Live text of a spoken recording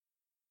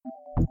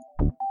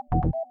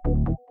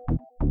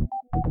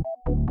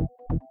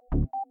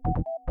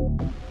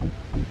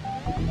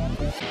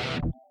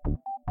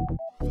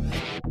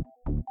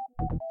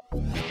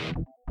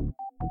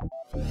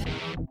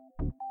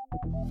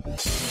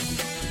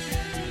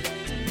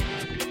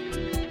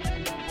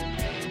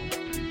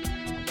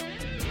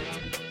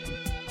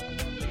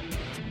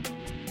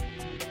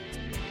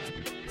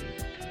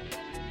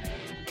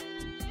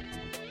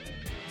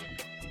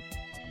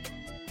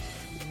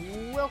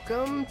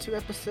Welcome to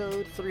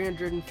episode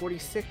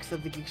 346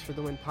 of the Geeks for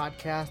the Win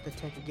podcast, the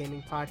tech and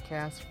gaming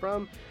podcast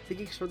from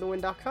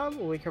thegeeksforthewin.com,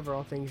 where we cover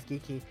all things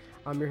geeky.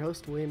 I'm your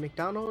host, William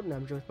McDonald, and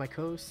I'm joined with my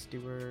co-host,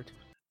 Stuart.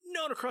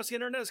 Known across the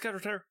internet as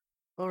Counter.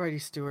 Alrighty,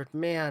 Stuart.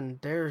 Man,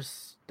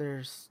 there's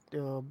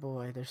oh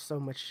boy, there's so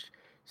much.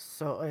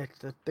 So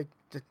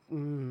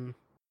the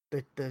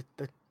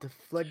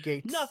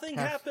floodgates. Nothing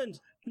happened.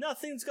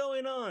 Nothing's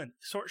going on.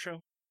 Short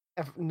show.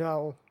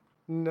 No,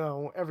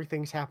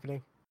 everything's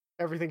happening.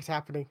 Everything's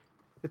happening.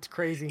 It's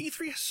crazy.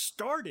 E3 has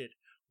started.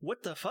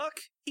 What the fuck?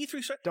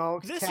 E3 started.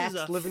 Dogs,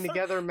 cats living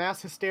together,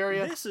 mass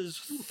hysteria. This is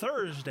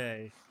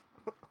Thursday.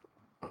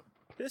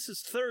 This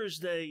is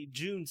Thursday,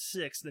 June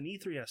 6th, and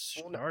E3 has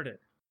started.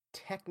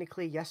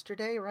 Technically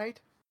yesterday,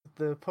 right?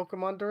 The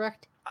Pokemon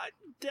Direct?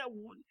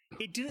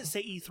 It didn't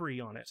say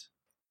E3 on it.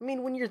 I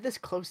mean, when you're this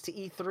close to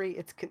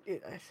E3,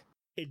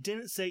 It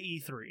didn't say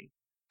E3.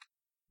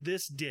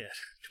 This did.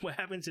 What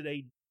happened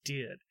today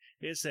did.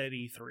 It said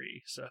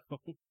E3, so...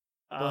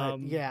 But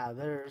yeah,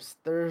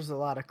 there's a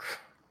lot of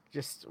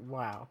just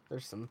wow.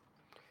 There's some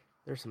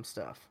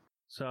stuff.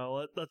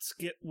 So let's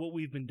get what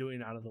we've been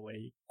doing out of the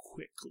way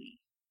quickly.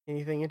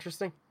 Anything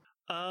interesting?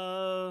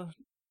 Yes.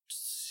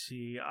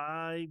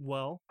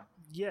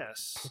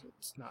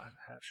 Let's not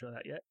show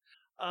that yet.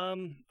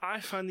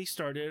 I finally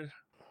started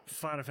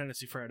Final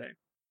Fantasy Friday,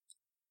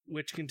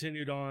 which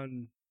continued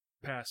on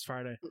past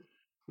Friday.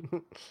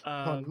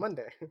 On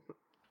Monday.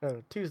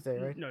 Oh, Tuesday,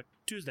 right? No,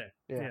 Tuesday.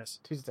 Yeah, yes,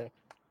 Tuesday.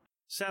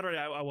 Saturday,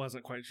 I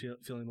wasn't quite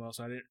feeling well,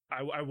 so I didn't.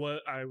 I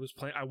was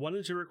playing. I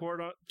wanted to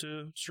record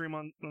to stream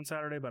on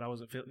Saturday, but I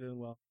wasn't feeling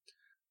well.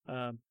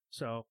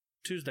 So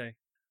Tuesday,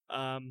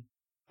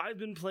 I've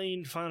been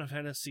playing Final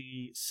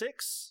Fantasy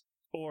 6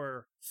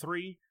 or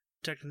 3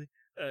 technically,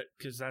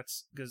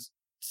 because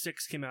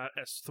 6 came out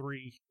as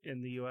 3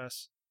 in the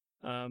US,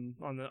 on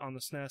the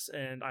SNES,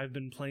 and I've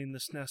been playing the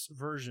SNES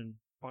version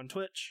on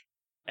Twitch,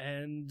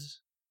 and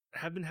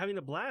have been having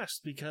a blast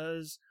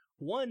because.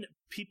 One,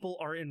 people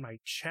are in my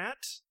chat.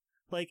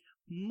 Like,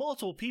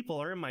 multiple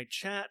people are in my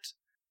chat.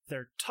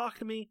 They're talking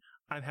to me.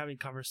 I'm having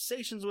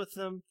conversations with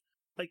them.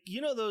 Like, you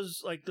know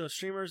those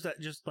streamers that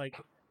just,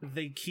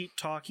 they keep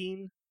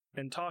talking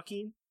and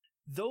talking?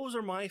 Those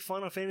are my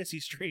Final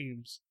Fantasy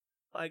streams.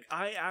 Like,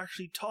 I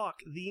actually talk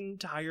the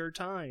entire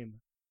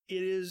time.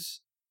 It is,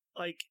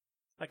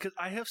 because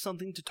I have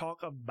something to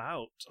talk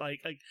about.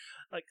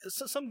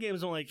 So some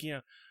games don't,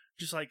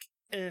 just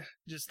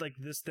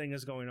this thing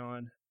is going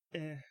on.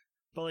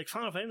 But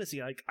Final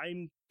Fantasy,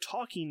 I'm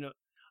talking,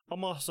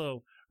 I'm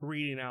also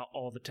reading out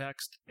all the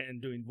text and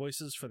doing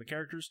voices for the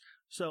characters,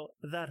 so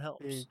that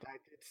helps. I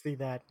did see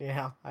that,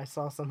 yeah, I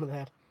saw some of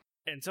that.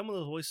 And some of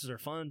those voices are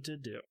fun to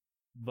do,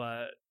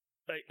 but,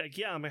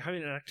 yeah, I'm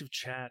having an active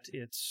chat,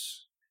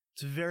 it's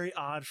very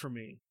odd for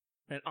me.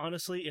 And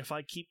honestly, if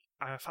I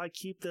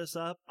keep this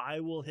up,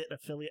 I will hit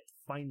affiliate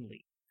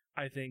finally.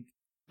 I think,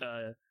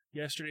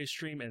 yesterday's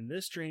stream and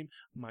this stream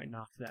might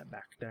knock that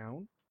back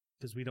down.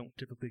 Because we don't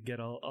typically get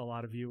a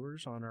lot of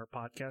viewers on our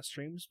podcast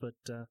streams, but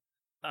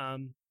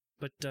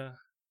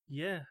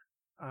yeah,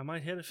 I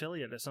might hit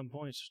affiliate at some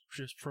point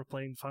just for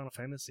playing Final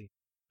Fantasy,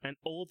 an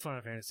old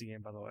Final Fantasy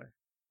game, by the way.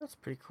 That's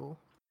pretty cool.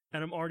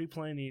 And I'm already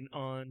planning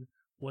on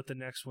what the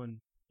next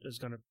one is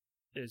gonna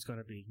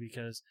be,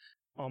 because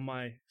on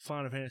my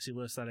Final Fantasy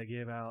list that I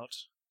gave out,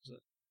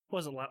 it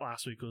wasn't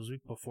last week, it was the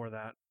week before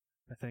that,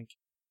 I think.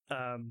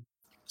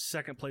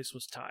 Second place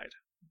was tied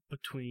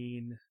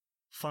between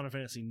Final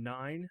Fantasy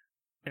 9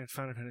 and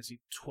Final Fantasy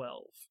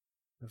 12.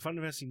 And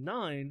Final Fantasy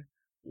 9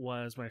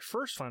 was my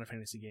first Final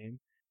Fantasy game,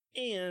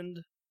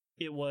 and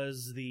it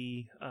was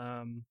the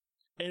Final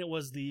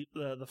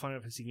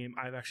Fantasy game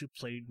I've actually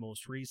played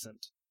most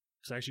recent.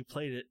 Because I actually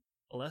played it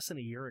less than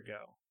a year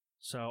ago.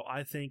 So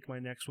I think my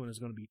next one is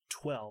going to be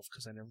 12,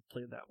 because I never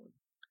played that one.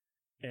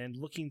 And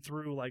looking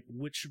through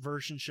which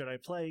version should I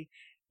play,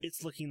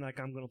 it's looking like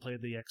I'm going to play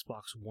the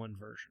Xbox One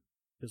version.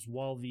 Because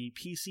while the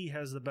PC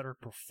has the better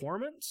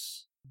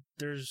performance,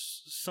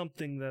 there's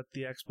something that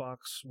the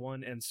Xbox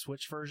One and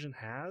Switch version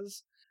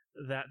has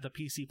that the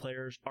PC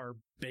players are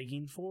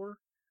begging for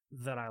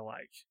that I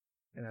like.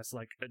 And that's a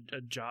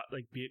job,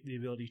 the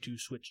ability to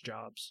switch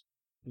jobs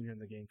when you're in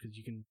the game. Because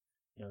you can,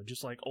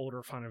 just like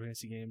older Final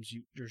Fantasy games,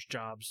 there's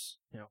jobs,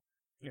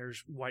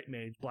 there's white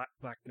mage, black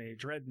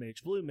mage, red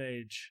mage, blue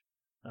mage,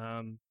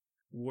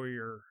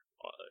 warrior,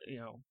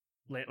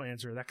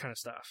 lancer, that kind of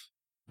stuff.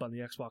 But on the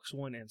Xbox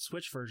One and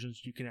Switch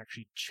versions, you can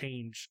actually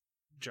change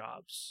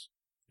jobs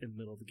in the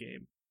middle of the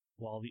game,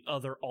 while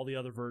all the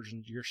other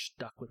versions, you're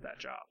stuck with that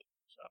job.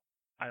 So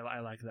I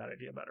like that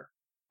idea better.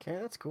 Okay,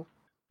 that's cool.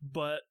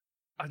 But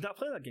I've not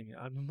played that game yet.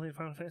 I've been playing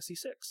Final Fantasy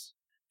 6,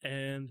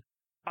 and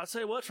I'll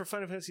tell you what, for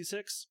Final Fantasy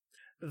 6,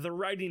 the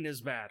writing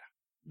is bad.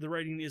 The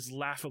writing is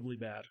laughably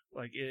bad.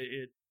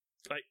 It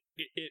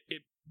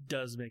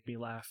does make me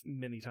laugh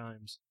many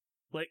times.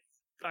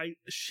 I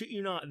shit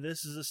you not,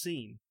 this is a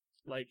scene.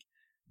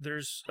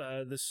 There's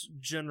this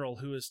general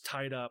who is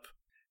tied up,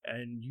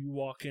 and you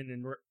walk in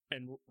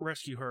and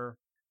rescue her,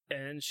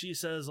 and she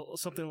says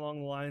something along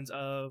the lines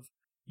of,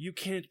 "You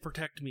can't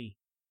protect me.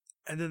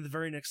 And then the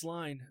very next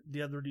line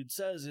the other dude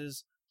says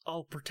is,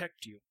 "I'll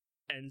protect you."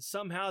 And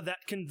somehow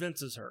that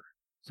convinces her.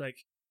 It's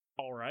like,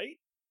 all right.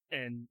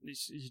 And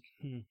it's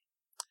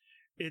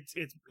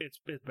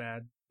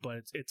bad,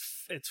 but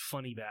it's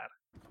funny bad.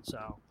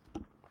 So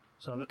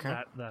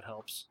Okay. that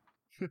helps.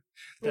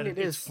 And it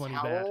It's is funny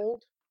how bad.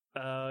 old?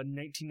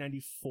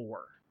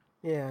 1994.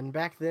 Yeah, and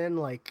back then,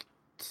 like,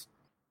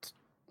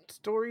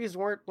 stories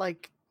weren't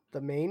like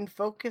the main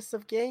focus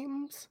of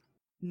games.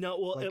 No,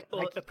 well,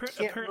 Like, I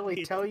can't apparently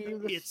really tell you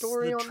the it's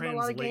story the on a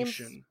lot of games.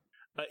 translation.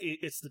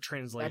 It's the That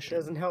translation.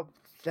 doesn't help.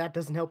 That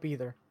doesn't help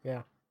either.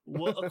 Yeah.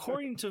 Well,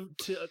 according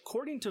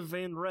to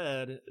Van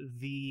Red,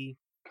 the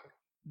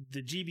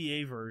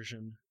GBA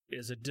version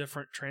is a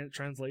different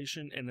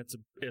translation, and it's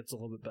a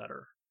little bit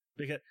better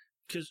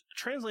because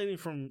translating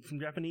from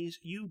Japanese,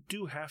 you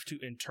do have to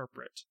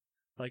interpret,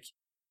 like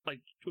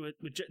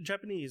with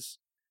Japanese,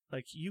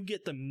 like you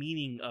get the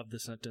meaning of the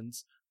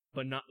sentence,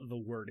 but not the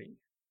wording.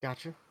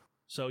 Gotcha.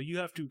 So you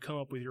have to come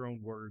up with your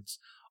own words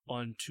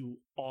on to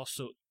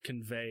also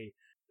convey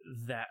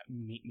that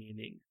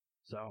meaning.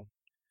 So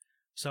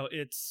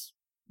it's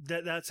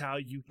that's how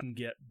you can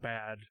get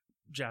bad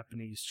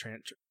Japanese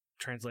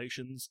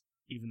translations,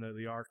 even though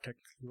they are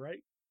technically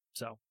right.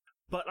 So,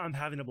 but I'm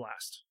having a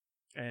blast,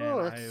 and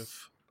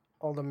That's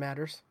all that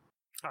matters.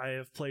 I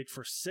have played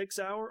for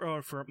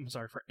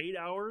 8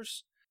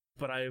 hours,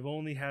 but I have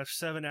only have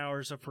 7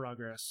 hours of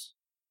progress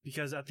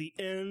because at the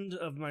end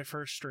of my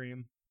first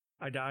stream,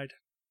 I died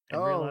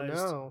and realized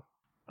no.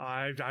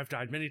 I've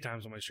died many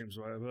times on my streams,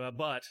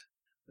 but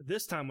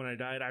this time when I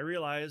died, I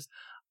realized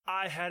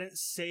I hadn't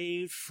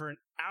saved for an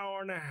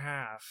hour and a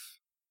half.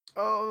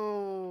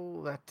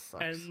 Oh, that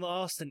sucks. And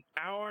lost an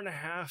hour and a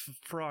half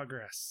of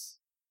progress.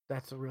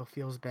 That's a real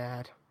feels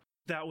bad.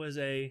 That was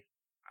I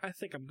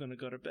think I'm gonna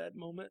go to bed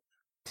moment.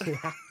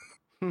 Yeah.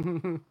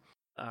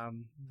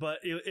 But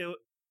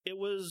it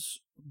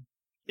was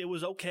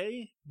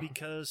okay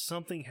because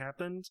something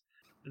happened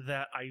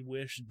that I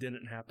wish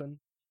didn't happen.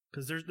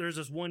 Because there's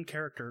this one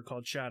character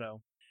called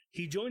Shadow.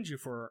 He joins you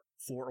for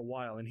a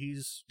while, and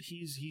he's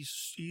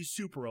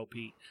super OP.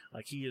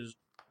 Like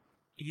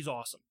he's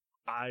awesome.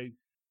 I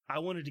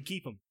wanted to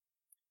keep him,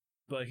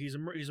 but he's a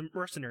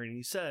mercenary, and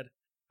he said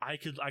I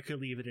could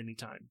leave at any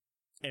time.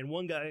 And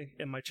one guy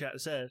in my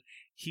chat said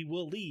he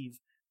will leave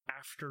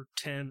after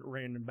 10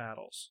 random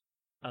battles,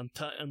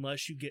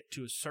 unless you get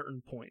to a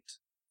certain point.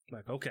 I'm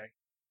like, okay,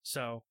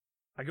 so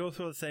I go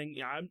through the thing.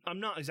 Yeah, I'm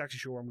not exactly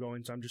sure where I'm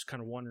going, so I'm just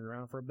kind of wandering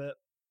around for a bit,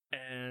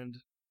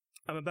 and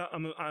I'm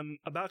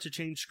about to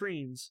change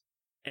screens,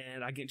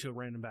 and I get into a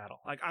random battle.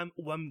 Like I'm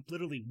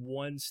literally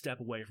one step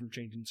away from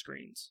changing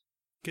screens.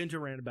 Get into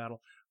a random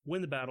battle,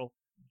 win the battle,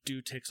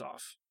 dude takes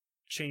off.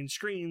 Change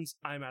screens.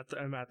 I'm at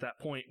that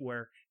point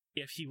where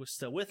if he was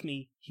still with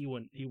me, he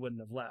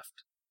wouldn't have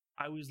left.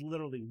 I was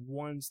literally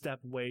one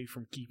step away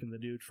from keeping the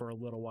dude for a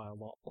little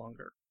while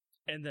longer,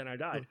 and then I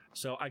died.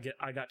 So I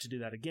got to do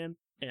that again,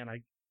 and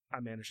I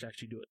managed to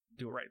actually do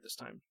it right this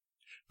time.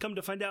 Come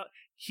to find out,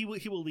 he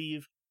will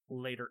leave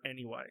later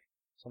anyway.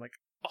 So I'm like,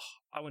 oh,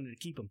 I wanted to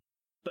keep him.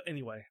 But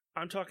anyway,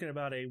 I'm talking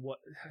about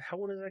how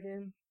old is that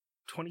game?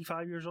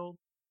 25 years old?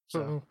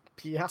 So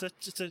yeah.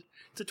 It's a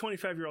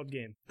 25-year-old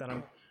game that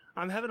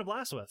I'm having a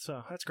blast with,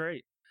 so that's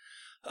great.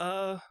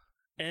 And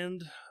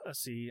let's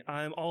see,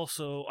 I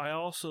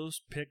also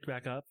picked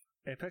back up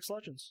Apex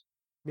Legends.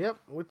 Yep,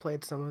 we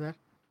played some of that.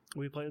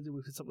 We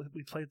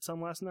played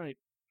some last night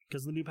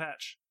because of the new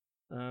patch.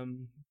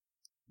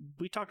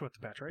 We talked about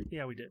the patch, right?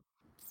 Yeah, we did.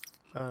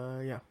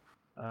 Yeah.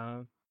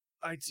 Well,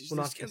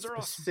 not skins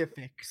the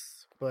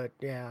specifics, but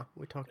yeah,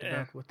 we talked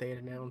about what they had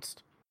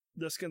announced.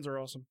 The skins are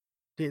awesome.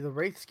 The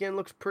Wraith skin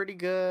looks pretty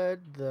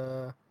good.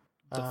 The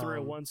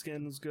 301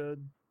 skin is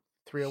good.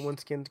 301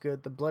 skin's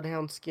good. The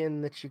Bloodhound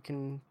skin that you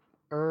can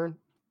earn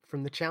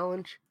from the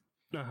challenge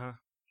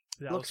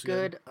looks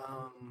good.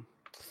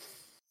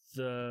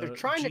 The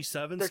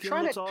G7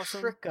 skin looks awesome.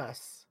 Trick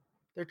us.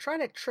 They're trying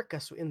to trick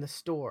us in the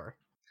store.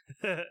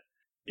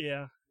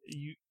 Yeah,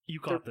 you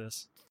caught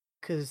this.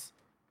 Because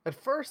at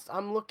first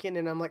I'm looking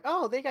and I'm like,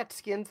 oh, they got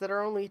skins that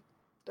are only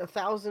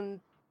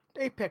 1,000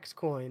 Apex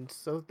coins,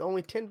 so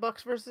only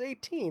 $10 versus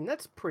 18.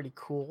 That's pretty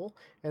cool.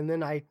 And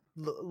then I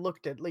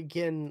looked at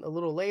again a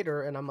little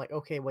later, and I'm like,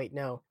 okay, wait,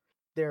 no,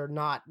 they're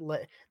not.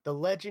 The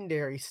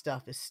legendary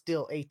stuff is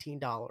still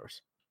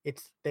 $18.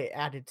 They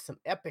added some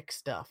epic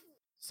stuff,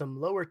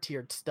 some lower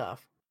tiered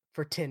stuff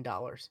for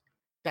 $10.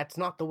 That's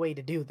not the way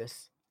to do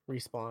this.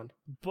 Respawn.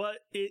 But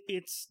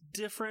it's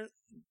different.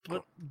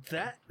 But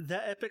that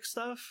epic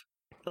stuff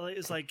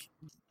is like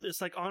it's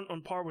like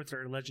on par with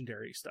their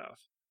legendary stuff.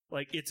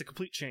 Like it's a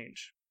complete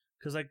change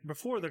because like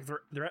before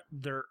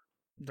their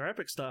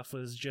epic stuff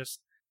was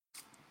just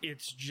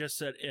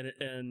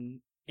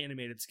an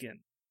animated skin.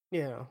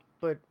 Yeah,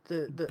 but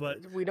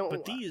we don't.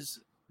 But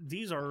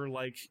these are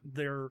like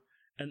they're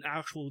an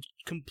actual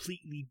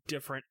completely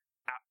different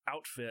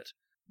outfit,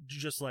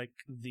 just like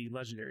the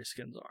legendary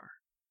skins are.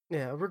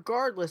 Yeah,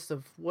 regardless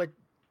of what,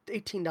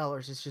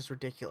 $18 is just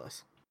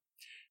ridiculous.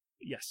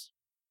 Yes.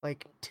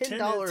 Like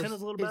 $10 is a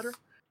little better.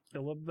 A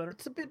little bit better.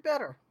 It's a bit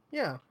better.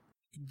 Yeah.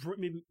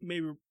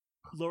 Maybe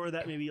lower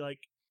that maybe like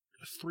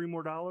 $3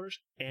 more,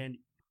 and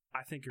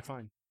I think you're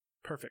fine.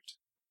 Perfect.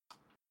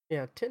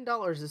 Yeah,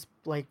 $10 is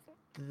like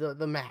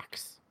the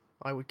max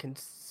I would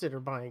consider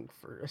buying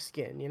for a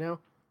skin, you know?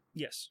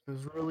 Yes. It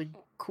was really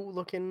cool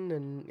looking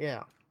and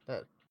yeah,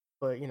 that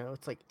but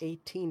it's like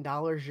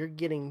 $18 you're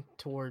getting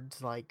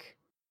towards like,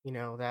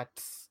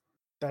 that's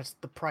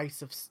the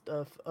price of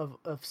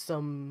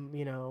some,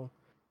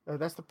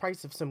 that's the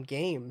price of some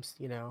games,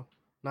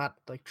 not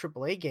like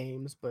AAA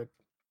games, but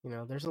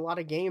there's a lot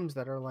of games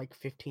that are like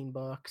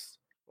 $15,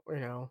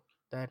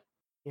 that,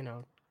 you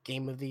know,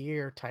 game of the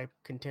year type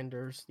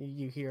contenders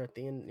you hear at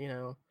the end,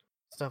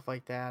 stuff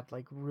like that,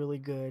 like really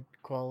good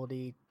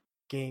quality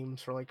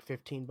games for like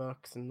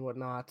 $15 and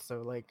whatnot.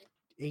 So like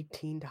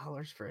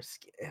 $18 for a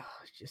skin.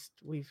 Just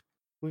we've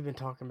been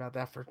talking about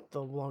that for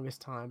the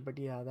longest time. But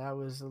yeah, that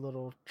was a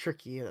little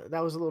tricky.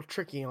 That was a little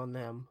tricky on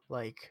them.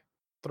 Like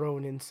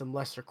throwing in some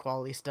lesser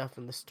quality stuff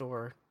in the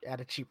store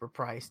at a cheaper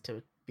price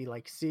to be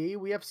like, see,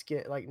 we have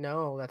skin. Like,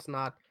 no, that's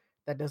not.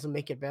 That doesn't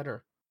make it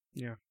better.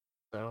 Yeah.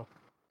 So,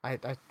 I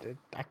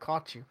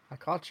caught you. I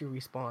caught you,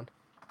 Respawn.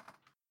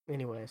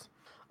 Anyways,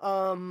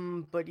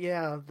 but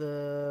yeah,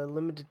 the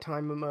limited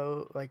time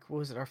MMO, like, what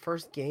was it, our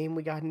first game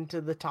we got into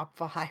the top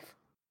 5,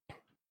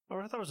 Oh,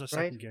 I thought it was our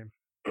right? second game.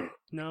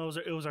 No,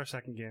 it was our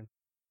second game.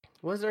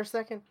 Was there a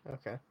second?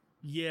 Okay.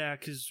 Yeah,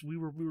 because we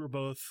were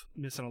both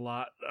missing a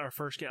lot. Our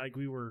first game, like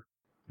we were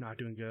not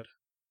doing good.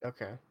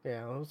 Okay.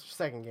 Yeah, it was the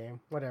second game.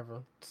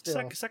 Whatever.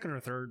 Still. Second or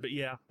third, but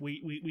yeah,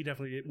 we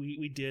definitely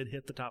we did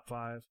hit the top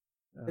 5.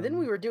 And then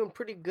we were doing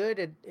pretty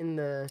good in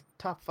the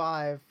top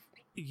 5.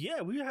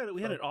 Yeah, we had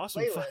like, an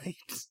awesome playlist.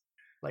 fight.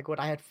 Like what?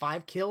 I had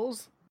 5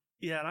 kills.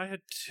 Yeah, and I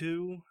had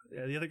 2.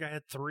 Yeah, the other guy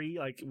had 3.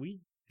 Like we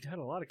had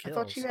a lot of kills. I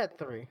thought you had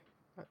 3.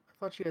 I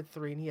thought you had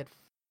 3, and he had.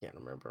 Can't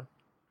remember.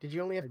 Did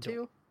you only have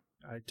 2?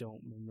 I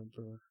don't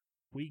remember.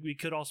 We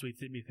could also be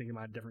thinking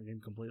about a different game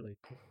completely.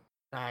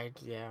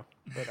 Yeah,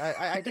 but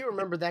I do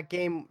remember that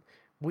game.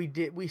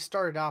 We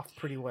started off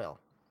pretty well.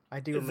 I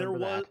do remember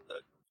that.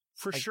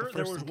 For like, sure,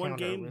 there was one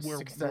game where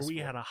we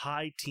had a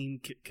high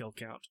team kill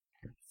count.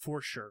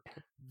 For sure,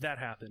 that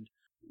happened.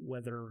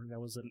 Whether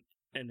that was an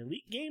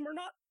elite game or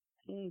not,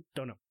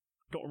 don't know,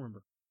 don't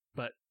remember.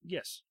 But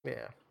yes,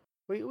 yeah,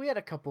 we had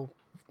a couple.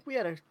 We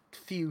had a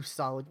few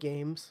solid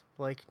games.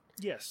 Like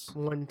yes,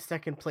 1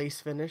 second place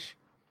finish.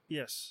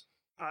 Yes,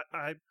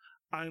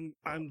 I'm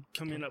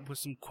coming up with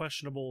some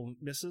questionable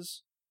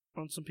misses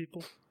on some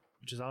people,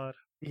 which is odd.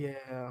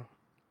 Yeah.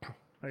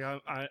 Like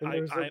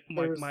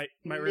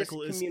my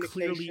reticle is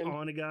clearly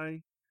on a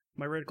guy.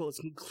 My reticle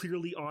is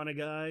clearly on a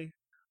guy.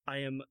 I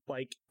am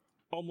like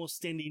almost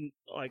standing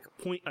like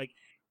point like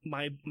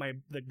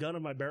the gun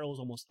of my barrel is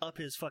almost up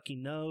his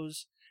fucking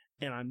nose,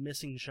 and I'm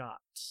missing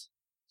shots.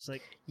 It's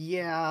like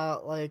yeah,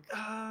 like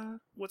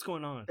what's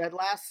going on? That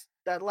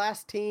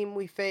last team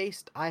we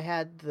faced, I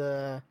had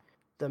the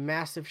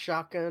massive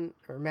shotgun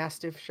or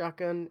mastiff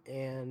shotgun,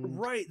 and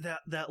right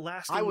that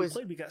last game we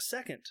played, we got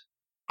second.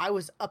 I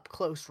was up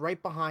close,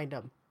 right behind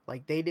them.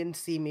 Like they didn't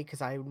see me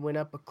because I went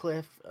up a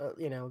cliff,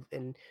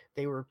 and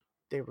they were,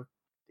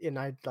 and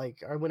I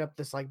went up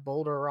this like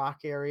boulder rock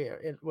area,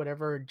 and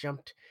whatever,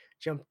 jumped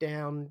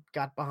down,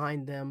 got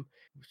behind them.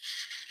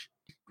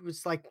 It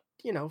was like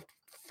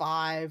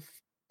 5-6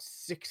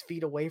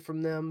 feet away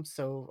from them.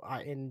 So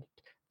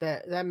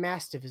that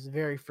mastiff is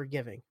very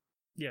forgiving.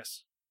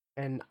 Yes.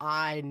 And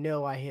I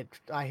know I hit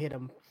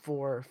him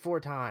four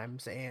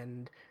times,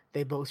 and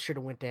they both should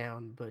have went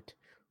down, but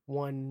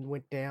one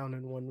went down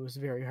and one was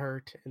very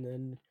hurt, and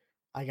then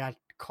I got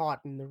caught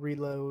in the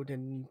reload,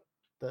 and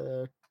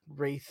the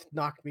wraith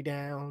knocked me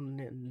down,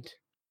 and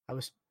I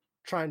was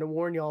trying to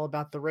warn y'all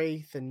about the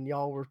wraith, and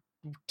y'all were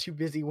too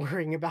busy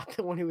worrying about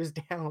the one who was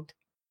downed.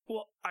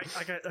 Well, I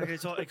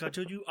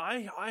told you,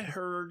 I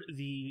heard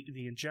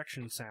the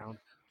injection sound.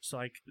 So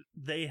like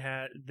they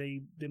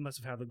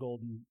must have had the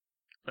golden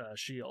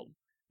shield,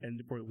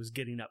 and where it was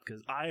getting up,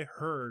 because I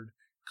heard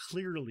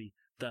clearly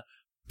the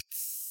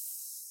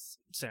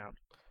sound.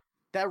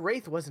 That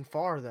wraith wasn't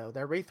far though.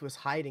 That wraith was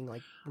hiding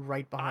like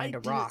right behind a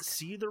rock. I didn't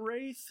see the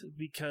wraith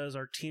because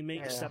our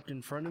teammate stepped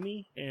in front of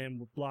me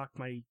and blocked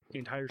my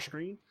entire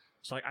screen.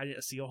 So like I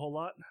didn't see a whole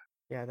lot.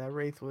 Yeah, that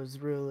wraith was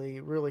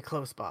really, really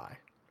close by,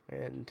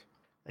 and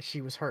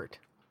she was hurt.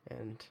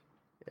 And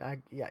I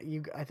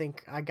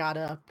think I got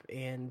up,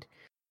 and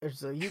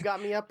you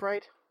got me up,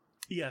 right?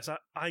 Yes,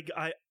 I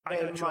got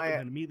you up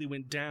and immediately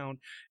went down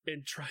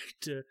and tried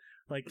to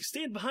like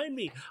stand behind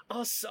me.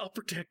 I'll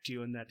protect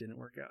you, and that didn't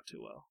work out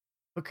too well.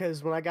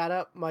 Because when I got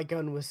up, my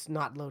gun was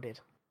not loaded.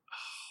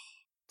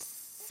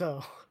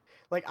 So,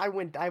 like I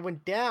went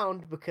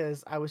down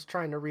because I was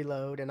trying to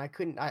reload, and I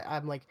couldn't.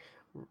 I'm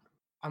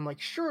like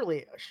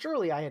surely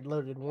I had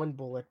loaded 1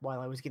 bullet while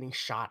I was getting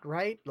shot,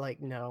 right?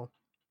 Like no,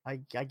 I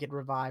get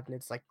revived, and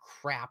it's like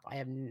crap. I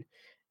haven't,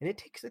 and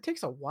it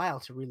takes a while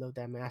to reload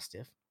that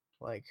mastiff.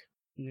 Like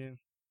yeah.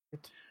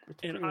 It's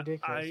pretty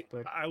ridiculous.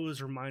 I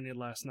was reminded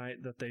last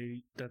night that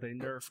they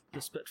nerfed the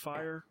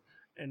Spitfire,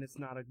 and it's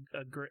not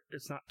a great,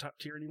 it's not top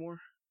tier anymore.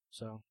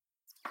 So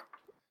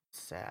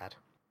Sad.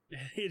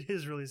 it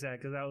is really sad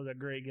because that was a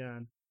great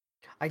gun,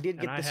 I did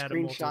and get I the had it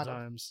multiple screenshot of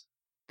times.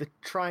 the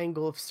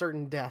triangle of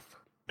certain death.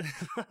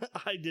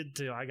 I did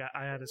too. I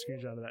had a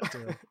screenshot of that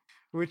too.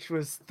 Which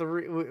was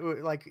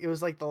like it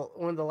was like the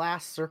one of the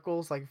last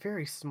circles, like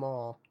very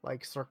small,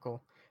 like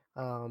circle,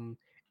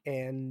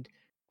 and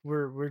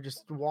we're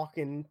just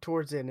walking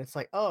towards it, and it's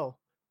like, oh,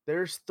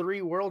 there's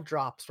 3 world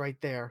drops right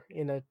there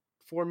in a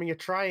forming a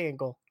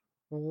triangle.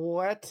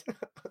 What?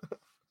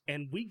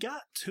 And we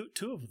got two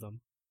of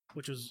them,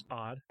 which was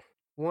odd.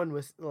 One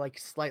was like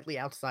slightly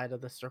outside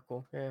of the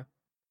circle. Yeah,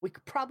 we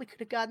probably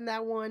could have gotten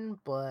that one,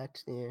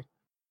 but yeah,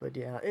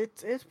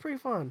 it's pretty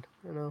fun.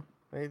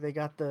 They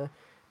got the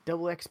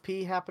double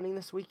XP happening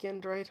this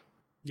weekend, right?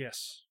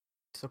 Yes,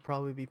 So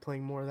probably be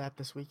playing more of that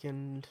this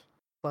weekend.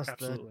 Plus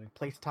absolutely. the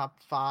place top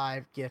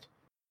 5 get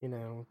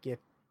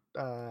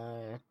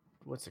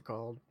what's it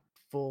called?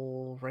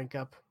 Full rank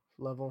up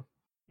level.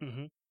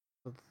 Mm-hmm.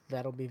 So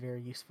that'll be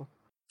very useful.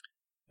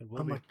 It will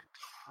I'm be. like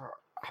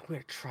I'm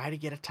gonna try to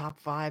get a top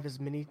 5 as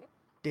many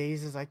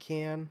days as I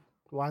can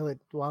while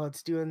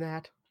it's doing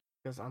that,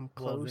 because I'm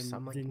Well, close.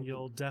 I'm like then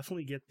you'll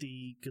definitely get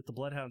the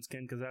Bloodhound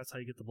skin, because that's how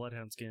you get the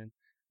Bloodhound skin,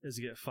 is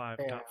to get 5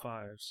 yeah. top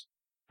 5s,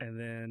 and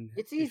then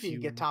It's easy to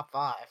get top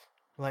 5,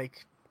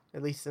 like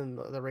at least in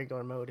the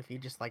regular mode if you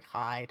just like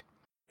hide.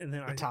 And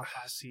then the top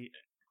 5. See,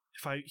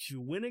 if you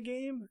win a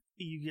game,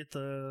 you get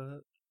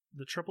the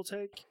triple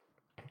take,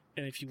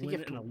 and if you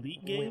win an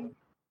elite game,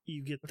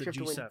 you get the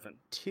G7.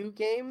 2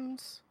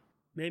 games?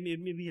 Maybe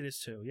it is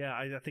 2. Yeah,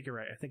 I think you're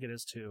right. I think it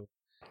is 2.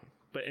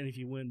 But and if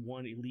you win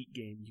 1 elite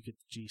game, you get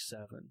the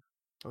G7.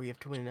 Oh, you have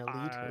to win an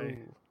elite.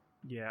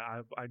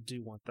 Yeah, I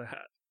do want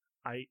that.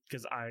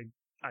 Because I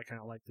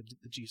kind of like the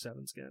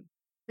G7 skin.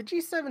 The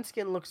G7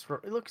 skin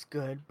looks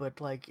good,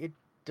 but like it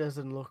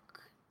doesn't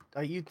look.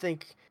 You'd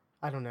think,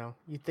 I don't know.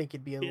 You'd think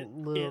it'd be a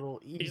little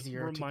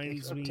easier. It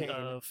reminds to me obtain.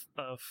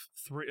 of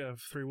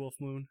Three Wolf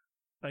Moon.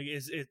 Like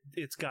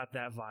it's got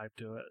that vibe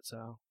to it.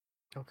 So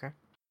okay.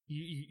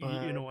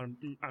 You know what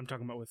I'm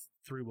talking about with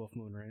Three Wolf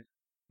Moon, right?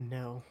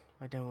 No,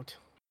 I don't.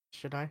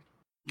 Should I?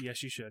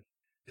 Yes, you should,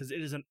 because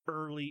it is an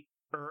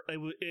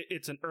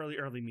it's an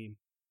early meme.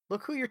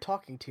 Look who you're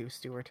talking to,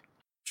 Stuart.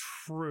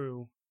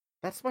 True.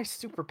 That's my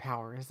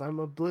superpower, is I'm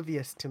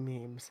oblivious to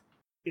memes.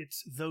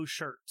 It's those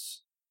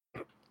shirts.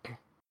 I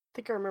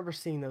think I remember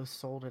seeing those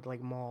sold at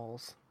like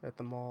malls, at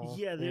the mall.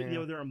 Yeah,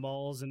 they're at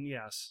malls, and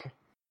yes,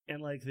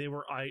 and like they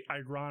were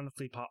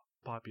ironically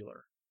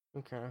popular.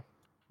 Okay.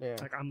 Yeah.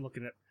 Like I'm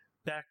looking at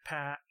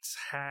backpacks,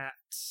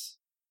 hats.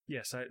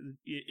 Yes,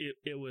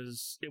 it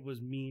was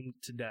memed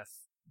to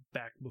death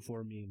back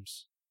before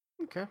memes.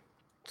 Okay,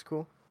 it's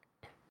cool.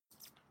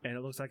 And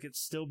it looks like it's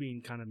still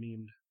being kind of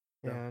memed.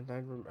 Yeah,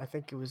 I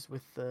think it was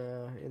with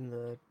in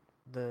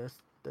the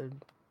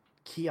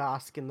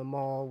kiosk in the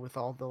mall with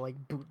all the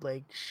like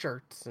bootleg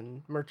shirts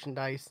and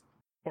merchandise.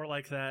 Or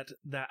like that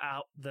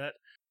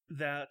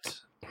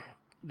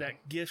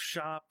gift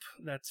shop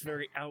that's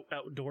very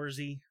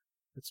outdoorsy.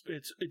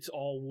 It's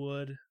all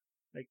wood,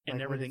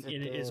 and everything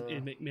in it is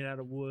made out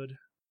of wood.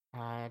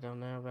 I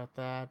don't know about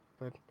that,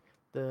 but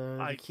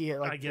I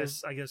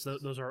guess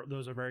those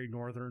are very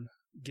northern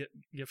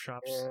gift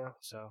shops. Yeah.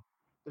 So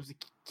there's a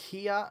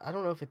kiosk. I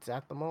don't know if it's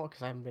at the mall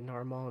because I haven't been to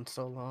our mall in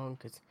so long.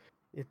 Because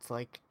it's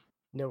like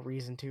no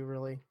reason to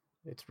really.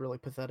 It's really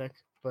pathetic.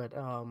 But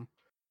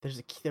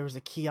there was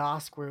a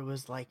kiosk where it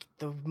was like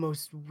the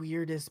most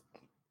weirdest.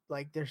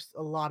 Like there's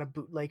a lot of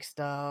bootleg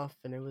stuff,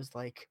 and it was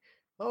like,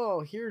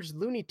 oh, here's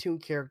Looney Tune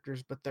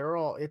characters, but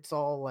it's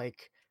all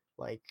like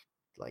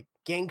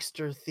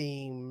gangster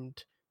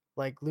themed,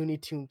 like Looney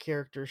Tune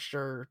character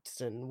shirts,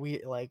 and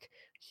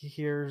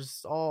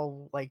here's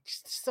all like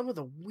some of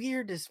the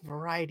weirdest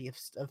variety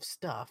of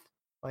stuff.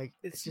 Like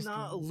it's just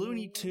not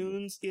Looney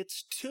Tunes,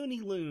 it's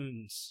Toonie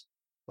Loons.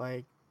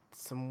 Like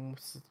some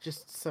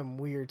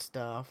weird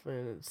stuff,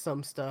 and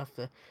some stuff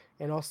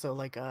and also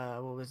like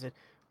what was it,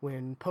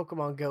 when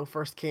Pokemon Go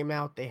first came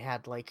out,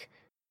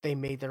 they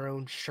made their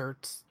own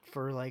shirts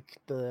for like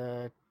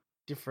the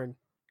different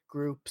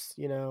groups,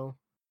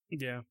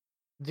 Yeah,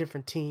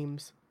 different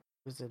teams.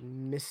 Was it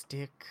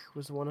Mystic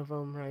was one of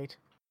them, right?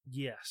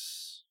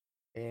 Yes.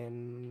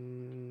 And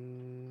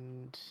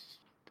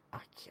I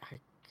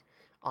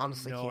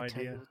honestly can't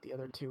tell you what the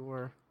other 2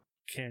 were.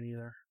 Can't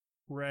either.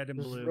 Red and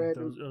blue. Red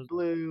and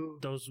blue.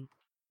 Those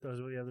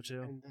were the other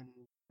 2. And then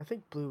I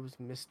think blue was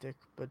Mystic,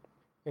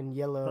 and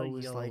yellow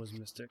was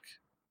Mystic.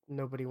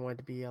 Nobody wanted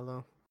to be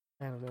yellow.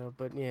 I don't know,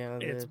 but yeah,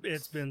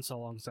 it's been so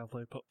long since I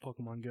played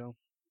Pokemon Go,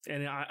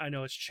 and I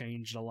know it's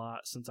changed a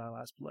lot since I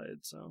last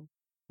played. So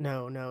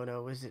no.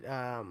 Is it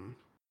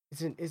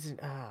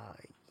isn't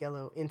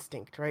yellow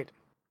Instinct, right?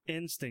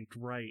 Instinct,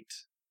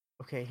 right?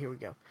 Okay, here we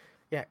go.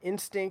 Yeah,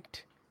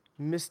 Instinct,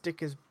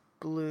 Mystic is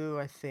blue,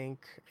 I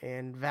think,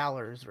 and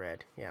Valor is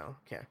red. Yeah,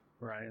 okay.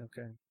 Right,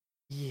 okay.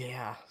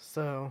 Yeah,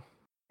 so,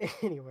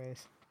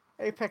 anyways,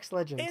 Apex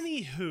Legends.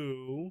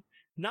 Anywho,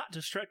 not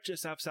to stretch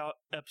this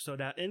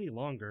episode out any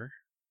longer.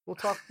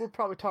 We'll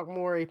probably talk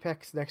more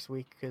Apex next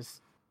week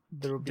because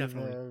there will be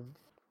Definitely.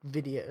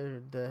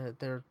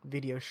 their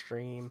video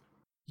stream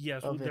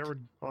Yes, of it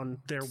on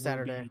there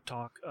Saturday. will be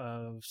talk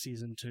of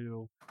season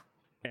 2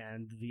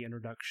 and the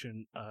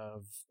introduction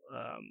of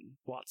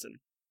Watson.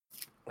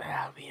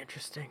 That'll be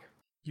interesting.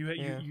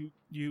 You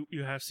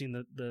have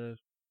seen the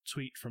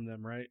tweet from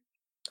them, right?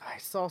 I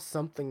saw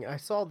something. I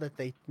saw that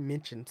they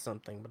mentioned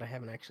something, but I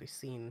haven't actually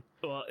seen.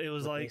 Well, it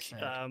was what they like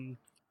said.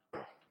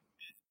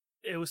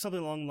 it was something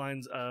along the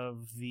lines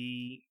of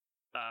the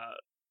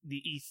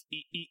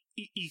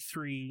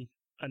E3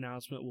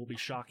 announcement will be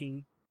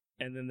shocking,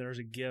 and then there's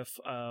a GIF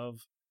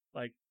of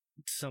like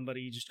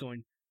somebody just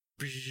going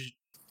like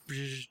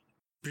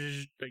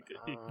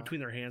between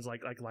their hands,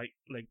 like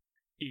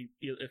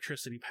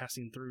electricity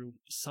passing through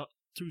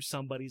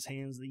somebody's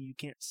hands that you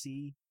can't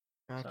see.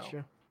 Gotcha.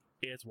 So,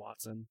 it's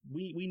Watson.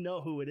 We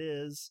know who it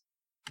is.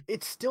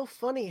 It's still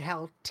funny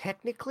how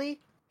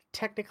technically,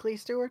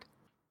 Stuart,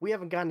 we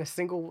haven't gotten a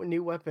single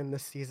new weapon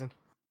this season.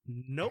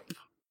 Nope.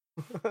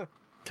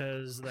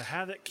 Because the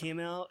Havoc came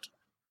out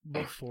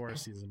before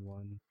season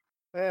 1.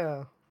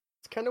 Yeah,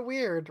 it's kind of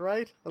weird,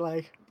 right?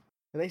 Like,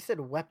 and they said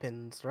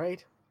weapons,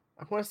 right?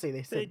 I want to say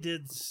they said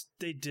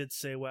they did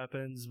say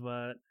weapons,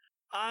 but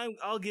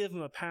I'll give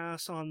them a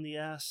pass on the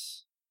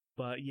S.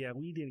 But yeah,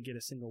 we didn't get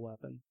a single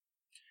weapon.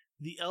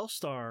 The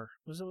L-Star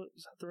was that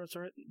the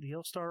right? The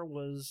L-Star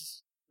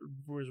was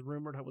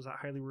rumored. Was that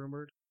highly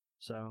rumored?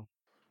 So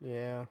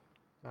yeah,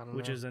 I don't know.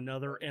 Which is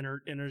another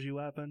energy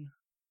weapon.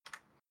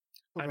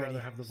 I'd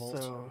rather have the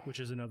Volt, which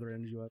is another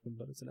energy weapon,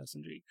 but it's an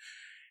SMG.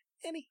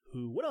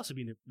 Anywho, what else have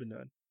you been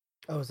doing?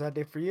 Oh, is that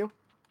it for you?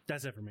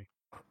 That's it for me.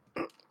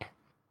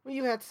 Well,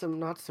 you had some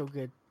not so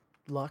good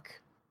luck,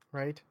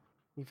 right?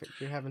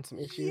 You're having some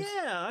issues.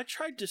 Yeah, I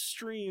tried to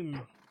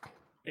stream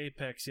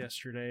Apex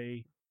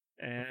yesterday,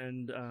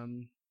 and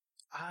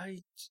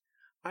I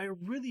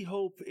really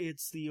hope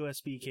it's the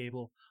USB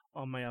cable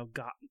on my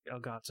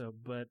Elgato,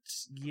 but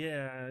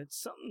yeah,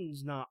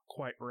 something's not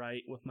quite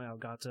right with my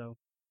Elgato.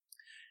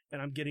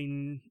 And I'm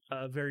getting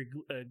a very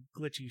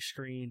glitchy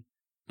screen,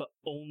 but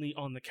only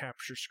on the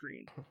capture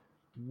screen.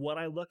 What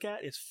I look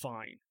at is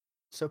fine.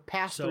 So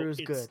pass-through is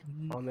good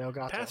on the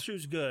Elgato. Pass-through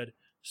is good,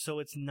 so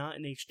it's not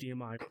an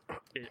HDMI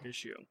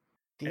issue.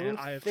 The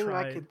only thing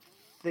I could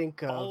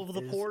think of all of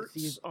the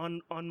ports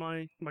on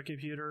my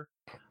computer.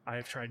 I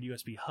have tried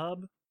USB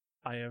hub.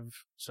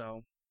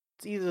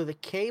 It's either the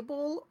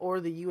cable or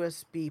the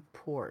USB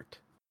port.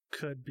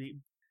 Could be,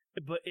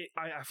 but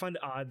I find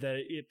it odd that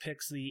it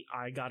picks the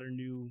I got a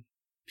new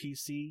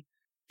PC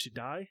to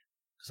die.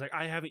 It's like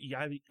I haven't.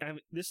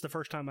 This is the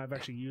first time I've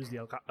actually used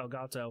the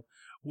Elgato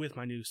with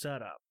my new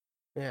setup.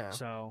 Yeah.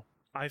 So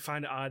I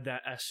find it odd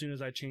that as soon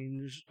as I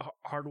change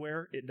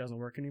hardware, it doesn't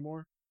work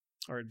anymore,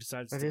 or it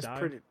decides to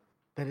die.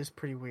 That is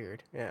pretty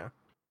weird. Yeah.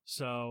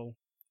 So,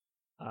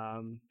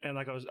 and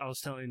like I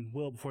was telling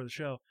Will before the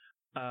show,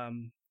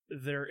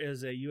 there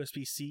is a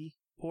USB-C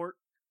port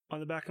on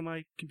the back of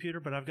my computer,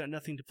 but I've got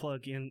nothing to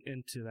plug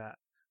into that.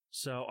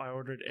 So I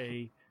ordered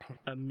a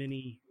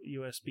mini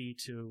USB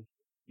to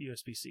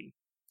USB-C.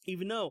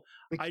 Even though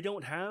I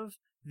don't have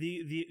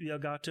the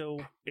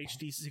Elgato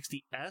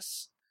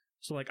HD60S,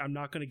 so like I'm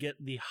not going to get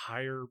the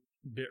higher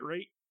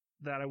bitrate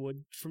that I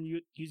would from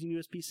using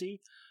USB-C,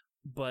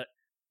 but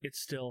it's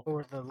still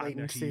or the latency.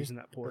 I'm actually using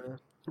that port.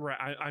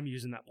 Right, I'm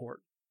using that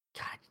port.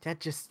 God, that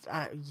just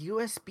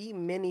USB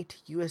mini to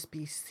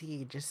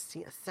USB-C just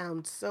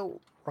sounds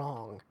so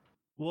wrong.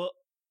 Well,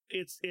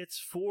 it's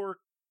for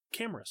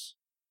cameras,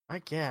 I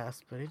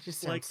guess, but it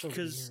just sounds so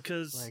weird.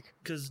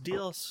 Because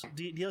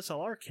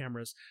DSLR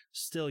cameras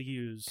still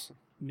use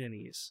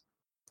minis.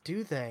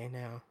 Do they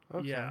now?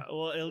 Okay. Yeah,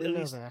 well,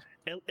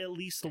 at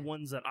least the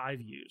ones that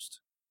I've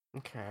used.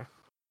 Okay.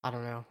 I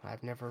don't know.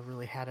 I've never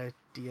really had a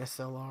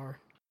DSLR.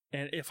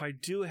 And if I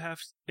do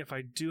have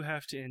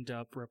to end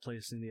up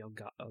replacing the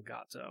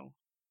Elgato,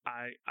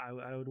 I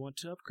would want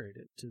to upgrade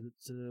it to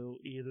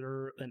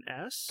either an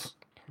S,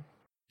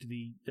 to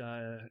the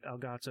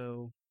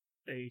Elgato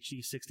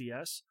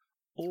HD60S,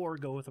 or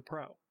go with a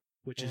Pro,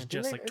 which is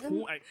just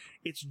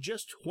it's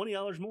just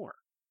 $20 more.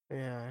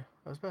 Yeah,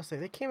 I was about to say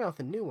they came out with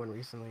a new one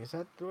recently. Is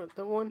that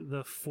the one?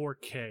 The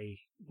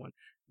 4K one.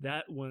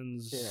 That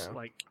one's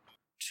like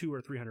 $200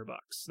 or $300.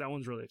 That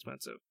one's really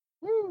expensive.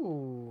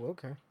 Ooh,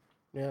 okay.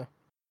 Yeah.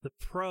 The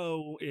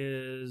Pro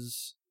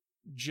is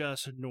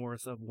just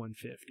north of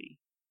 150,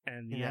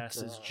 and the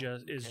S is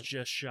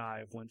just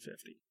shy of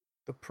 150.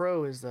 The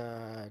Pro is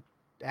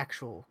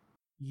actual.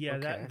 Yeah,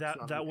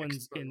 that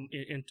one's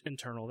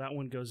internal. That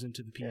one goes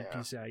into the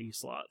PCIe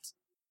slots.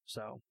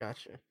 So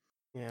gotcha.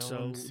 Yeah.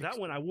 So that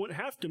one I wouldn't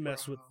have to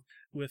mess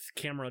with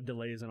camera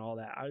delays and all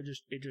that.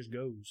 It just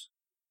goes.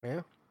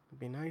 Yeah, it'd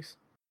be nice.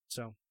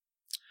 So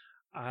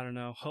I don't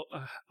know.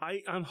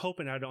 I'm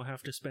hoping I don't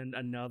have to spend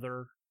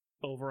another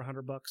over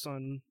 $100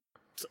 on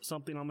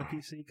something on my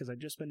PC because I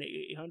just spent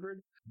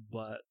 $800.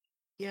 But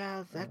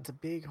yeah, that's a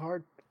big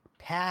hard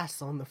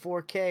pass on the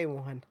 4K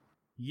one.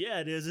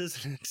 Yeah, it is,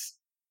 isn't it?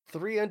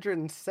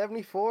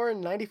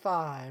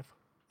 $374.95.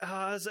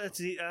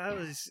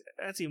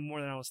 That's even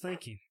more than I was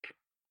thinking.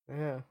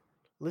 Yeah.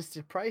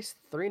 Listed price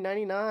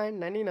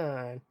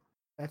 $399.99.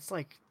 That's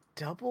like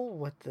double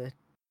what the.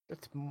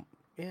 That's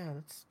yeah.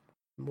 That's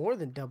more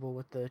than double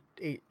what the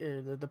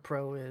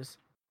Pro is.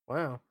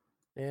 Wow.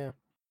 Yeah.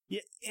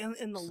 Yeah,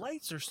 and the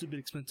lights are stupid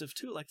expensive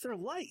too. Like they're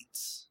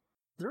lights.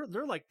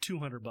 They're like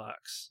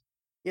 $200.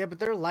 Yeah, but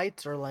their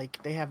lights are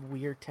like they have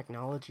weird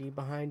technology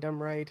behind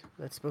them, right?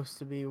 That's supposed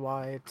to be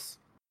why it's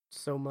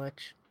so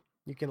much.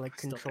 You can like I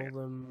still think.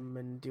 control them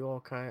and do all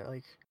kind of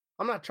like.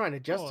 I'm not trying to Oh,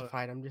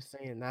 justify it. I'm just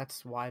saying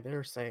that's why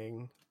they're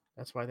saying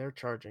that's why they're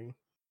charging.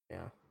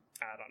 Yeah.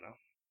 I don't know.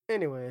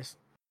 Anyways,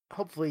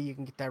 hopefully you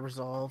can get that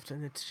resolved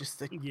and it's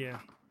just Yeah,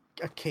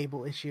 a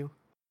cable issue.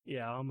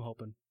 yeah. I'm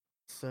hoping.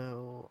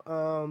 So,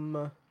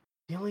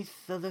 the only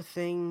other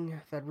thing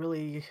that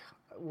really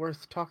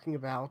worth talking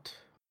about,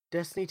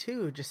 Destiny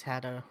 2 just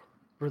had a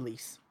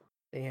release,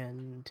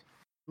 and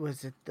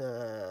was it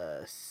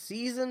the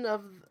season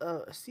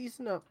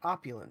of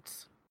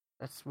opulence?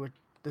 That's what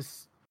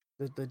this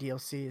the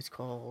DLC is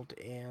called,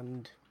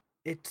 and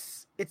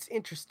it's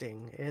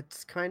interesting.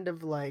 It's kind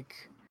of like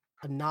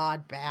a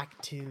nod back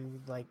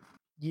to like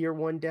year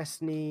one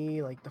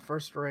Destiny, like the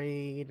first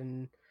raid,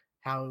 and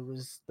how it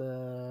was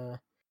the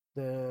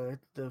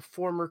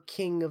former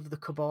king of the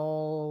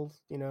Cabal,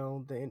 you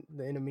know, the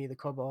enemy of the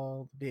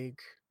Cabal, big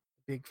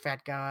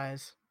fat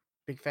guys,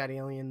 big fat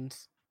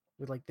aliens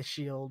with like the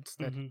shields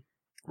that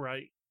Mm-hmm.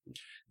 Right.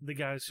 The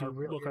guys are who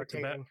really look like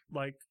irritating.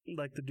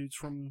 like the dudes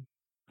from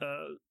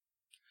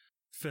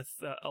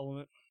Fifth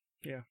Element.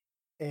 Yeah.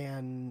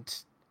 And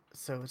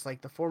so it's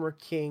like the former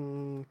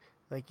king,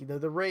 like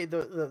the raid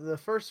the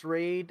first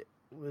raid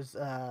was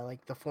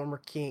like the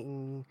former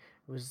king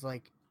was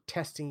like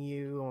testing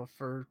you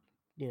for,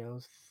 you know,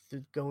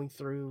 going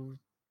through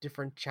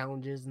different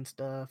challenges and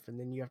stuff, and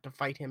then you have to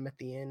fight him at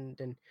the end,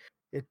 and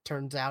it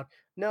turns out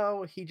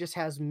no, he just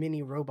has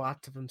mini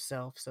robots of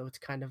himself, so it's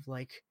kind of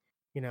like,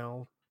 you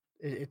know,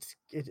 it's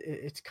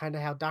kind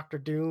of how Doctor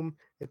Doom,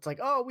 it's like,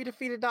 oh, we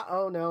defeated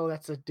oh no,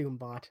 that's a Doom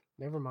bot,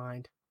 never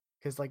mind.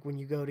 Because like when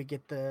you go to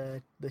get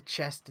the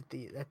chest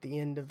at the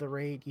end of the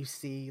raid, you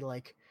see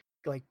like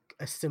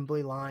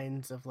assembly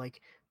lines of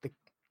like the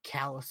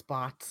callus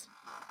bots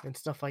and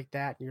stuff like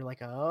that, and you're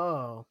like,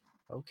 oh,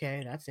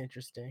 okay, that's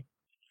interesting.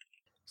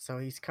 So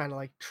he's kind of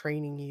like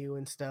training you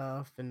and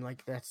stuff, and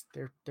like that's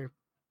they're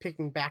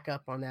picking back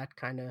up on that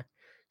kind of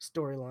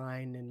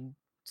storyline and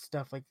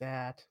stuff like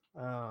that.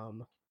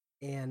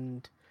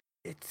 And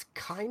it's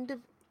kind of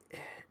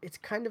it's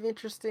kind of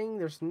interesting.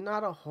 There's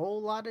not a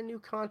whole lot of new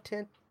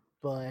content,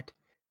 but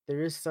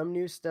there is some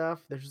new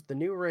stuff. There's the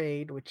new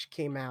raid which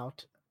came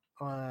out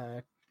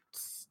uh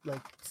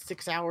like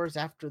 6 hours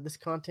after this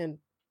content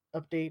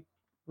update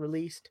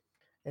released,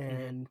 Mm-hmm.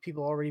 and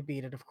people already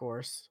beat it, of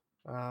course.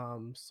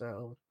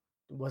 So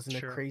it wasn't a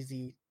Sure.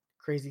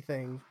 crazy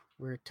thing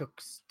where it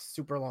took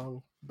super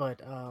long, but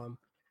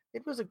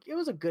it was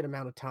a good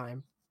amount of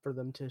time for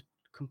them to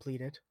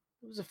complete it.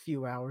 It was a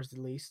few hours at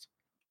least.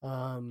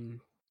 Um,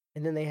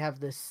 and then they have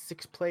this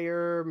 6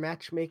 player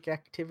matchmake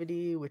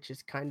activity, which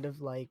is kind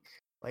of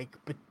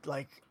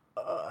but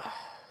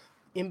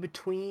in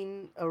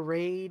between a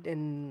raid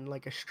and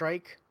like a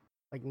strike,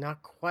 like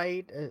not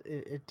quite.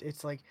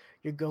 It's like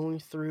you're going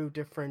through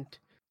different,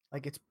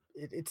 like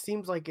it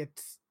seems like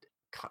it's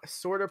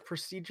sort of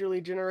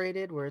procedurally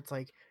generated, where it's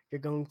like you're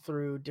going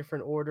through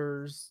different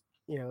orders.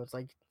 You know, it's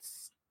like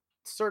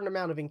certain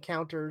amount of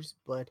encounters,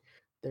 but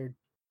they're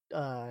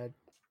uh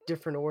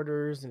different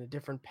orders and a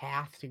different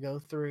path to go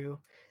through,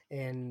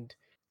 and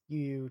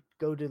you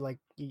go to like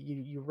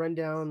you run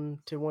down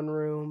to one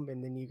room,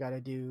 and then you got to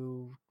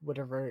do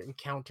whatever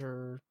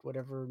encounter,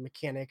 whatever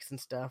mechanics and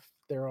stuff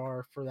there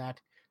are for that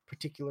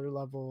particular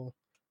level,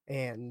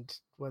 and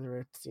whether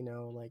it's, you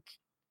know, like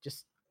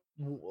just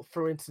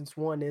for instance,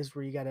 one is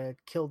where you got to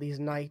kill these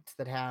knights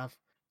that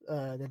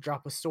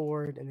drop a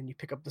sword, and then you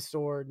pick up the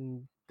sword,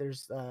 and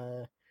there's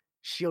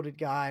shielded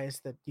guys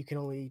that you can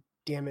only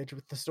damage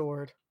with the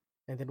sword,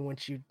 and then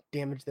once you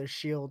damage their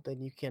shield,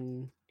 then you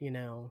can, you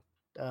know,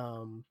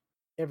 um,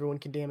 everyone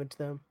can damage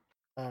them.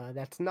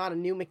 That's not a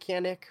new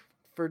mechanic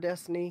for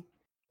Destiny.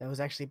 That was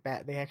actually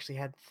back. They actually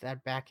had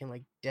that back in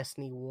like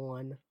Destiny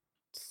 1,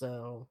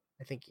 so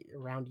I think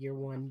around year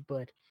 1.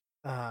 But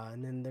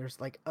and then there's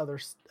like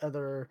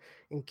other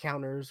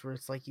encounters where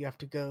it's like you have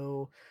to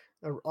go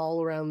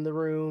all around the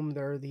room.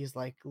 There are these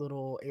like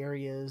little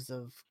areas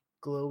of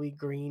glowy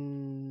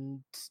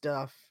green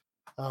stuff,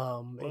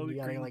 and you Glowy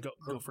gotta green like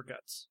gopher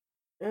guts.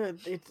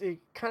 it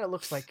kind of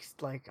looks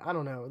like I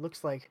don't know. It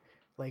looks like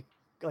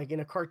like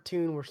in a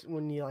cartoon where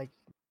when you like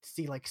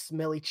see like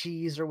smelly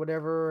cheese or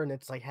whatever, and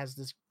it's like has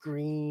this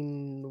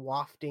green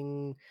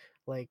wafting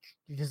like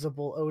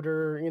visible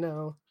odor. You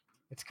know,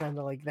 it's kind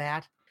of like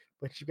that.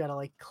 But you gotta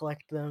like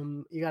collect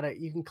them. You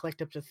can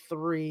collect up to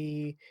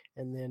 3,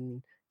 and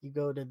then you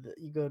go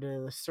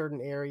to a certain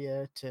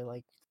area to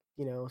like,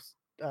 you know,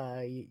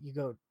 you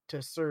go to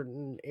a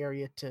certain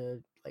area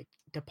to like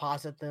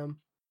deposit them,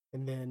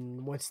 And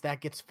then once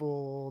that gets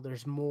full,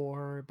 there's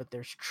more, but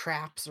there's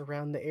traps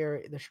around the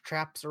area. There's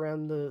traps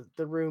around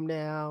the room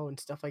now and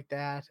stuff like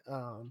that.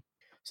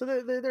 So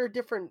there are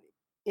different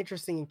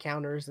interesting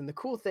encounters, and the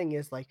cool thing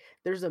is like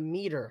there's a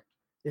meter.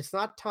 It's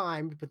not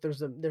timed, but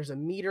there's a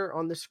meter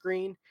on the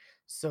screen.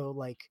 So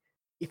like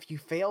if you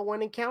fail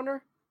one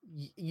encounter,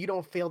 you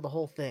don't fail the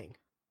whole thing.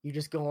 You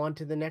just go on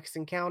to the next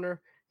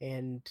encounter,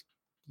 and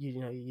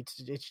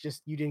it's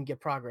just you didn't get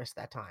progress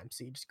that time.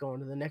 So you just go on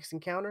to the next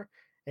encounter,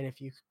 and if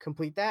you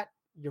complete that,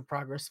 your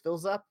progress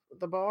fills up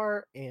the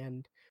bar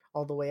and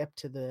all the way up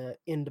to the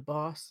end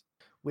boss,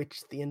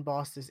 which the end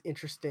boss is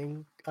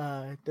interesting.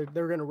 They're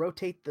going to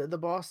rotate the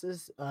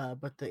bosses,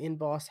 but the end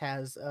boss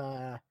has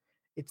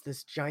it's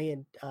this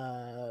giant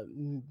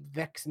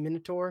Vex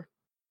Minotaur.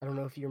 I don't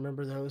know if you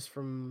remember those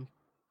from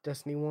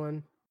Destiny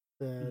 1.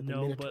 The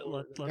No, but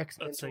Minotaur, the Vex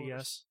let's say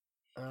Minotaurs.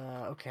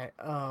 yes. Okay.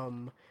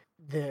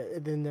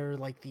 Then there are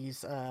like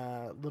these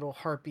little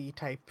harpy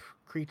type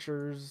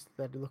creatures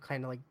that look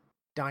kind of like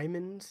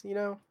diamonds, you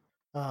know.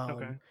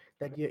 Okay.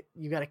 That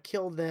you got to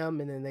kill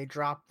them, and then they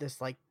drop this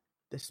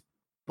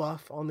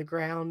buff on the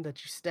ground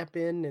that you step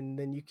in, and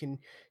then you can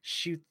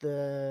shoot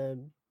the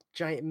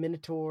giant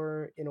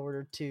minotaur in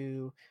order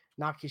to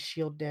knock his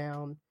shield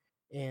down.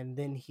 And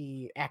then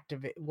he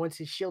activate once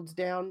his shield's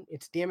down,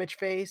 it's damage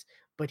phase,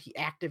 but he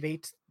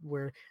activates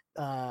where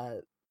uh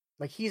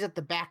like he's at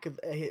the back of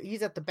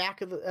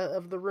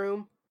the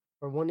room,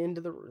 or one end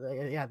of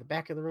the yeah, the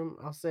back of the room,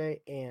 I'll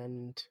say,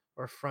 and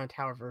or front,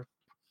 however,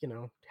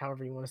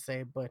 however you want to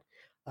say. But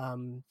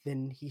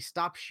then he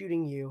stops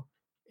shooting you,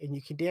 and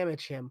you can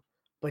damage him,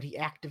 but he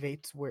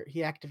activates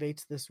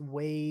this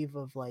wave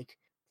of like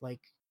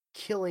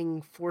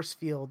killing force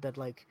field that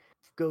like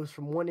goes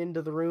from one end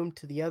of the room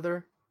to the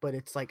other, but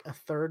it's like a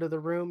third of the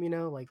room,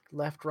 like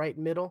left, right,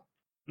 middle.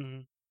 Hmm.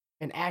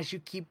 And as you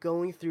keep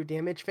going through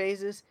damage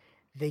phases,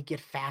 they get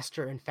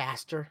faster and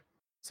faster.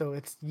 So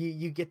it's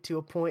you get to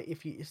a point,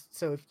 if you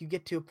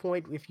get to a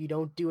point, if you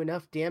don't do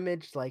enough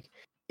damage, like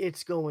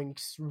it's going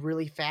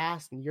really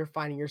fast, and you're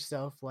finding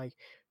yourself like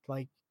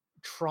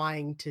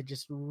trying to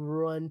just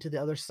run to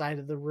the other side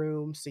of the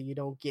room so you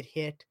don't get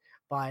hit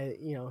by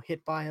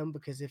them,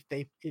 because if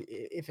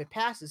it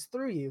passes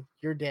through you,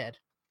 you're dead.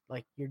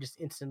 Like you're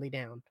just instantly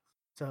down.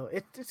 So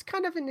it's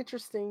kind of an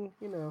interesting,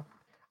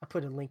 I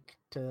put a link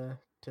to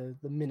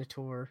the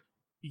Minotaur.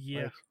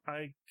 Yeah, Like,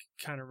 I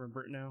kind of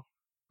remember it now.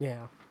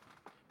 yeah.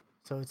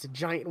 So it's a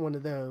giant one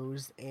of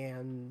those,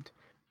 and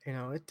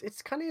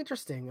it's kind of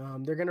interesting.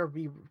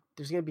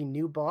 There's gonna be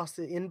new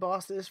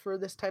bosses for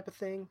this type of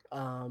thing.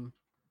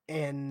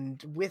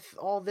 And with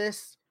all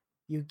this,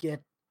 you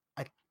get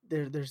a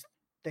there's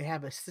they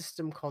have a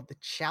system called the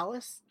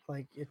chalice.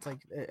 Like it's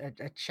like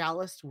a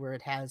chalice where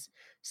it has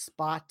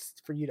spots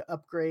for you to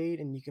upgrade,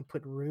 and you can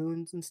put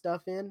runes and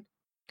stuff in.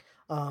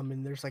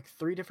 And there's like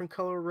three different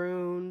color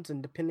runes,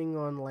 and depending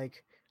on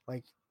like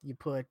you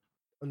put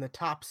on the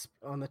top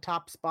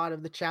spot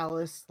of the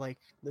chalice, like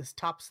this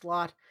top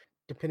slot,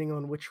 depending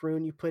on which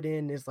rune you put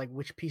in is like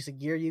which piece of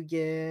gear you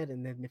get.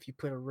 And then if you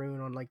put a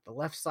rune on like the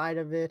left side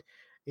of it,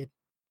 it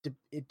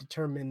it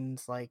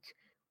determines like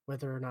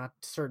whether or not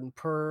certain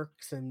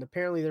perks. And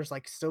apparently there's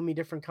like so many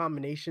different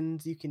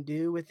combinations you can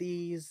do with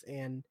these.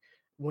 And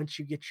once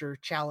you get your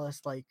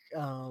chalice like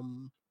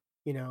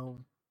you know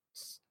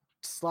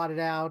slot it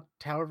out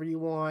however you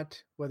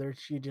want, whether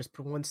it's you just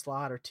put one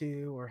slot or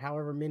two or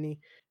however many.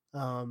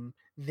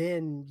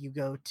 Then you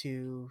go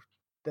to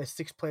the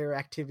 6 player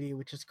activity,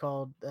 which is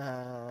called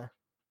the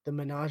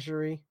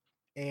Menagerie.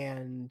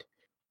 And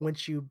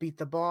once you beat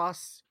the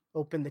boss,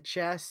 open the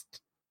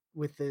chest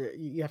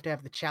you have to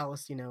have the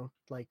chalice,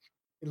 like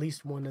at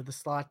least one of the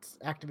slots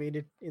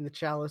activated in the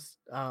chalice.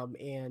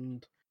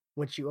 And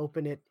once you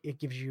open it, it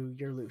gives you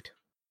your loot,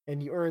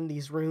 and you earn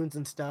these runes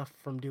and stuff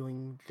from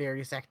doing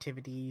various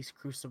activities,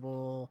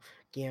 crucible,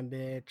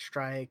 gambit,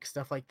 strike,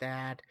 stuff like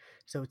that.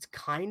 So it's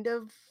kind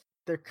of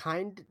they're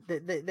kind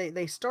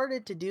they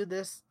started to do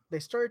this, they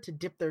started to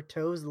dip their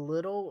toes a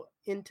little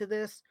into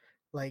this,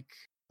 like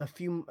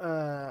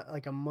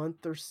like a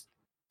month or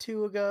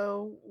two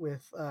ago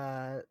with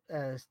an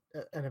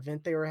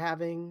event they were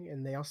having.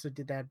 And they also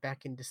did that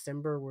back in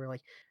December, where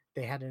like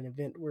they had an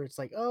event where it's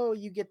like, oh,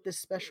 you get this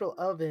special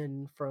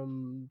oven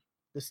from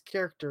this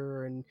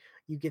character, and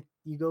you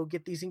go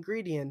get these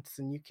ingredients,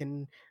 and you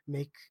can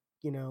make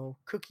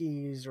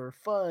cookies or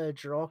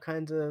fudge or all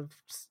kinds of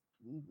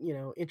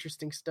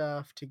interesting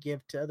stuff to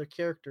give to other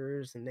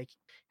characters, and they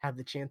have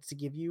the chance to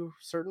give you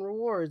certain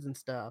rewards and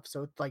stuff.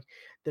 So it's like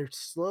they're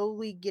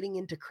slowly getting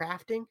into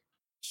crafting,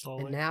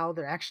 and Slowly. now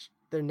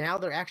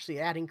they're actually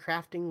adding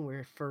crafting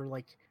where for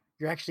like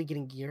you're actually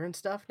getting gear and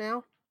stuff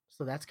now.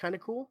 So that's kind of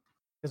cool,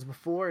 because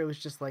before it was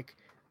just like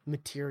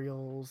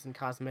materials and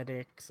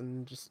cosmetics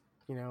and just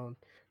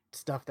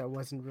stuff that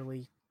wasn't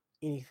really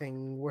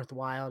anything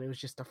worthwhile. It was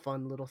just a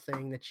fun little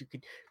thing that you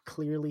could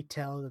clearly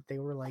tell that they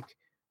were like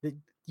the,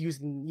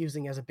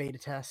 using as a beta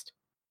test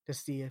to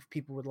see if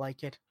people would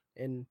like it,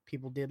 and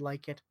people did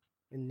like it.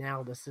 And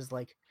now this is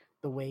like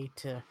the way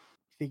to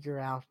figure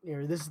out,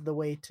 or this is the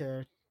way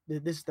to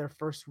this is their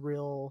first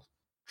real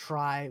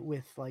try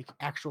with like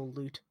actual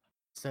loot.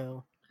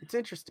 So it's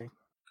interesting.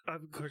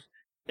 Of course,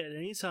 at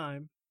any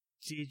time,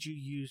 did you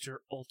use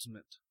your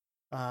ultimate?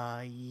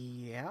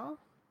 Yeah.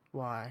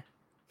 Why?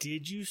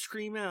 Did you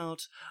scream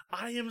out,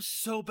 "I am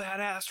so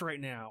badass right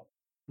now"?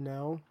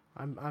 No,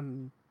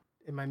 I'm.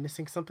 Am I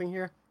missing something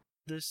here?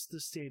 The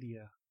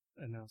Stadia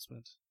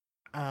announcement.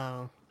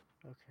 Oh,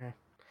 okay.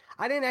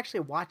 I didn't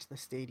actually watch the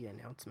Stadia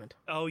announcement.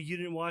 Oh, you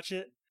didn't watch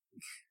it?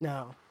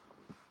 No,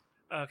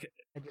 Okay.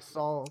 I just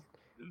saw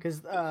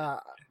because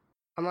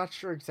I'm not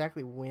sure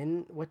exactly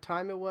what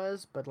time it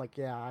was, but like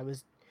yeah, I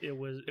was It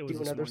was doing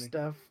this other morning.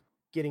 stuff,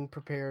 getting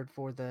prepared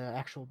for the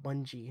actual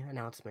Bungie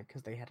announcement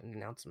because they had an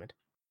announcement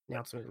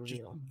Just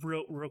reveal.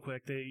 real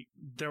quick,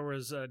 there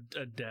was a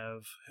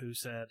dev who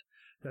said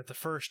that the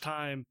first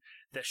time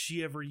that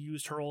she ever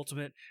used her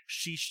ultimate,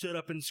 she stood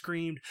up and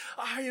screamed,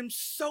 "I am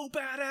so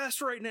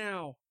badass right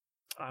now."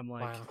 I'm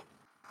like, Wow,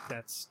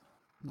 that's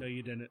no,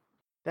 you didn't.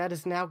 that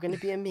is now going to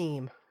be a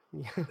meme.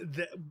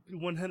 That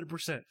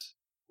 100%,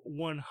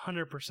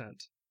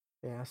 100%.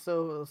 Yeah,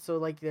 so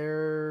like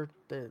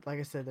like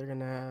I said,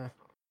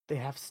 they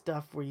have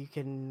stuff where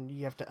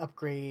you have to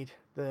upgrade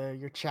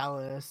your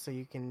chalice so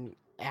you can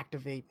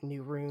activate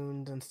new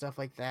runes and stuff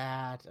like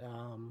that.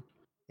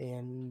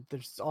 And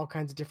there's all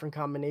kinds of different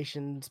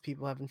combinations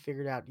people haven't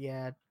figured out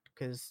yet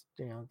because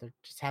there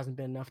just hasn't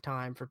been enough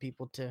time for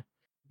people to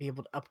be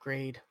able to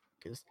upgrade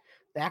because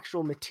the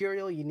actual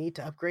material you need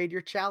to upgrade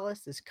your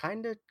chalice is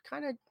kind of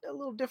a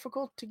little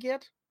difficult to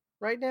get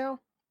right now.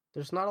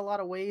 There's not a lot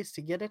of ways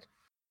to get it.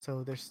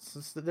 So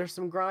there's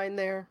some grind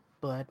there,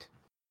 but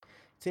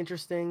it's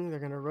interesting. They're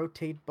gonna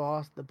rotate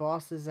the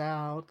bosses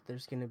out.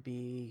 There's gonna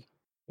be,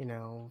 you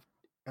know,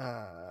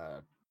 uh,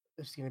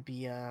 there's gonna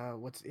be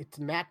it's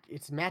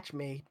match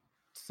made.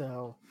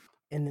 So,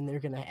 and then they're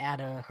gonna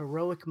add a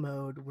heroic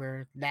mode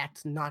where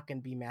that's not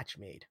gonna be match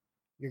made.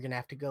 You're gonna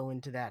have to go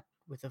into that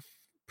with a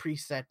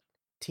preset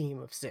team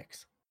of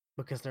 6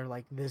 because they're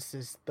like, this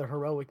is the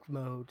heroic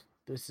mode.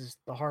 This is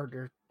the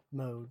harder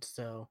mode.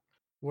 So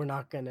we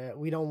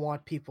don't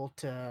want people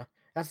to.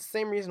 That's the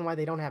same reason why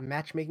they don't have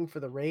matchmaking for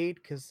the raid,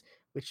 because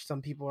which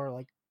some people are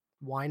like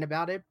whine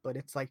about it, but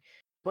it's like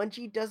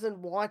Bungie doesn't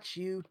want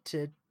you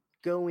to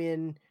go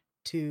in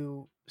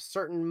to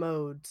certain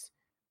modes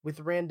with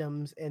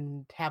randoms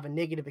and have a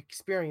negative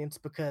experience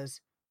because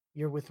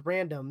you're with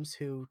randoms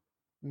who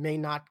may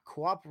not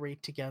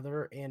cooperate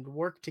together and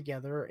work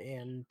together,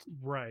 and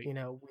Right.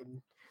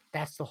 when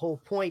that's the whole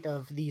point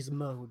of these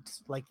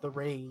modes like the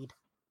raid,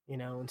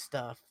 and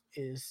stuff,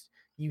 is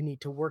you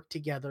need to work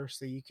together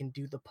so you can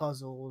do the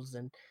puzzles.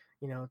 And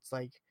it's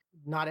like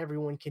not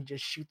everyone can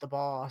just shoot the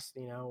boss,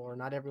 or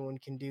not everyone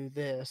can do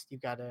this. You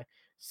gotta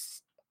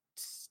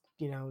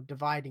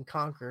divide and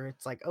conquer.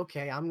 It's like,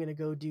 okay, I'm gonna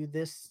go do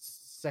this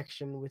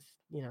section with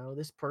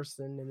this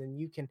person, and then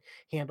you can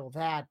handle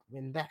that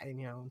and that,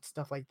 and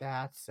stuff like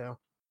that. So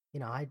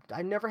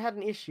I never had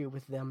an issue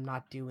with them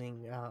not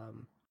doing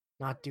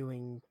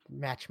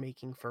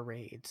matchmaking for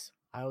raids.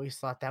 I always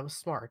thought that was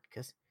smart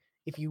because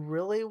if you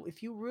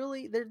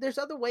really there's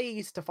other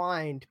ways to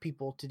find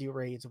people to do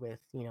raids with.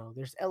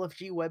 There's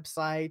LFG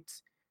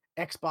websites.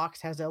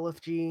 Xbox has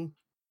LFG.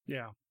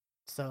 Yeah.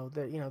 So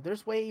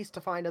there's ways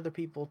to find other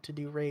people to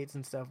do raids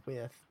and stuff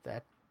with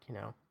that. you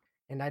know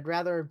and I'd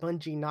rather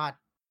Bungie not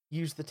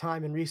use the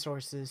time and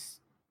resources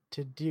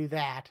to do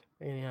that.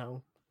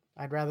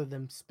 I'd rather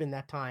them spend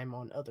that time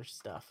on other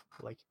stuff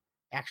like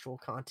actual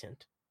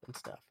content and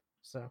stuff.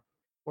 So,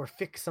 or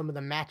fix some of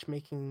the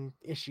matchmaking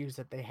issues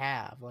that they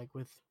have, like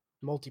with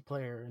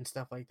multiplayer and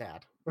stuff like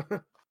that.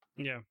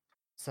 Yeah.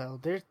 So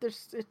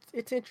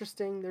it's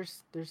interesting.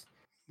 There's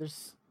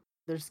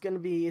it's gonna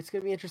be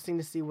interesting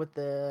to see what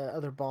the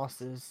other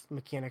bosses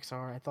mechanics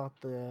are. I thought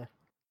the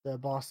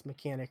boss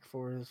mechanic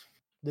for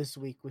this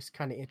week was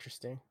kind of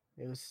interesting.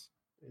 It was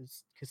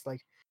because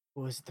like it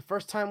was the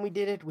first time we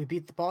did it, we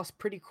beat the boss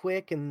pretty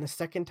quick, and the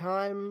second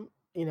time,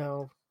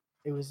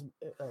 it was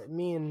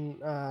me and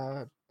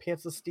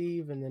Pantsless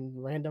Steve, and then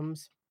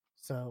randoms.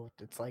 So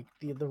it's like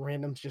the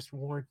randoms just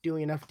weren't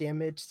doing enough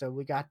damage. So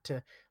we got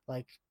to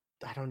like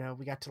I don't know,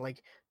 we got to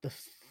like the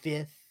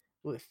fifth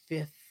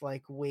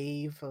like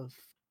wave of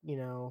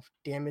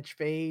damage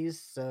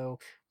phase. So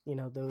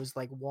those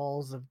like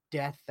walls of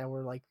death that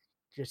were like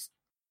just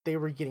they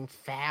were getting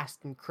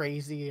fast and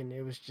crazy, and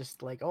it was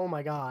just like, oh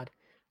my god,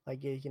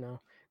 like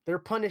they're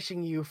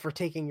punishing you for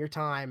taking your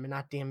time and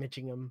not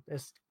damaging them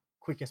as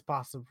quick as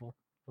possible.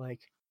 Like,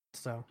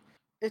 so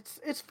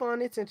it's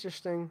fun, it's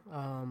interesting.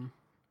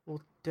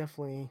 We'll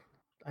definitely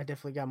I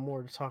definitely got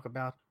more to talk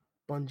about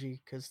Bungie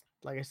because,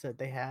 like I said,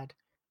 they had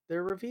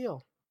their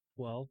reveal.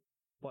 Well,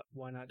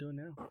 why not do it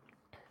now?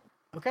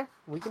 Okay,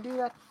 we can do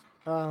that.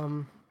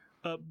 Um,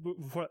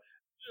 Before,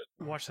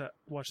 watch that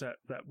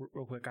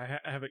real quick. I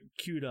have it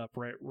queued up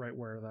right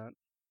where that.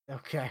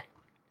 okay,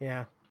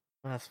 yeah,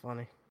 that's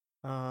funny.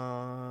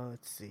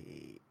 Let's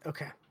see.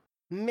 Okay,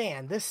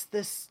 man, this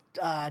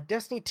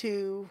Destiny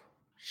 2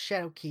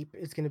 Shadowkeep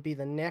is gonna be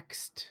the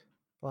next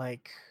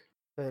like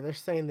They're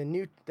saying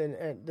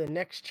the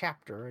next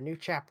chapter, a new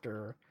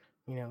chapter.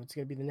 You know, it's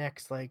gonna be the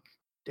next like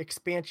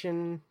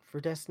expansion for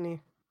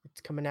Destiny.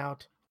 It's coming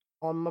out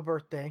on my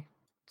birthday,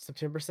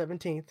 September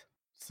 17th.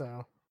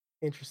 So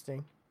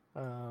interesting.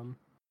 Um,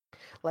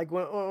 like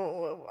when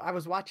I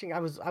was watching, I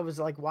was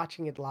like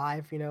watching it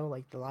live. You know,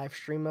 like the live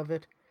stream of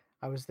it.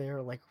 I was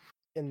there like.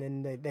 And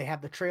then they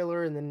have the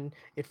trailer, and then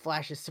it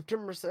flashes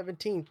September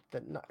 17th,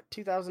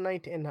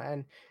 2019,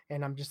 and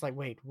I'm just like,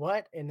 wait,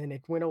 what? And then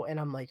it went, and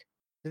I'm like,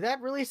 did that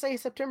really say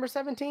September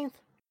 17th?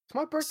 It's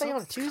my birthday on a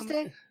Something's coming.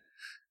 Tuesday?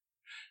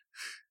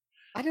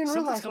 I didn't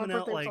Something's realize my coming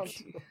out birthday was like on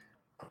Tuesday.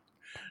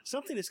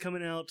 something is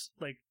coming out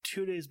like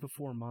 2 days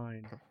before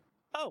mine.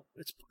 Oh,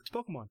 it's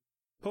Pokemon.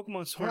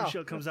 Pokemon Sword and Oh,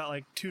 Shield comes out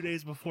like 2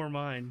 days before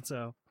mine.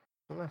 So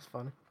well, that's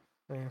funny.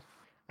 Yeah.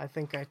 I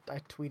think I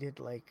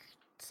tweeted like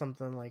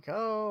something like,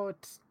 oh,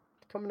 it's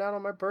coming out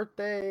on my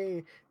birthday.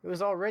 It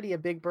was already a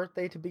big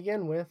birthday to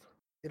begin with.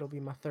 It'll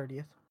be my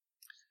 30th.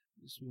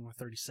 this will be my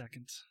 30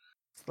 seconds.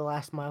 It's the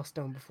last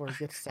milestone before it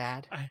gets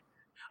sad. I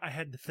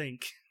had to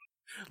think.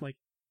 Like,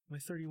 am I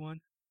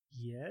 31?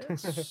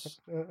 Yes.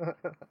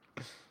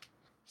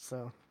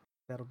 So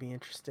that'll be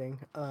interesting.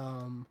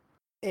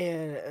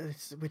 And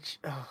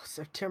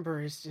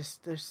September is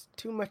just there's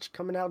too much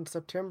coming out in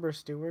September,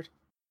 Stuart.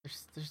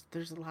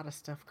 There's a lot of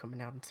stuff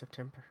coming out in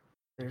September.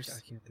 I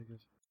can't think of.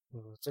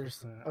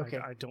 There's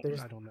I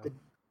there's don't know.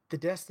 the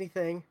Destiny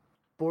thing.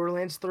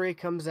 Borderlands 3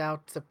 comes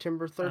out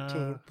September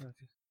 13th. Okay.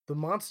 The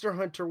Monster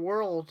Hunter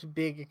World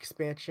big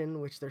expansion,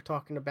 which they're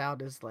talking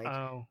about, is like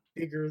Oh,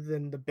 bigger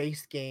than the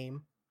base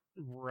game.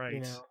 right. You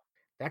know,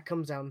 that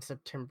comes out in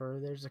September.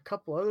 There's a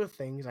couple other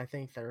things I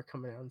think that are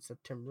coming out in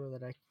September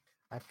that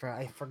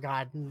I've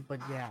forgotten, but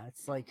yeah,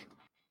 it's like,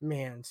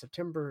 man,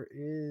 September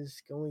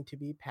is going to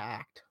be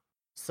packed.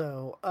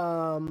 So,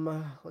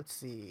 let's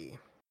see.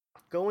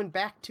 Going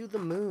back to the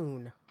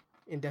moon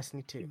in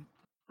Destiny 2.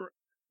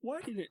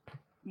 Why didn't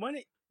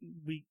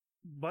we?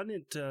 Why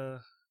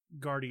didn't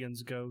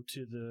Guardians go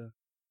to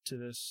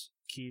this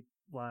keep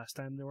last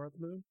time they were at the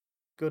moon?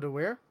 Go to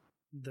where?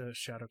 The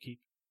Shadow Keep.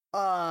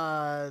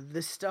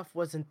 This stuff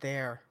wasn't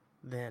there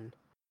then.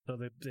 So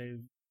they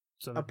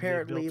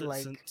Apparently, built it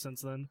like,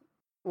 since then.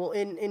 well,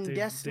 in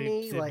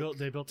Destiny,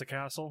 they built a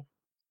castle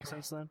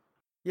since then.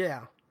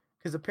 Yeah,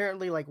 because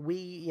apparently, like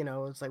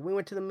it's like we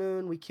went to the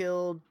moon, we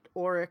killed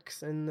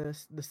Oryx in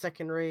the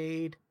second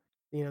raid.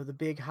 You know, the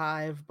big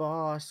hive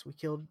boss. We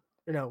killed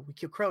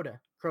Crota.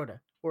 Crota.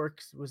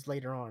 Oryx was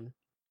later on.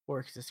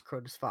 Oryx is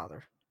Crota's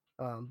father.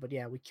 But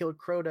yeah, we killed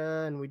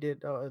Crota, and we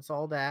did. It's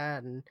all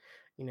that, and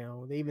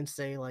they even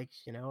say like,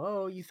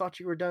 oh, you thought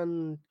you were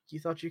done. You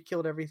thought you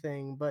killed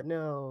everything, but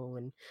no.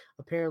 And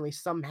apparently,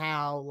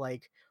 somehow,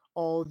 like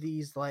all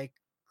these like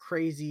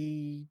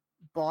crazy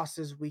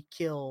bosses we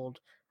killed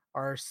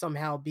are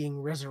somehow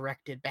being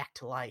resurrected back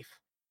to life,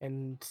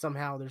 and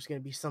somehow there's going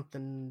to be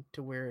something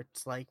to where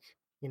it's like,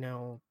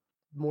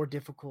 more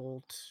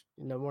difficult.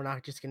 We're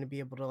not just going to be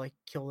able to like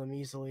kill them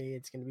easily.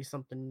 It's going to be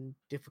something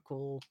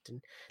difficult.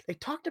 And they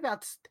talked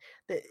about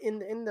that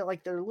in the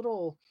like their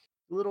little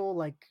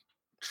like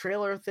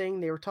trailer thing.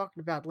 They were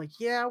talking about like,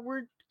 yeah,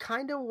 we're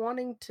kind of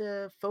wanting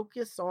to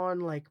focus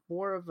on like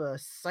more of a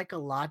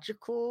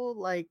psychological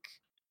like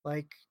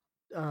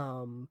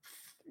um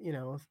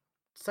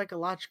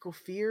psychological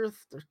fear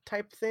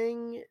type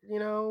thing,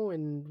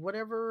 and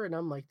whatever. And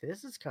I'm like,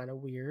 this is kind of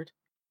weird.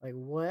 Like,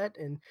 what?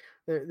 And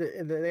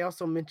they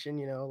also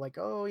mention, like,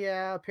 oh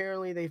yeah,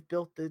 apparently they've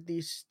built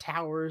these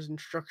towers and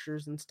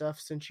structures and stuff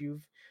since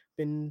you've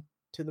been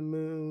to the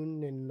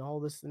moon and all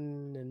this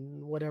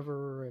and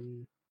whatever.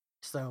 And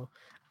so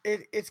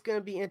it's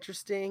gonna be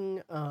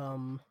interesting.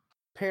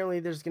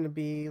 Apparently there's gonna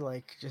be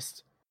like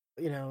just,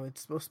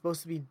 it's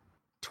supposed to be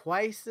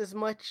twice as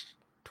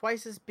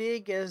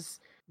big as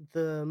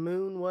the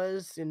moon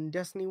was in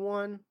Destiny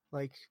 1,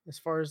 like as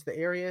far as the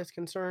area is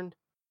concerned.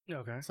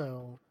 Okay.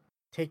 So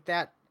take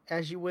that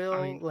as you will.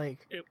 I mean,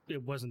 like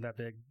it wasn't that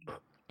big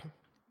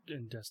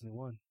in Destiny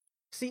 1.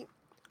 See,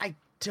 I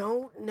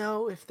don't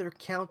know if they're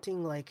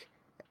counting like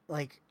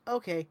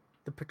okay,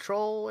 the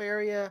patrol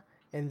area,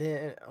 and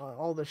then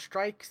all the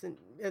strikes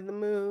in the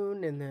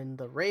moon, and then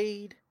the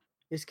raid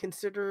is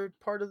considered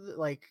part of the,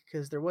 like,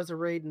 because there was a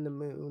raid in the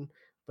moon,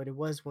 but it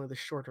was one of the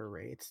shorter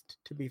raids,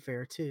 to be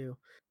fair too.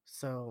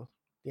 So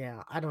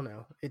yeah, I don't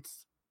know.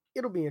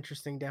 It'll be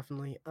interesting,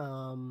 definitely.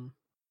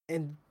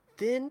 And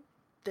then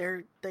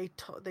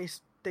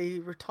they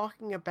were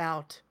talking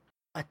about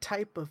a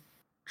type of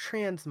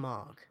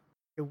transmog.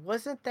 It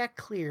wasn't that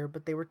clear,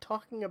 but they were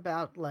talking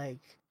about like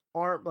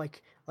arm,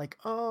 like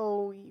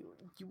oh,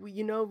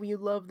 you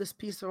love this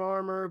piece of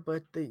armor,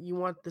 but you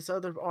want this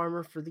other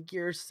armor for the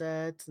gear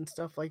sets and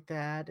stuff like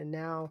that, and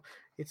now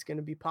it's going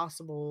to be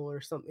possible or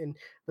something.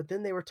 But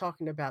then they were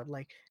talking about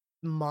like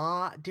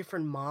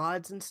different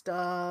mods and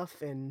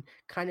stuff, and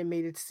kind of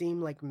made it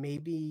seem like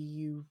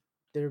maybe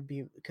there'd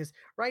be, because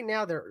right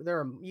now there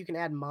are, you can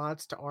add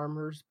mods to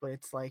armors, but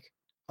it's like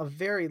a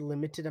very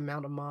limited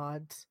amount of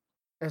mods.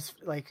 As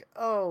like,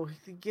 oh,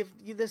 give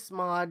you this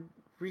mod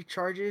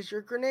recharges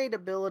your grenade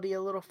ability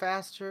a little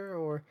faster,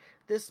 or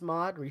this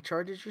mod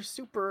recharges your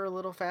super a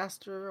little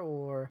faster,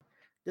 or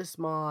this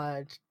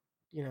mod,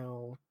 you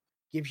know,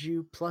 gives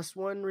you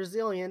 +1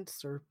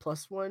 resilience or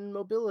 +1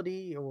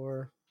 mobility,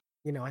 or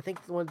I think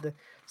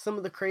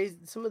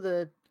some of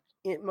the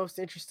most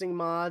interesting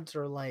mods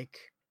are like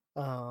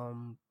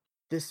um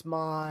this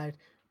mod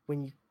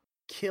when you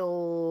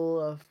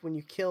kill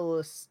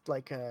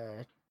like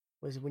a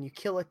was when you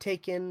kill a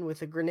taken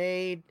with a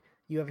grenade,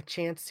 you have a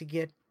chance to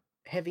get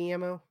heavy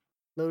ammo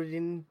loaded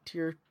in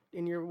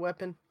your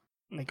weapon.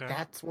 Like Okay.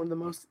 that's one of the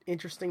most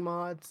interesting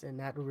mods, and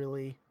that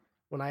really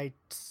when when I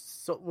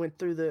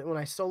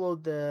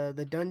soloed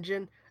the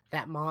dungeon,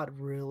 that mod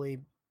really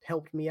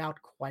helped me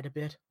out quite a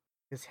bit.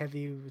 Because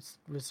heavy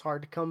was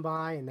hard to come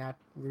by, and that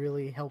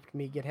really helped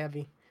me get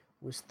heavy.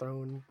 Was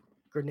throwing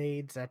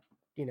grenades at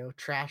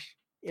trash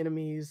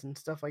enemies and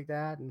stuff like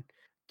that, and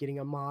getting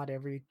a mod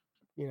every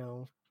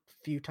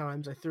few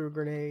times I threw a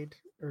grenade,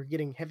 or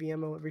getting heavy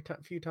ammo every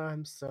few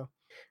times. So,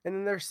 and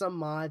then there's some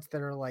mods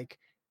that are like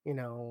you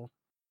know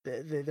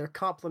they're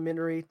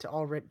complementary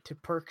to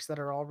perks that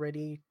are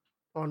already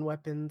on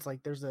weapons.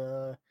 Like there's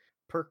a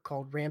perk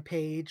called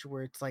Rampage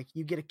where it's like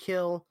you get a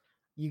kill,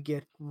 you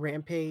get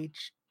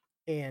Rampage,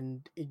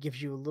 and it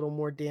gives you a little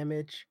more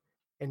damage,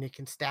 and it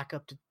can stack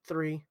up to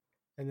 3.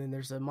 And then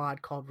there's a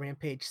mod called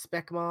Rampage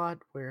Spec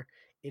Mod where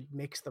it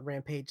makes the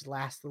Rampage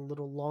last a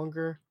little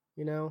longer.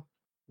 It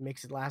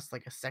makes it last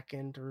like a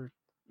second or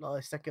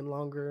a second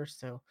longer.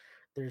 So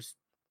there's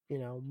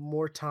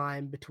more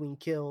time between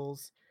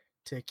kills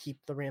to keep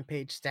the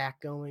Rampage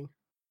stack going,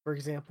 for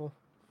example.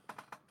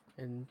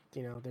 And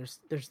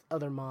there's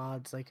other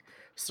mods like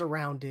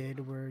Surrounded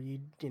where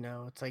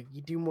it's like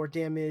you do more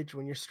damage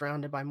when you're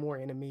surrounded by more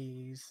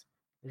enemies.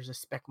 There's a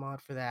spec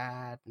mod for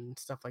that and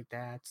stuff like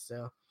that.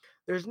 So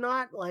there's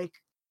not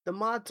like the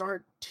mods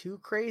aren't too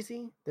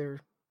crazy. They're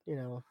you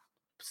know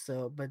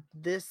but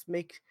this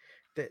makes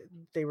that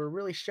they were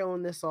really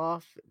showing this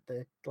off,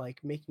 that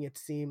like making it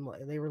seem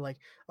like they were like,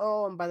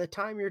 oh, and by the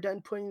time you're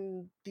done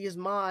putting these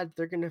mods,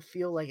 they're gonna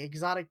feel like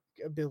exotic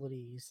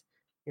abilities,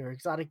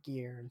 exotic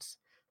gear and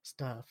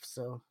stuff.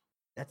 So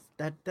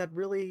that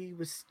really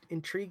was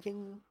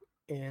intriguing,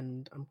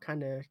 and I'm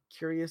kind of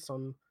curious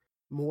on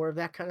more of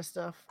that kind of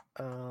stuff.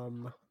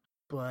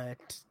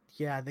 But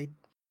yeah, they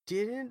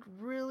didn't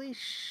really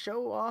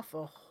show off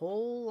a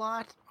whole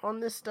lot on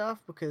this stuff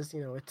because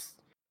it's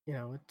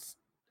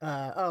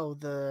oh,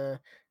 the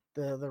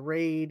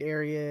raid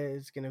area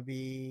is gonna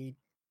be,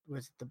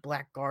 was it the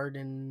Black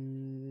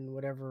Garden,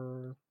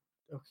 whatever.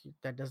 Okay,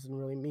 that doesn't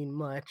really mean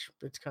much,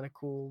 but it's kind of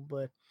cool.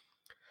 But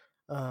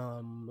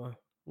um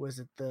was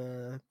it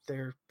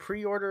their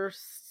pre-order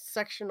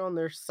section on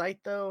their site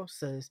though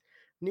says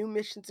new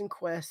missions and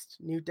quests,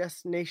 new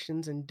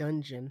destinations and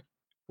dungeon,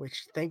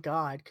 which thank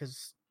God,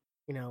 because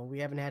we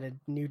haven't had a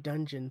new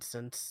dungeon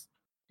since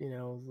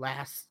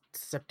last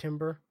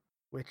September,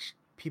 which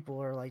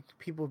people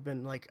have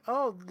been like,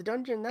 oh, the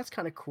dungeon, that's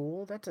kind of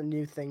cool, that's a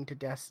new thing to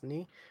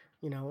Destiny.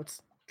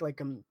 It's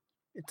like a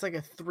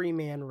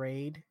 3-man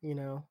raid.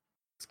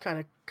 It's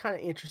kind of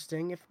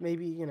interesting. If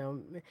maybe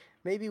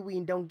maybe we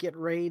don't get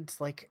raids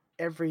like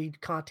every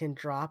content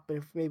drop, but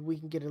if maybe we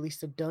can get at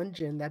least a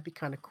dungeon, that'd be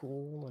kind of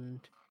cool. And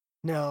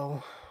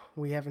no,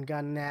 we haven't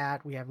gotten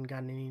that. We haven't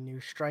gotten any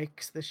new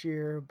strikes this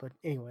year. But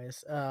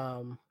anyways,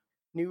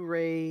 new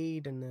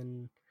raid, and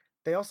then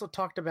they also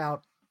talked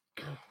about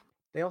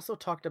they also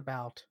talked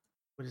about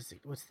what is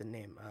it? What's the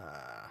name?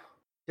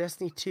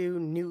 Destiny 2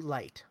 New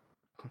Light,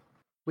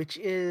 which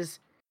is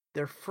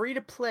their free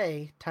to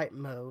play type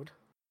mode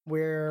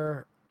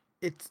where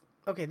it's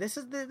okay. This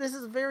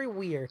is very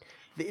weird.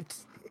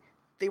 It's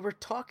They were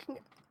talking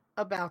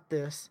about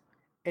this,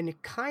 and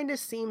it kind of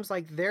seems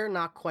like they're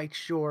not quite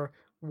sure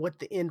what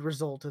the end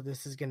result of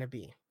this is going to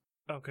be.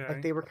 Like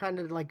Okay. they were kind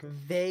of like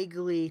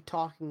vaguely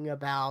talking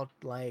about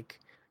like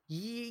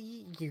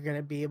you're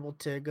gonna be able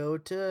to go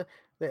to.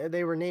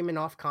 They were naming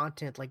off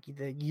content like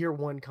the year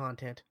 1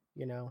 content,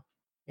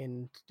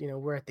 and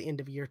we're at the end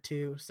of year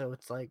 2, so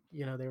it's like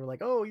they were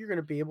like, oh, you're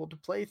gonna be able to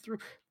play through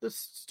the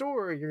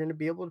story, you're gonna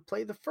be able to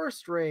play the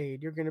first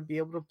raid, you're gonna be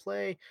able to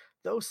play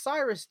the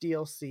Osiris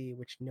DLC,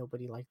 which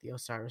nobody liked the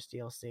Osiris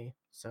DLC,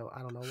 so I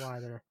don't know why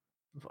they're.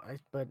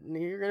 But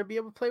you're gonna be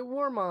able to play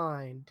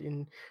Warmind,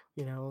 and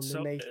then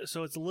So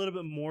so it's a little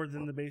bit more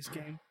than the base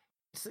game.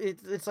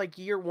 it's like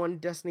year 1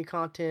 Destiny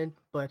content,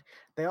 but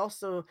they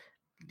also,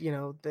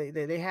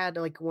 they had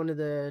like one of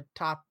the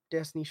top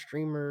Destiny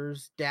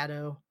streamers,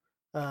 Dado,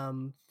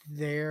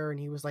 there, and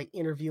he was like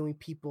interviewing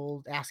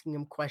people, asking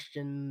them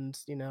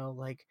questions,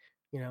 like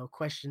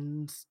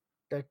questions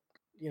that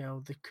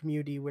the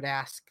community would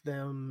ask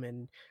them,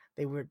 and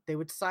they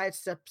would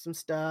sidestep some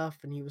stuff,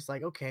 and he was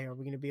like, okay, are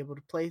we going to be able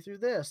to play through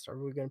this? Are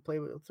we going to play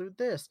through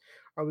this?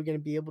 Are we going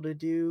to be able to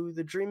do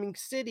the Dreaming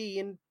City,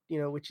 and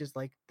which is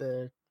like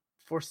the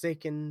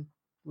Forsaken,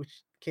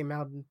 which came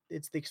out,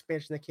 it's the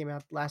expansion that came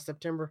out last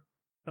September.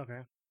 Okay.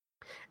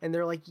 And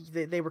they're like,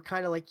 they were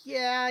kind of like,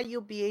 yeah,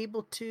 you'll be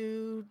able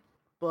to,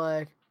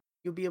 but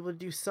you'll be able to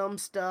do some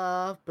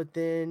stuff, but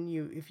then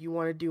if you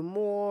want to do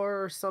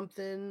more or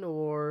something,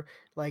 or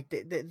like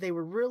they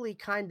were really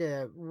kind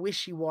of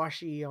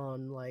wishy-washy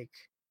on like,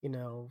 you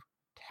know,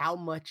 how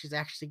much is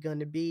actually going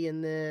to be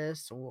in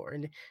this, or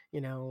and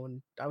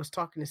and I was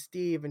talking to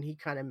Steve, and he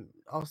kind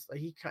of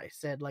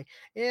said like,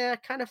 yeah, I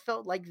kind of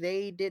felt like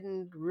they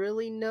didn't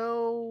really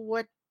know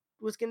what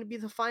was going to be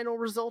the final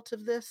result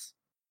of this.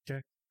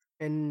 Okay.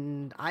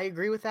 And I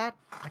agree with that.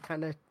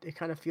 It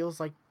kind of feels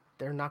like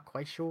they're not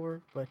quite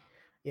sure, but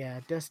yeah,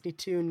 Destiny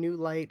 2 New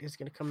Light is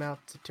going to come out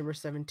September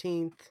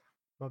 17th,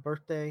 my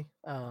birthday.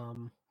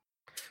 Free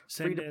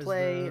Same to day as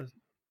play,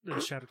 the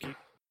Shadowkeep.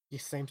 the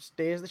same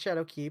day as the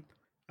Shadowkeep.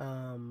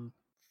 Um,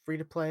 Free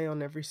to play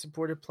on every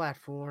supported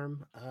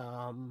platform.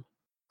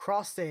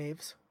 Cross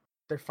saves.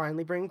 They're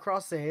finally bringing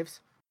cross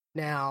saves.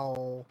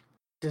 Now,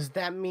 does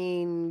that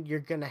mean you're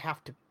going to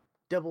have to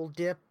double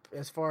dip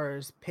as far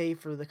as pay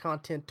for the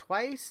content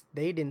twice?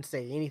 They didn't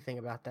say anything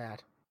about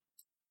that.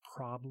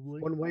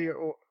 Probably. One way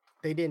or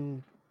they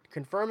didn't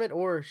confirm it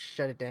or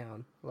shut it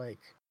down. Like,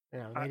 they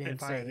didn't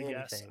If I had say to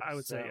guess, anything. I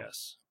would say So,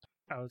 yes.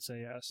 I would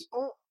say yes.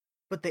 oh,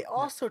 but they Now,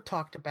 also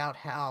talked about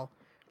how,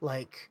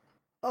 like,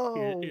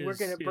 oh, we're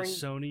gonna is bring.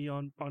 Sony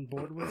on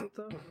board with it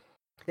though?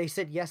 They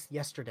said yes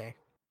yesterday.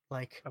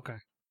 Like, Okay.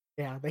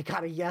 yeah, they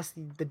got a yes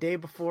the day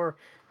before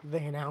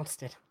they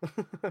announced it.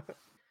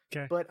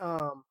 Okay. But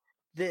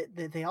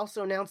they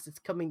also announced it's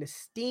coming to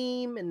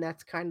Steam, and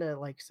that's kind of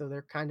like, so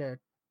they're kind of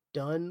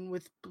done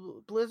with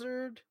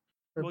Blizzard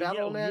or Well,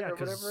 BattleNet yeah, or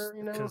whatever,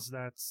 because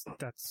that's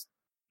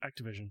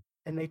Activision.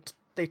 and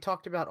they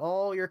talked about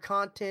all your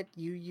content,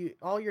 you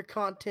all your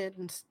content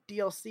and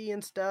DLC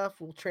and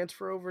stuff will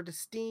transfer over to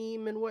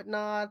Steam and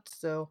whatnot.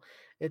 So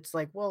it's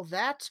like, well,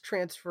 that's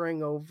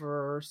transferring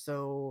over.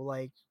 So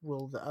like,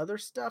 will the other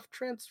stuff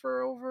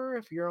transfer over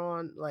if you're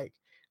on like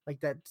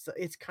that? So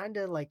it's kind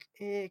of like,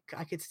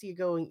 I could see it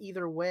going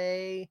either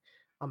way.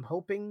 I'm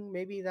hoping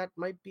maybe that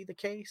might be the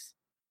case,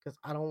 because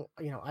I don't,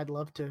 I'd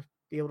love to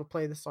be able to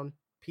play this on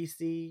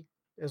PC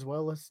as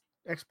well as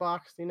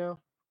Xbox,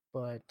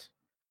 but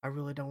I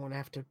really don't want to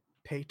have to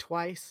pay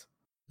twice.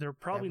 They're That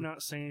probably would,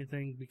 not saying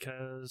anything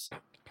because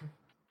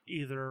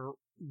either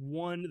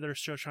one, they're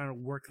still trying to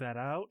work that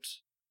out,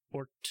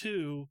 or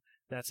two,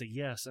 that's a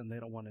yes and they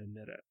don't want to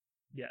admit it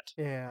yet.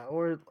 yeah,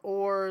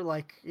 or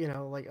like,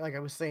 like I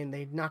was saying,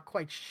 they're not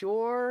quite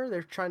sure.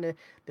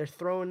 They're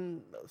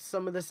throwing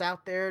some of this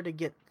out there to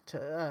get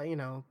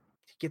to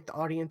get the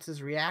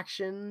audience's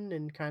reaction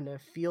and kind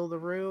of feel the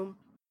room.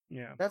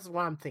 Yeah. That's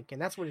what I'm thinking.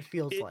 That's what it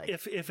feels like.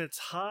 If it's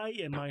high,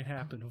 it might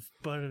happen.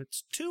 But if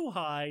it's too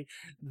high,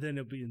 then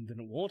it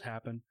won't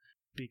happen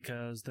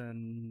because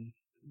then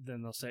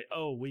they'll say,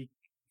 oh,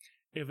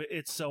 if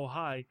it's so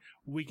high,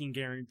 we can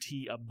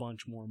guarantee a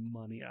bunch more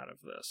money out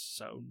of this.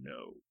 So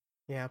no.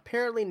 Yeah,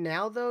 apparently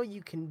now though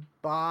you can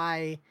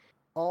buy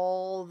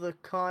all the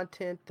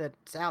content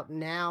that's out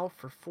now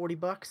for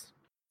 $40.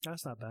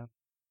 That's not bad.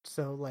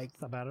 So like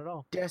It's not bad at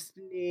all.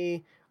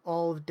 Destiny,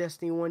 all of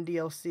Destiny 1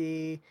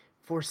 DLC,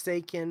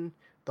 Forsaken,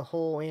 the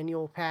whole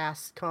annual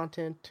pass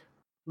content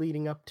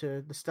leading up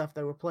to the stuff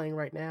that we're playing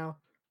right now.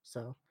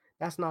 So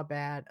that's not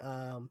bad.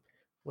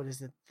 What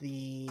is it?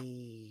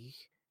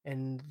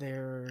 And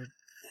they're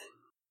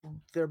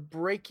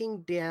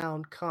breaking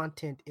down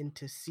content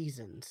into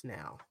seasons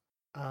now.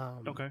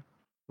 Um Okay.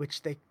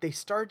 which they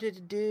started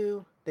to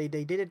do. They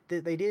did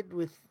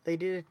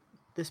it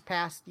this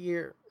past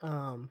year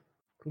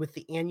with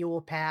the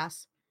annual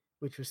pass,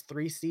 which was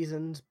 3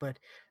 seasons, but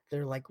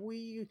they're like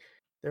we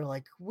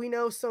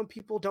know some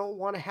people don't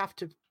want to have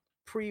to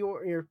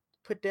pre-order or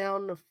put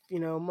down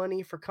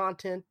money for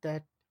content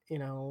that,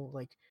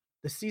 like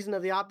the season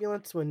of the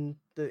opulence, when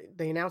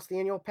they announced the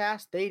annual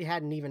pass, they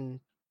hadn't even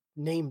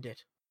named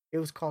it. It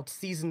was called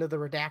Season of the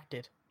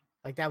Redacted.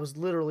 Like that was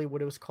literally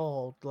what it was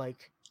called,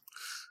 like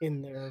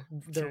in their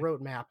Okay.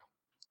 roadmap,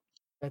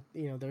 that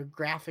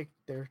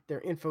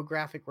their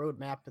infographic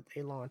roadmap that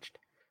they launched.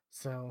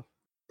 So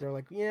they're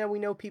like, yeah, we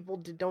know people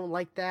don't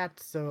like that,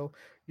 so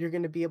you're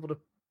going to be able to,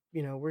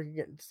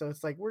 so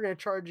it's like we're going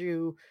to charge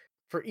you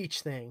for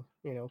each thing,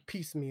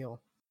 piecemeal,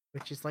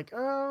 which is like,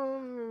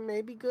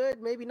 maybe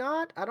good, maybe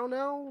not, I don't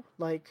know,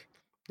 like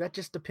that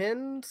just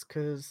depends,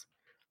 because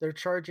they're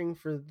charging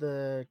for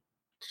the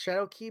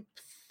Shadowkeep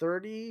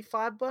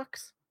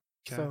 $35.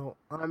 Okay. So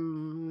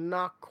I'm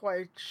not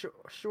quite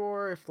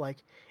sure if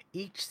like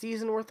each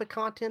season worth of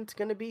content's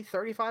gonna be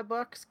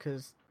 $35.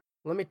 Because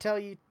let me tell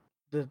you,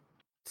 the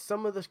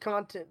some of the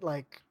content,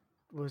 like,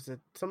 was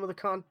it some of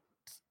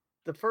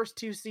the first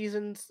 2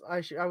 seasons,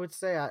 I would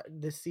say,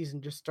 this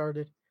season just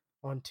started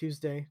on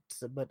Tuesday.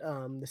 So, but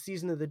the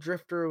season of the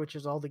Drifter, which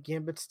is all the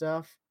Gambit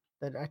stuff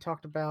that I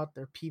talked about,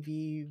 their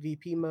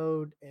PvP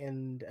mode,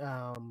 and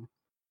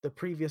the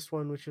previous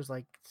one, which was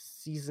like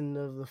Season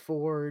of the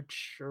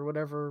Forge or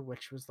whatever,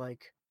 which was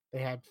like they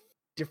had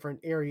different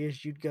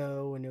areas you'd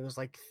go, and it was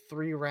like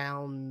 3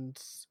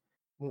 rounds,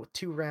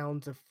 2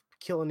 rounds of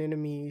killing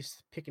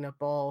enemies, picking up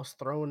balls,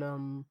 throwing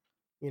them,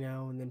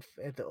 and then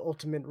the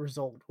ultimate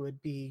result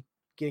would be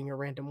getting a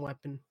random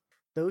weapon.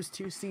 those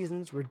 2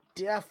 seasons were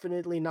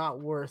definitely not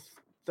worth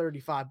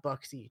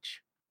 $35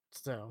 each.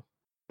 So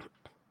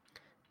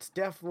it's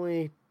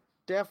definitely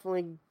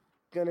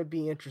gonna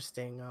be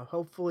interesting.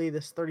 Hopefully,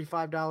 this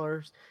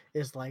 $35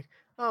 is like,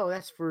 oh,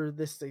 that's for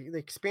the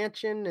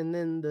expansion, and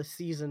then the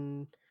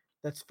season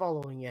that's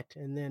following it,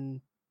 and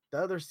then the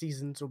other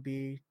seasons will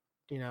be,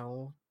 you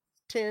know,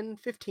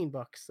 10-15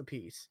 bucks a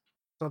piece,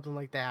 something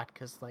like that.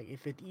 Because like,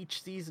 if it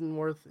each season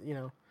worth,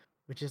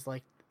 which is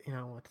like,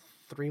 what,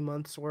 3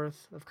 months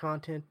worth of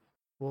content.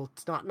 Well,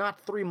 it's not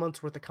 3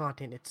 months worth of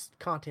content. It's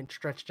content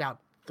stretched out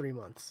 3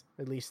 months.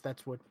 At least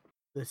that's what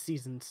the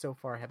seasons so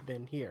far have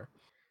been here.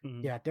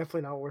 Mm-hmm. Yeah,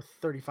 definitely not worth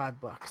 $35.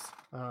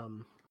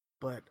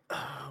 But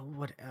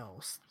what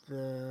else?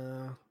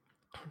 The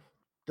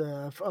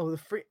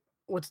free.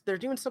 What's they're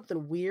doing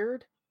something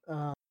weird.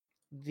 Uh,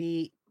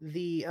 the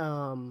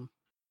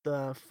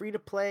free to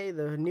play,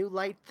 the new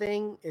light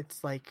thing.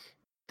 It's like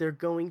they're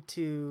going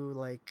to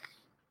like.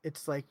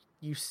 It's like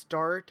you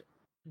start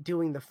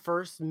doing the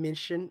first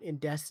mission in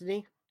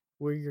Destiny,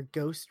 where your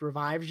ghost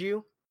revives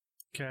you.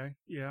 Okay,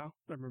 yeah,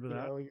 I remember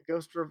that. Your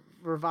ghost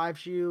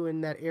revives you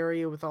in that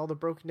area with all the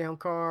broken down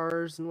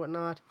cars and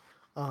whatnot.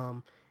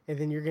 Um, and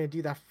then you're gonna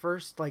do that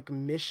first like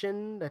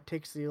mission that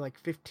takes you like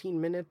 15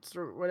 minutes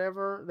or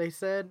whatever they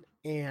said,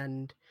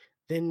 and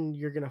then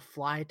you're gonna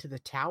fly to the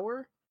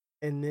tower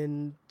and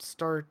then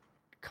start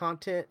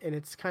content. And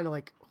it's kind of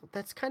like,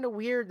 that's kind of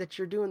weird that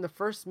you're doing the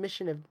first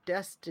mission of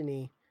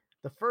Destiny,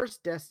 the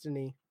first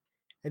Destiny,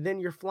 and then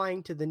you're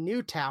flying to the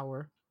new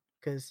tower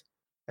because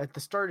at the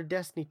start of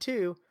Destiny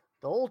 2,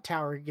 the old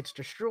tower gets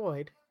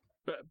destroyed.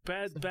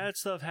 Bad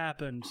stuff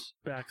happened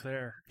back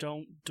there.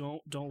 Don't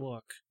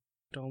look.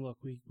 Don't look.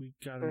 We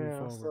gotta move Yeah,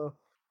 forward. so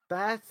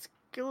that's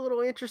a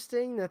little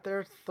interesting that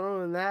they're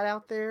throwing that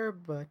out there,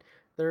 but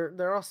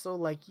they're also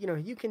like,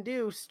 you can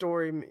do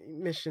story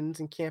missions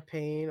and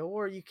campaign,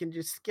 or you can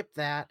just skip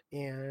that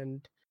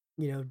and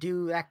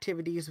do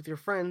activities with your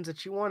friends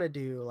that you want to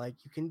do. Like,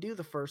 you can do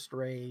the first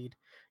raid,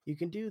 you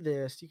can do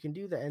this, you can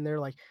do that, and they're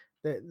like,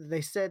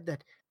 they said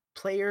that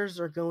players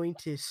are going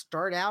to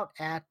start out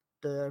at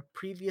the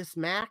previous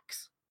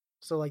max.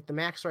 So like the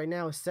max right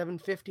now is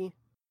 750.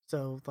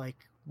 So like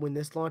when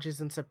this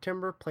launches in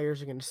September,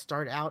 players are going to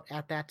start out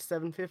at that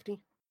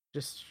 750,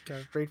 just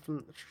Okay.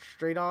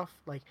 straight off.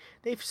 Like,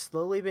 they've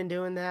slowly been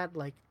doing that.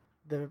 Like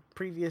the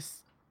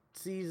previous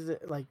season,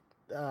 like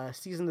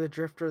season of the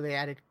Drifter, they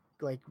added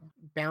like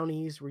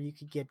bounties where you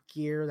could get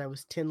gear that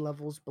was 10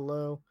 levels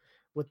below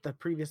what the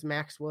previous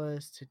max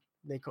was to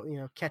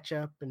catch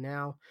up. And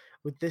now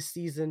with this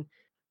season,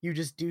 you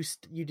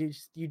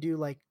do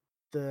like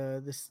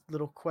this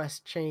little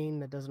quest chain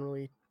that doesn't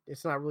really,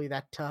 it's not really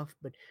that tough,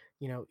 but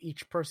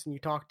each person you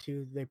talk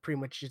to, they pretty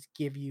much just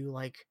give you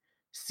like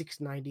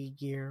 690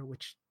 gear,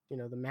 which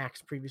the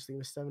max previously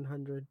was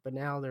 700, but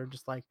now they're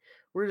just like,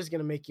 we're just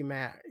gonna make you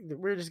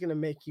we're just gonna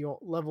make you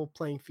level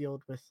playing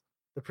field with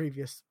the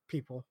previous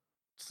people.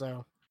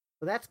 So,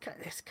 but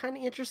it's kind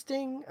of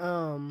interesting.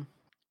 I'm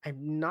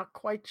not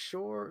quite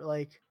sure.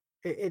 Like,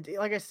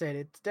 like I said,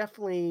 it's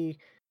definitely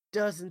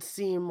doesn't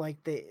seem like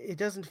it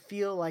doesn't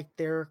feel like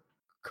they're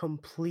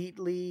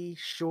completely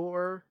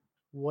sure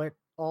what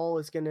all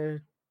is gonna,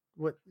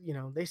 what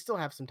they still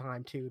have some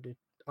time too to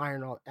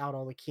iron out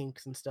all the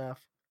kinks and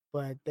stuff.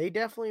 But they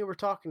definitely were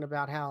talking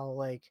about how,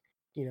 like,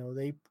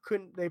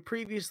 they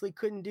previously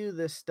couldn't do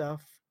this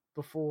stuff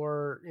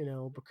before,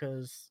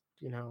 because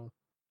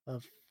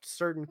of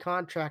certain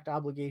contract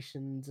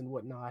obligations and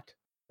whatnot.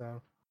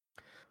 So,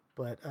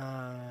 but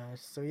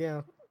so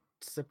yeah,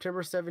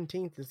 September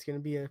 17th is going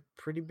to be a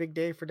pretty big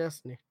day for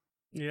Destiny.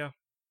 Yeah.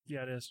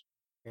 Yeah, it is.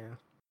 Yeah.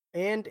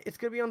 And it's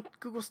going to be on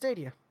Google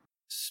Stadia.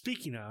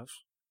 Speaking of,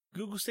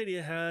 Google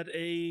Stadia had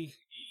a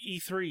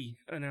E3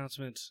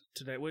 announcement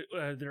today.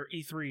 Their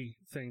E3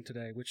 thing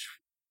today, which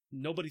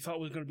nobody thought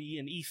was going to be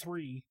an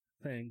E3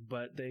 thing,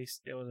 but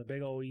it was a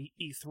big old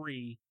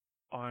E3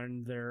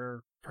 on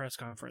their press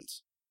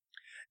conference.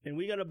 And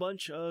we got a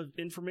bunch of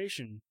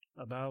information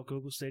about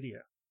Google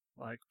Stadia,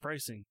 like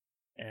pricing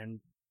and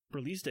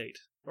release date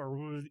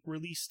or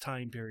release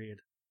time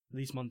period,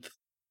 release month.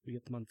 We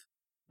get the month,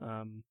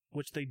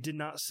 which they did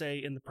not say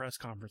in the press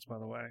conference, by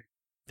the way.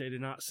 They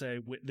did not say.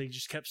 They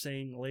just kept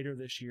saying later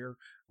this year,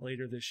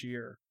 later this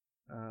year.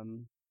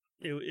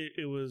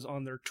 It was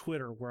on their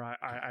Twitter where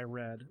I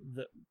read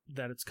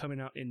that it's coming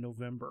out in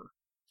November.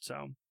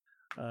 So,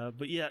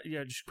 but yeah,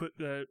 just quick.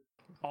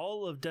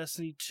 All of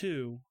Destiny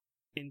 2,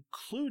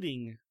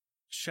 including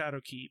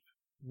Shadowkeep,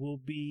 will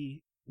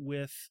be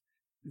with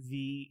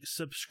the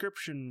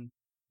subscription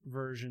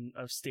version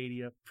of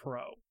Stadia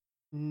Pro.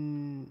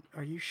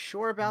 Are you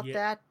sure about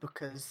that?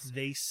 Because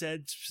They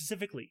said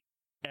specifically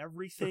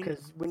everything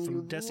when you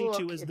from Destiny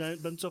 2 look, has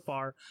done so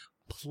far,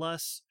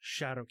 plus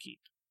Shadowkeep.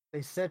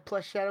 they said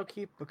plus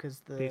Shadowkeep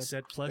because They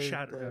said plus the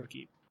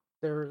Shadowkeep.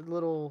 their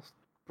little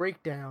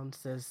breakdown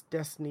says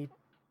Destiny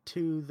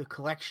 2 the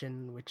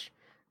collection, which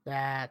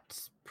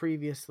that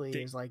previously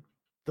They is like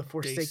the they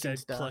Forsaken said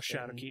plus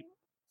stuff. And Shadowkeep.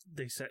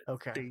 They said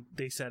okay,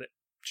 they said it.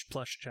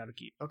 plush Shadow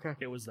Keep. Okay.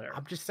 It was there.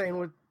 I'm just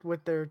saying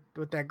with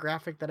that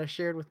graphic that I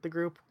shared with the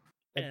group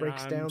that And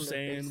breaks I'm down the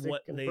saying basic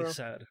what and they pro.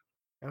 said.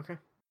 Okay.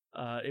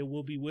 It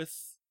will be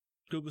with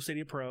Google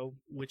Stadia Pro,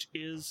 which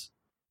is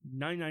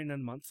 $9.99 a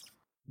month,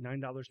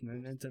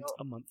 $9.99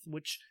 a month,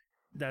 which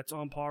that's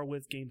on par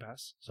with Game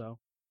Pass. So,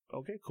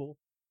 okay, cool.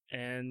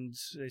 And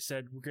they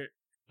said we're getting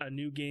a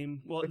new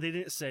game. Well, they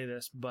didn't say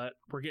this, but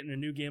we're getting a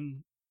new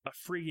game, a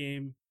free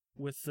game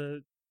with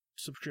the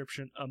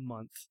subscription a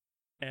month.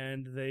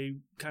 And they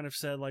kind of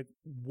said like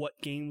what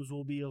games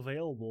will be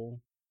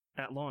available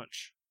at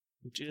launch,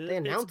 which is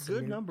it's a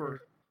good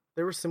number.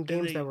 There were some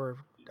games that were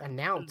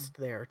announced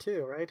there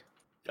too, right?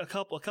 A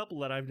couple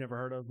that I've never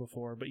heard of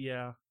before, but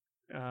yeah.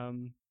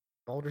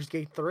 Baldur's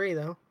Gate 3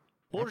 though.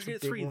 Baldur's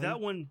Gate 3, that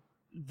one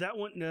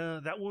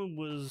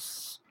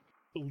was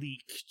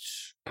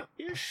leaked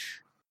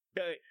ish.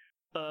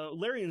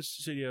 Larian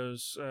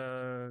Studios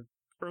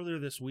earlier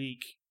this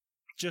week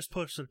just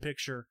posted a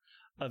picture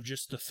of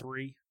just the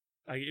 3.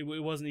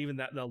 It wasn't even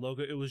that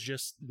logo, it was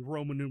just the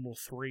Roman numeral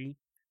 3,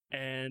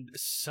 and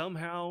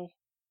somehow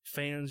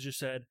fans just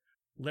said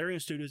Larian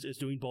Studios is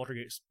doing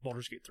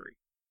Baldur's Gate 3.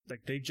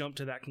 Like, they jumped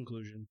to that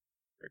conclusion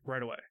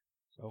right away.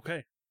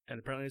 Okay. And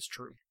apparently it's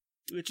true.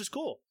 Which is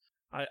cool.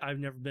 I've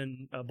never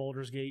been a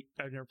Baldur's Gate.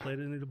 I've never played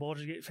any of the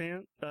Baldur's Gate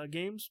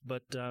games,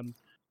 but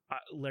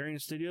Larian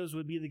Studios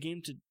would be the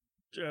game to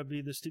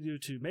be the studio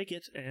to make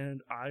it,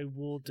 and I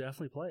will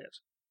definitely play it.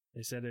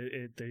 They said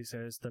they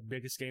said it's the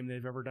biggest game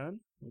they've ever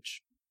done,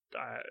 which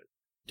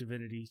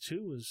Divinity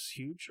 2 was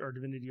huge, or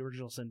Divinity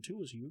Original Sin 2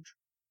 was huge.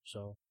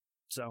 So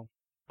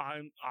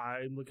I'm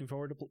looking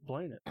forward to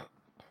playing it.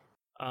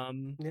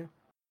 Yeah.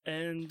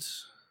 And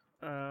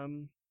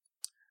I'm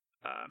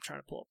trying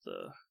to pull up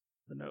the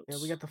notes. Yeah,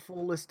 we got the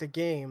full list of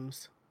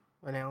games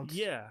announced.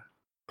 Yeah,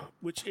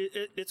 which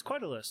it's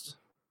quite a list,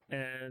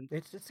 and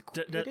it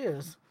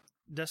is.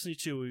 Destiny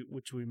 2,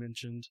 which we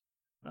mentioned,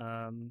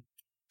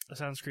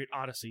 Assassin's Creed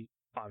Odyssey,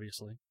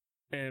 obviously,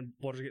 and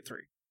Baldur's Gate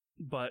 3.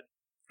 But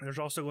there's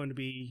also going to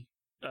be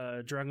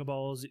Dragon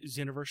Ball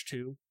Xenoverse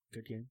 2,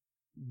 good game.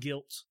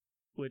 Guilt,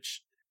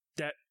 which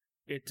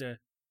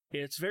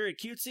it's very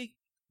cutesy,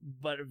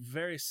 but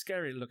very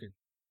scary looking.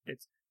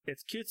 It's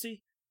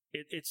cutesy.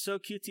 It's so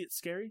cutesy it's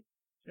scary.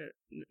 The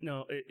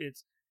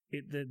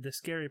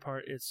scary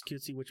part is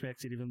cutesy, which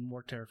makes it even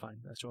more terrifying.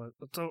 That's what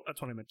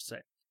I meant to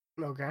say.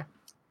 Okay.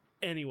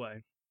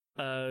 Anyway,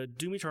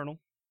 Doom Eternal,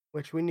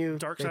 which we knew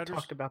Darksiders. They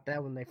talked about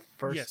that when they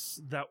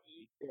first.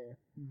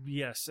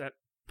 Yes, at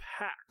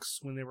PAX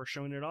when they were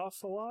showing it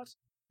off a lot.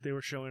 They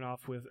were showing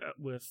off with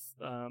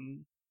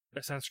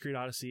Assassin's Creed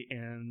Odyssey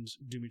and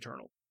Doom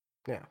Eternal.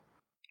 Yeah.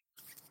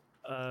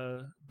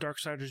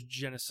 Darksiders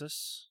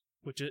Genesis,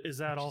 which is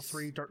that all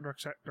 3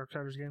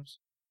 Darksiders games?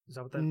 Is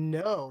that what that?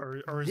 No,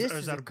 or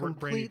is that a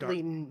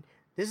completely new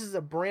This is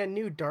a brand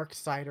new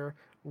Darksider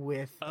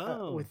with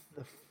the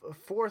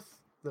fourth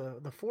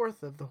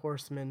of the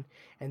Horsemen,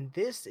 and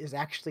this is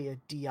actually a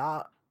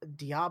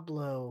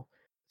Diablo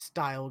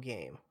style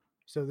game.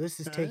 So this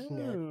is taking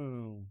a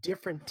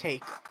different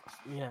take,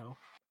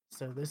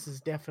 So this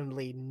is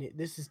definitely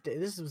this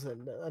was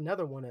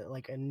another one,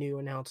 like a new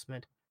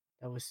announcement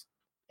that was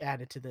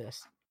added to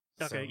this.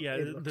 Okay, so yeah,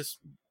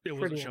 it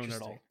wasn't shown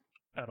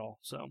at all.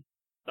 So,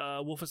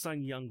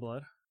 Wolfenstein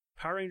Youngblood,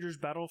 Power Rangers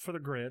Battle for the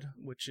Grid,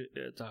 which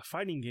it's a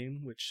fighting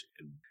game. Which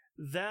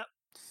that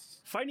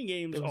fighting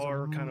games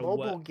are kind of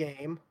mobile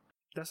game.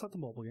 That's not the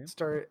mobile game.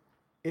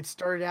 It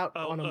started out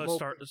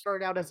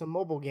started out as a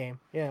mobile game.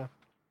 Yeah,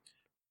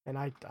 and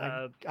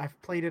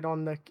I've played it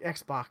on the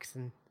Xbox,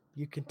 and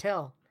you can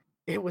tell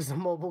it was a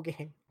mobile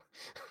game.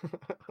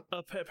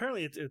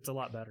 Apparently, it's a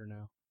lot better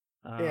now.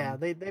 Yeah,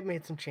 they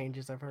made some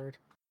changes, I've heard.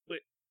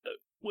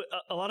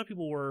 A lot of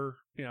people were,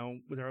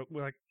 were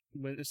like,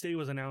 when Stadia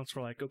was announced,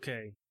 were like,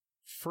 okay,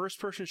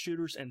 first-person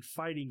shooters and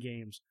fighting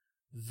games,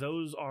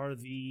 those are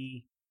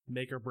the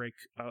make or break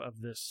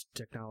of this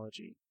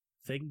technology.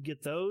 If they can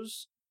get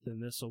those, then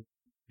this will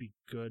be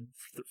good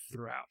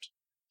throughout.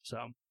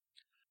 So,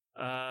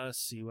 let's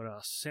see what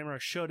else. Samurai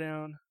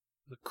Showdown,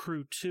 The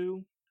Crew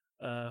 2,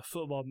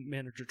 Football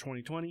Manager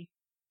 2020,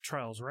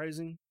 Trials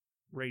Rising,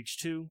 Rage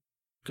 2,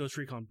 Ghost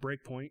Recon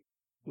Breakpoint,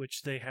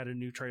 which they had a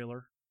new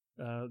trailer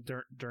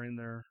during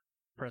their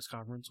press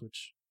conference,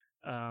 which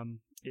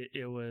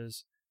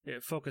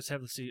it focused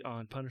heavily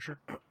on Punisher.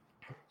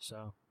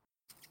 So,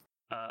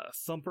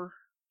 Thumper,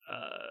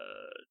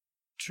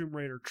 Tomb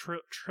Raider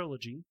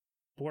Trilogy,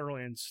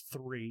 Borderlands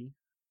 3,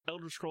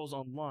 Elder Scrolls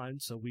Online,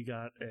 so we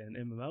got an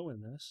MMO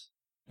in this,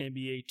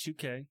 NBA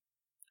 2K,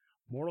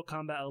 Mortal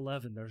Kombat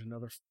 11, there's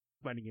another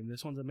fighting game.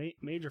 This one's a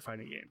major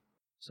fighting game.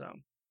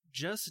 So,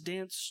 Just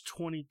Dance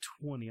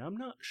 2020. I'm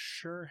not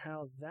sure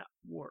how that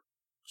works.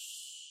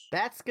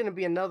 That's going to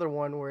be another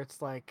one where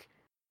it's like,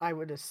 I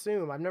would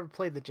assume, I've never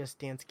played the Just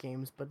Dance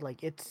games, but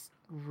like it's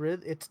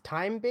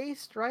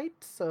time-based, right?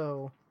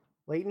 So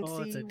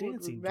latency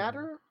would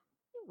matter, game.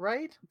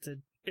 Right?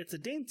 It's a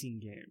dancing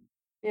game.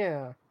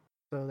 Yeah.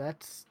 So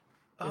that's...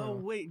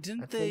 wait,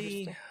 didn't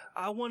they...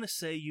 I want to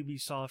say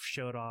Ubisoft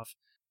showed off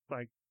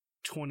like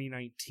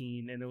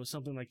 2019, and it was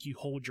something like you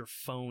hold your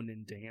phone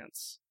and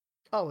dance.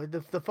 Oh,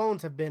 the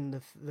phones have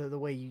been the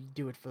way you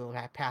do it for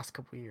the past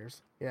couple of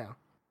years. Yeah,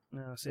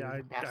 No, see, maybe I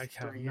the past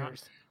have 3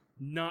 years.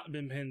 not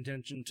been paying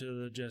attention to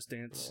the Just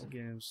Dance Yeah,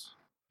 games.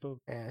 But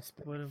yeah it's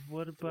been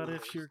what about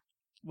if 3 years. you're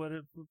what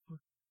if,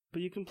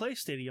 but you can play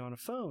Stadia on a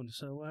phone,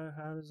 so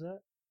how does that?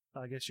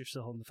 I guess you're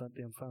still holding the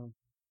damn phone.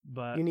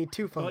 But You need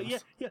two well, yeah,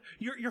 phones.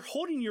 you're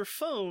holding your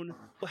phone.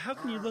 Well, how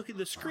can you look at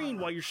the screen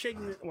while you're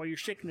shaking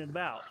it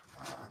about?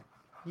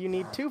 You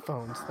need two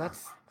phones.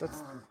 That's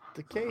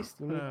the case.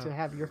 You need to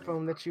have your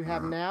phone that you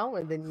have now,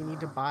 and then you need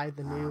to buy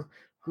the new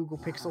Google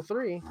Pixel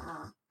 3.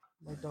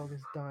 My dog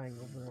is dying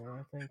over there,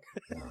 I think.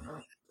 I'm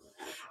sure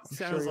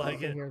Sounds y'all like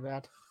can it. hear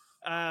that.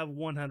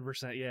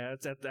 100%. Yeah,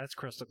 that's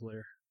crystal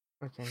clear.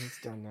 Okay, he's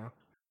done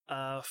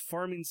now.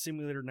 Farming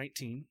Simulator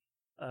 19.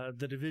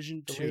 The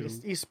Division The 2.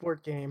 latest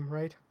esport game,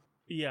 right?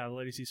 Yeah, the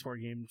latest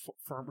esport game,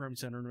 Farming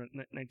Center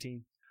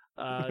 19.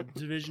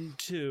 Division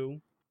 2,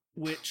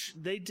 which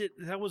they did.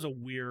 That was a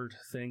weird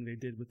thing they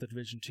did with the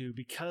Division 2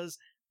 because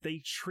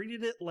they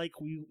treated it like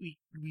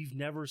we've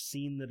never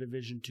seen the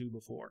Division 2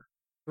 before.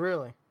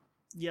 Really?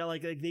 Yeah,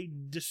 like they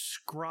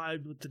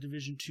described what the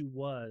Division 2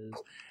 was,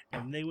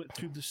 and they went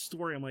through the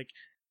story. I'm like,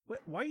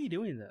 why are you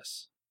doing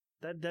this?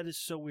 That is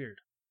so weird.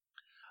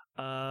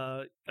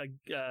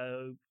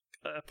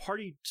 A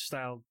party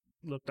style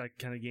looked like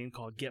kind of game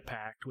called Get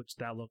Packed, which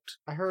that looked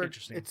I heard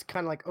interesting. it's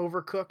kind of like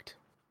Overcooked.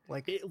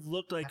 Like It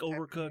looked like that type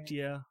of Overcooked,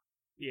 game.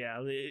 yeah.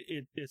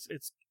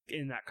 It's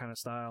in that kind of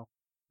style.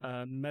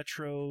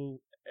 Metro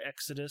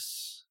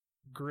Exodus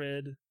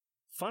Grid,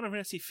 Final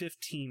Fantasy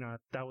 15.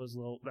 That was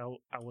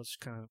I was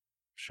kind of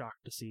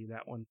shocked to see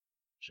that one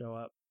show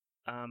up.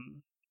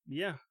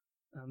 Yeah.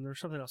 There's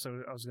something else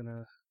I was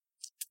gonna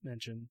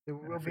mention. There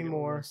And I will be forget what it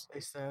more, was.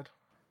 they said.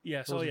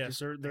 Yes. Those Oh are yes.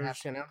 just they have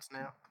to announce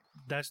now.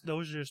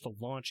 Those are just the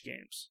launch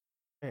games.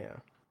 Yeah.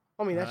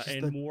 I mean, that's just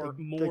And the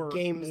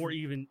games, more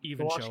even the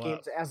launch show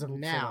games up as of for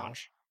now.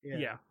 launch. Yeah.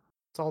 Yeah.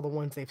 It's all the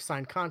ones they've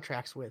signed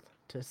contracts with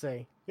to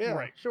say, yeah,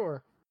 Right.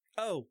 sure.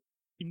 Oh,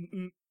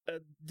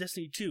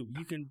 Destiny 2,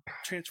 you can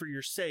transfer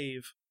your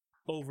save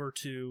over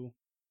to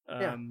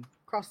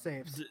Cross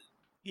saves.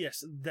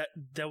 yes, that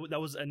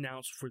was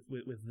announced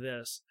with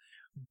this,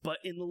 but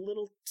in the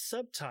little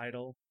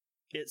subtitle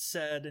it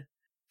said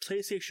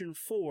PlayStation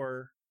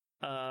 4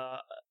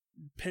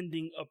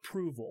 pending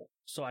approval.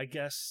 So I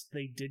guess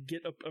they did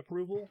get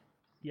approval.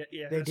 Yeah,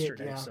 They yesterday. did,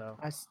 yeah. So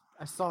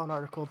I saw an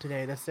article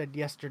today that said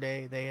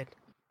yesterday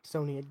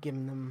Sony had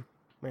given them,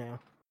 yeah.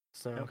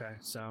 So okay,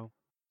 so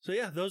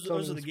yeah, those Sony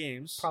are the was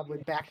games. probably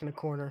backed in a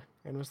corner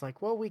and was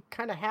like, well, we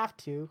kind of have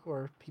to,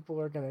 or people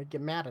are gonna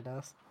get mad at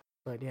us.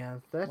 But yeah,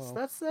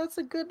 that's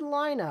a good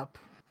lineup.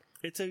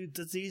 It's a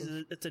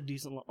decent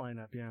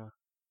lineup, yeah.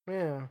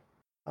 Yeah.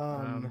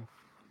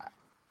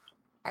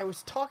 I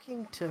was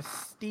talking to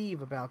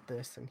Steve about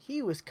this, and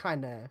he was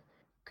kind of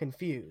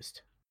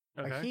confused.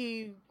 Okay. Like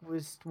he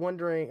was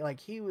wondering, like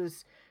he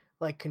was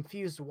like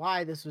confused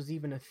why this was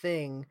even a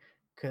thing,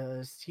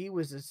 because he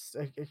was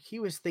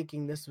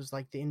thinking this was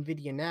like the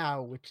Nvidia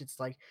Now, which it's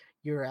like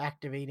you're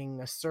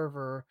activating a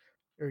server,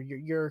 or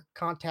you're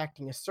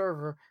contacting a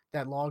server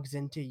that logs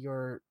into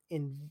your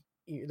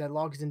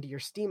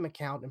Steam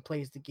account and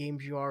plays the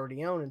games you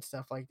already own and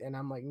stuff like that. And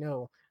I'm like,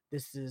 no,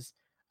 this is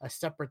a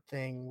separate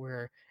thing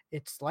where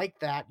it's like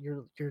that.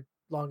 You're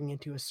logging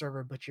into a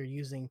server, but you're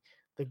using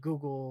the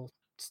Google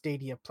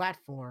Stadia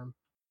platform,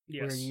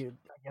 where Yes. you,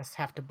 I guess,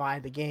 have to buy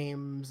the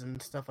games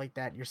and stuff like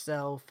that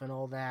yourself and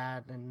all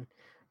that. And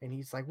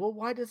he's like, well,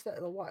 why does that?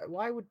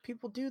 Why would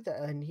people do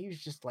that? And he was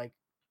just like,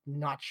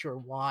 not sure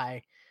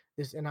why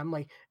this. And I'm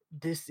like,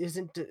 this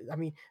isn't. I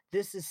mean,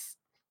 this is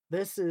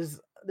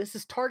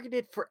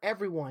targeted for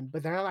everyone,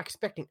 but they're not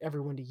expecting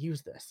everyone to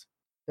use this.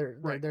 They're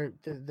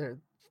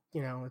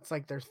it's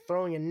like they're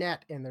throwing a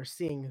net and they're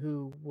seeing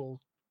who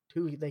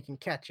they can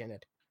catch in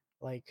it.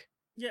 Like,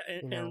 yeah,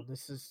 and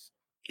this is.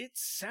 It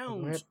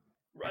sounds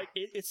right.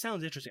 It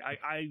sounds interesting.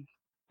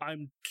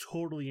 I'm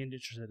totally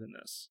interested in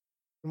this.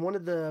 And one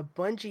of the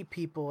Bungie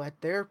people at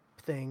their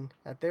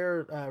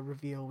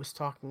reveal was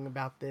talking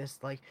about this,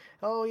 like,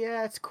 oh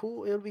yeah, it's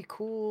cool. It'll be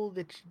cool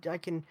that I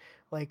can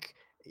like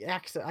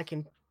access. I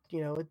can,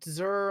 it's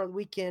Zur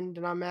weekend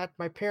and I'm at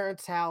my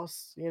parents'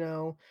 house.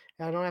 And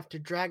I don't have to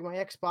drag my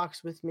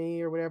Xbox with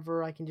me or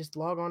whatever. I can just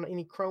log on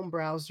any Chrome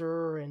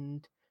browser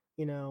and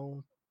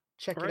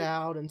check it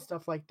out and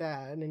stuff like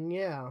that. And then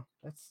yeah,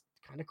 that's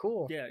kind of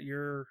cool. Yeah,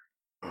 you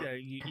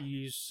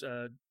use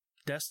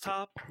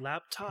desktop,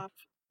 laptop,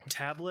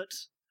 tablet,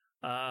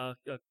 a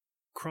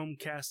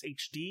Chromecast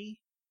HD,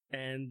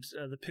 and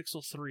the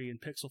Pixel 3 and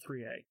Pixel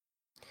 3a.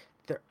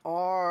 There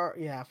are,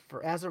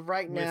 for as of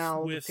right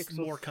now, with the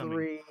Pixel more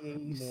 3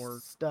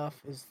 stuff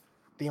is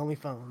the only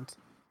phones.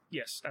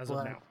 Yes, as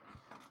of now.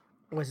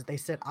 Was it? They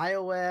said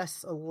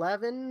iOS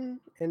 11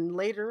 and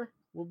later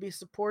will be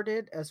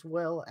supported, as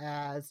well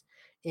as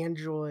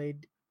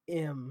Android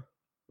M,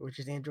 which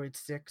is Android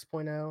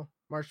 6.0,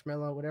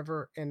 Marshmallow,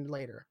 whatever, and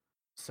later.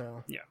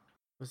 So yeah,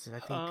 was it? I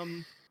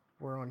think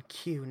we're on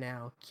Q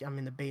now. I'm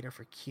in the beta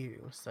for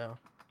Q, so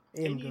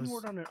M Any goes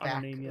word on a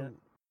back. name yet?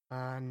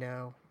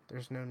 No,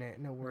 there's no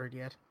word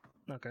yet.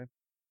 Okay.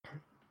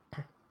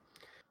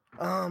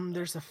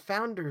 There's a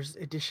Founders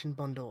Edition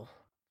bundle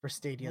for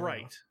Stadia.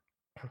 Right.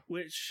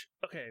 Which,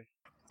 okay,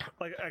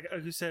 like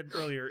you said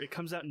earlier, it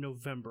comes out in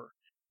November.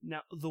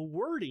 Now, the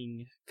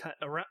wording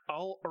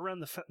all around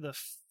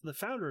the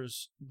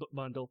Founders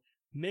bundle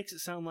makes it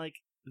sound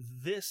like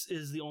this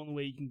is the only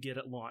way you can get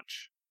at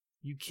launch.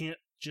 You can't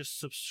just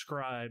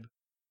subscribe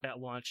at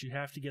launch. You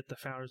have to get the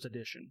Founders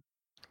Edition.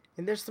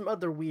 And there's some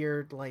other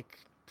weird, like,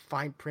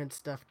 fine print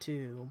stuff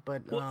too.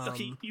 But well,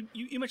 okay,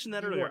 you mentioned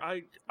that earlier.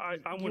 I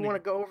want to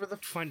go over the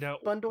find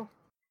out bundle.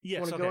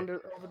 Yes, want to go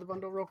over the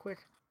bundle real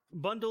quick?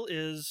 Bundle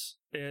it's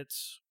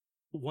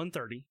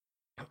 $130,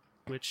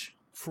 which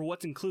for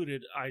what's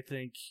included, I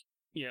think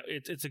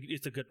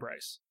it's a good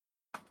price.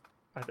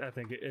 I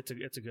think it's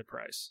a good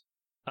price.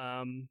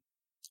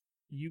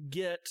 You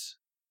get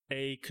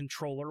a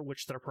controller,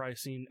 which they're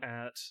pricing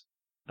at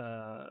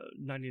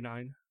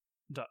 $99,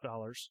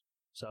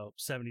 so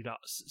 $70.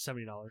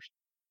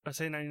 I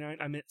say 99,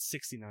 I meant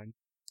 69.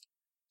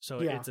 So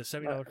it's a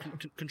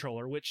 $70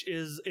 controller, which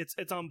is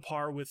it's on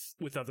par with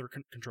other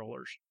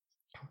controllers.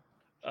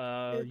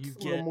 It's You a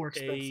little get more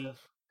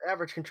expensive.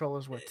 Average controller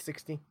is what,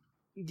 60?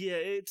 Yeah,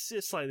 it's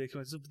slightly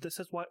expensive. This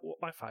has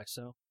Wi-Fi,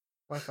 so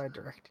Wi-Fi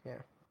Direct,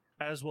 yeah,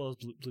 as well as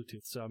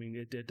Bluetooth. So I mean,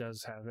 it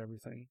does have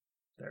everything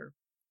there,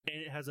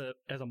 and it has a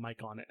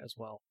mic on it as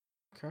well.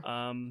 Okay.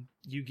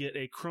 You get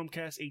a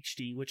Chromecast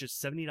HD, which is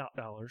 $70,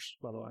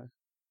 by the way.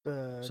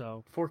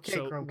 The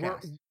 4K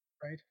Chromecast,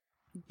 right?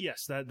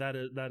 Yes,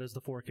 that is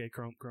the 4K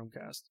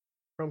Chromecast.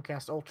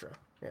 Chromecast Ultra,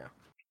 yeah.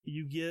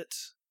 You get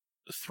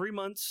 3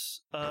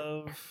 months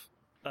of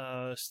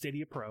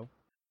Stadia Pro,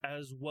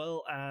 as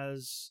well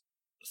as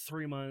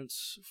 3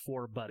 months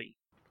for Buddy.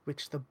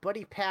 Which the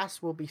Buddy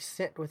Pass will be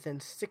sent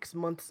within 6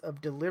 months of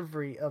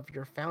delivery of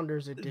your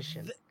Founders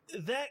Edition.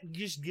 That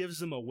just gives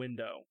them a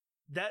window.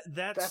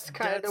 That's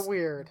kind of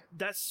weird.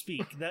 That's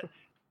speak.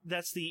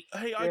 That's the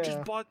hey, I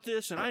just bought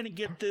this and I didn't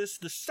get this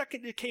the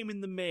second it came in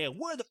the mail.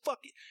 Where the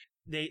fuck?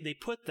 They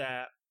put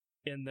that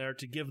in there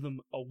to give them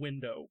a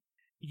window.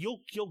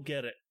 You'll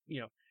get it.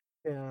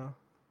 Yeah.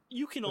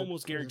 You can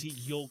almost guarantee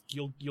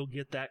you'll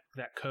get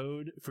that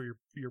code for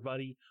your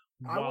buddy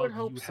while I would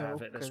hope you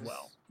have it as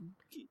well.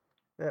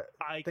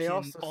 I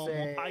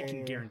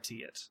can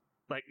guarantee it.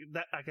 Like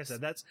that, like I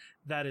said,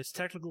 that is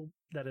technical.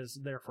 That is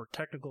there for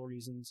technical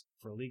reasons,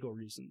 for legal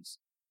reasons.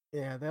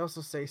 Yeah, they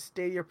also say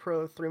Stadia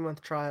Pro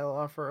 3-month trial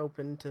offer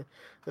open to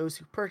those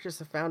who purchase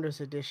a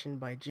Founders Edition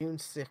by June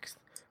 6th,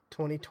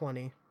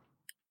 2020.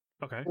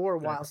 Okay. Or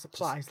while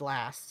supplies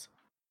last.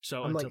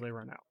 So until they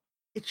run out.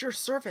 It's your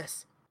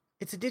service.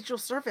 It's a digital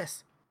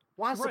service.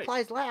 While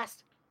supplies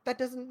last.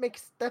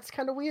 That's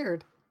kind of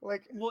weird.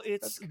 Like, well,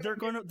 they're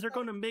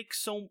gonna make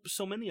so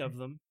many of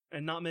them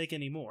and not make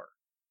any more.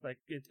 Like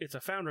it's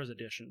a Founders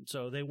Edition,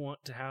 so they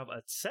want to have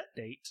a set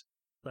date,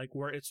 like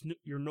where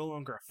you're no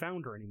longer a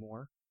founder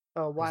anymore.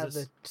 Oh, while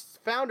the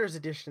Founders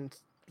Edition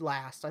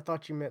last. I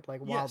thought you meant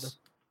like while yes.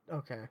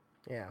 Okay,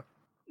 yeah.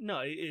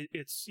 No,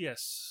 it's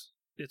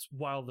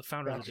while the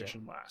Founders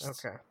Edition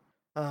lasts. Okay.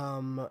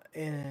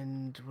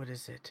 And what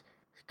is it?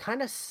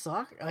 Kind of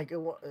suck. Like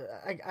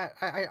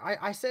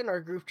I said in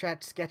our group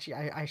chat, sketchy.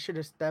 I should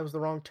have. That was the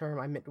wrong term.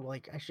 I meant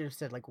like I should have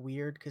said like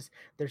weird, because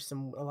there's a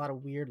lot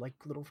of weird like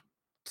little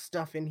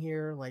stuff in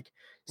here. Like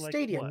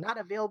Stadia not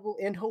available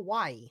in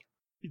Hawaii.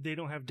 They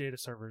don't have data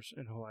servers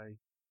in Hawaii.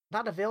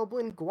 Not available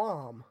in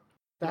Guam.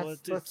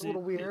 That's a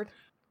little weird.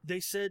 They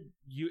said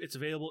it's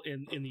available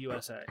in the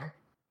USA.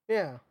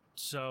 Yeah.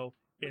 So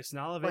it's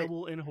not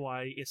available in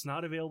Hawaii. It's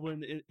not available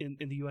in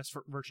the U.S.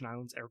 Virgin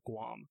Islands or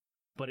Guam,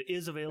 but it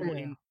is available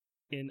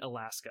in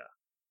Alaska.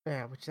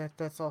 Yeah, which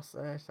that's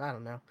also I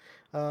don't know.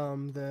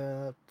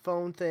 The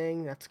phone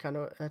thing that's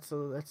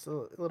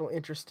a little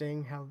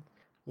interesting. How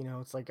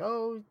it's like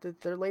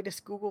their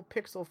latest Google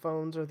Pixel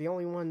phones are the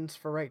only ones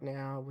for right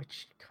now,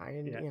 which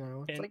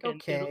it's like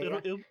okay.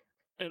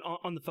 And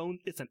on the phone,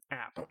 it's an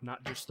app,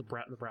 not just the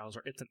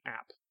browser. It's an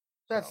app.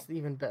 That's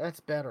that's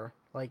better.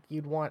 Like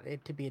you'd want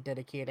it to be a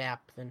dedicated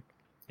app than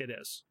it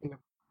is.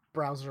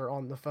 Browser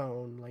on the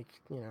phone,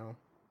 like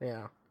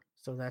yeah.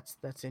 So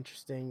that's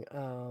interesting.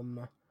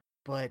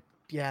 But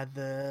yeah,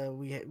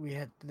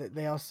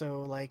 they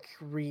also like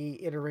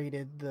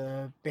reiterated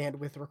the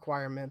bandwidth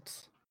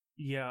requirements.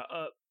 Yeah.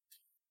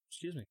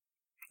 Excuse me.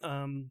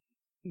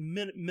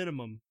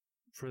 Minimum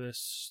for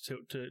this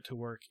to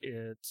work,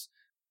 it's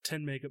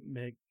 10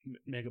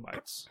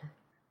 megabytes,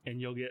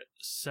 and you'll get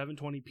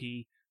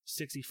 720p,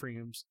 60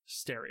 frames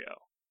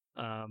stereo.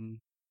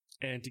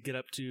 And to get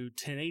up to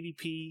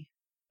 1080p,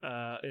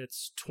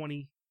 it's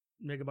 20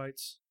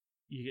 megabytes.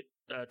 You get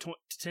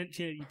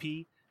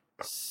 1080p,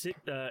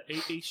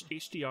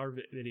 HDR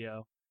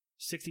video,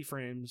 60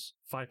 frames,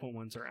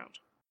 5.1 surround.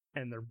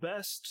 And their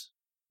best,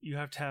 you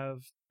have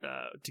to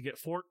get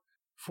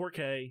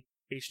 4K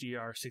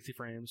HDR, 60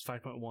 frames,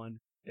 5.1.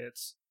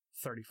 It's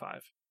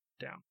 35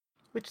 down.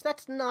 Which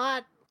that's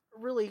not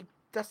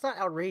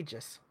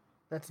outrageous.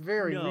 That's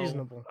very No,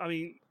 reasonable. I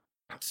mean,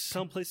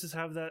 some places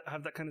have that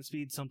kind of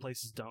speed, some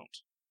places don't.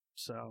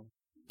 So,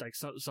 like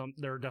some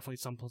there are definitely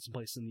some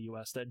places in the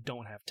U.S. that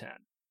don't have 10.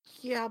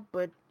 Yeah,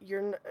 but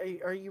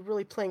are you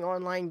really playing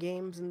online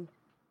games and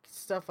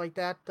stuff like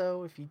that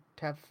though? If you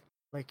have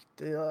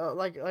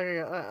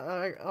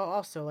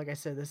also like I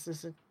said, this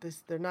isn't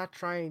this. They're not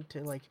trying to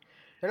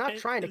they're not And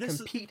trying to this is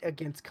compete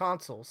against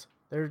consoles.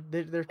 They're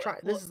trying.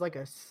 well, This is like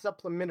a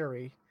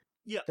supplementary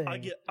yeah, thing.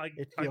 It I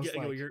feels get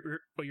like.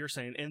 what you're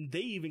saying, and they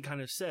even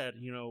kind of said,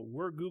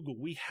 we're Google,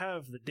 we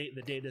have the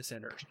data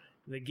centers,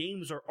 the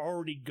games are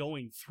already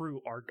going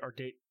through our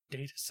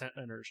data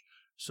centers,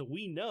 so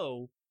we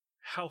know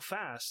how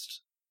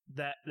fast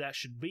that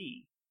should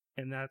be,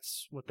 and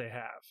that's what they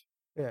have.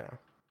 Yeah.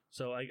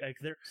 So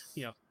they're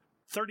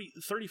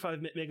 35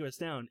 megabits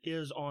down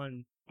is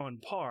on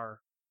par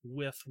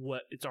with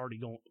what it's already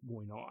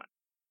going on.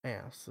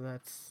 Yeah, so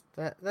that's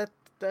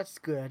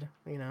good.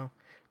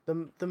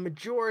 The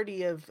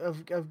majority of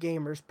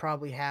gamers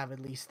probably have at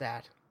least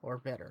that or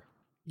better.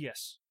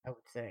 Yes, I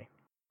would say.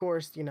 Of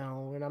course, and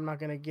I'm not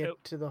gonna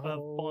get to the of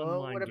whole. Oh,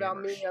 online what about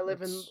gamers. me?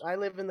 That's I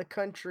live in the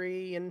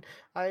country and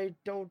I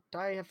don't.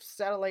 I have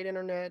satellite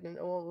internet and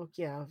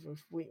yeah,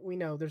 if we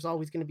know there's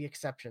always gonna be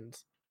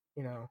exceptions.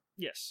 You know,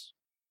 yes.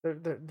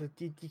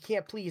 you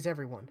can't please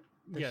everyone.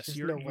 There's Yes, just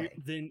no way.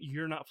 then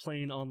you're not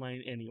playing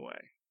online anyway.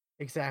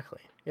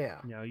 Exactly. Yeah.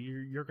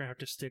 You're gonna have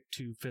to stick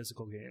to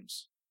physical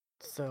games.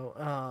 So,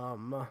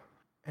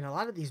 and a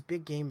lot of these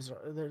big games,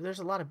 there's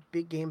a lot of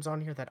big games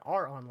on here that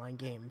are online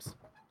games,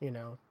 you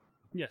know,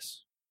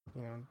 Yes.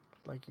 you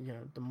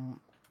know, the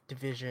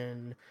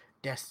Division,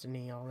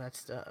 Destiny, all that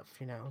stuff.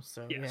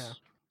 So yeah, Yes.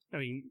 I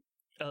mean,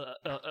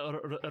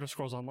 Elder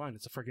Scrolls Online.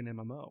 It's a freaking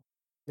MMO.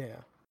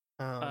 yeah.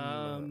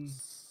 Um,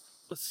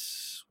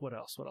 what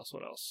else? What else?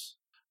 What else?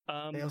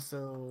 They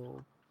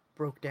also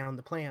broke down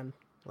the plan,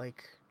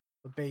 like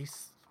the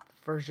base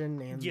version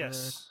and the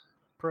Yes,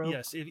 Pro.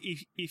 yes.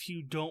 If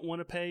you don't want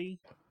to pay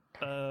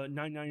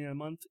 $9.99 a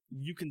month,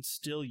 you can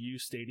still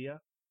use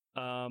Stadia,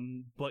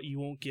 but you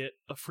won't get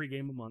a free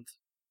game a month,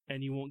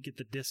 and you won't get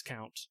the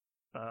discount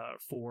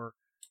for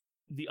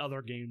the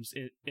other games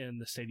in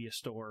the Stadia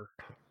store,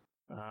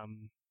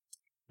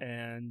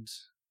 and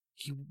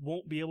you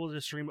won't be able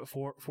to stream at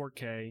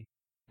 4K,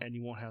 and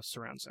you won't have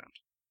surround sound.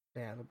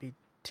 Yeah, it'll be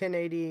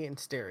 1080 in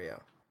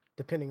stereo,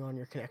 depending on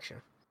your connection.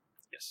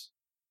 Yes,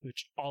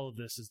 which all of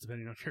this is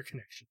depending on your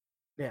connection.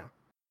 Yeah.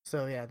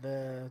 So yeah,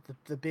 the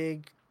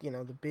big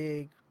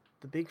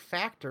the big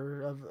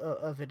factor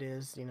of it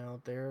is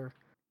they're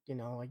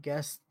I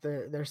guess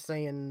they're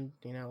saying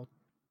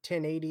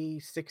 1080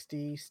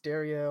 60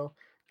 stereo,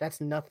 that's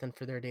nothing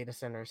for their data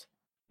centers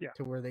Yeah,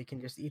 to where they can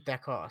just eat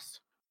that cost.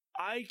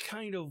 I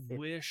kind of It,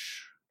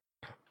 wish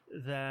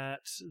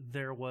that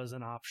there was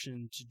an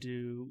option to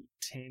do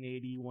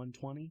 1080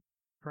 120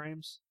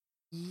 frames.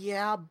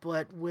 yeah,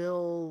 but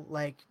will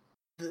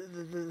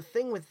the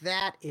thing with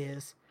that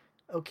is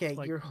okay,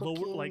 Like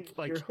lower,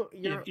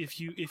 if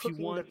you hooking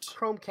the want,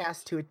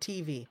 Chromecast to a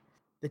TV.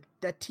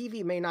 That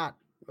TV may not.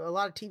 A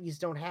lot of TVs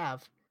don't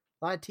have.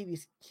 A lot of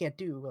TVs can't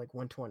do like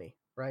 120,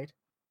 right?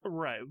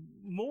 right,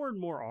 more and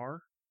more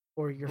are,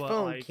 Or your but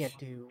phone can't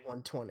do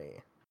 120.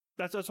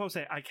 that's what I'm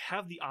saying. I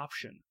have the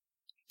option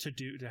to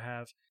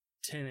have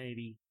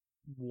 1080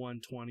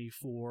 120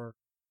 for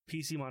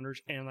PC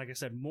monitors, and like I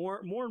said, more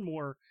and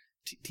more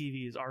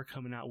TVs are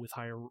coming out with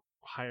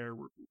higher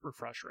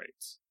refresh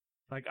rates.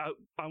 Like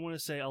I want to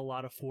say a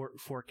lot of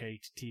 4K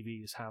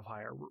TVs have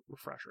higher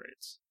refresh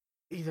rates.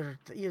 Either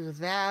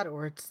that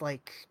or it's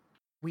like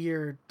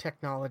weird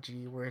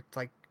technology where it's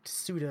like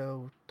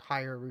pseudo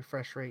higher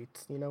refresh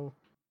rates. Yeah,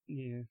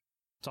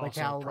 it's Like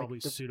also how probably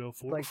pseudo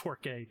like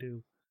 4K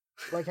too.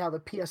 like how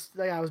the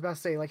I was about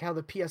to say like how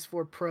the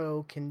PS4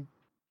 Pro can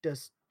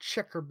does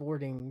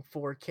checkerboarding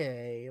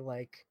 4K.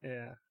 Like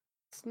Yeah.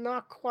 it's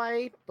not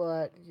quite,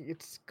 but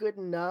it's good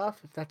enough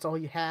if that's all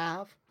you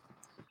have.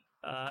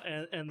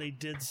 And they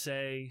did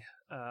say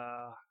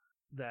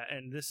that,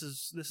 and this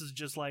is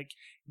just like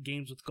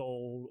games with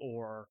gold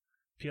or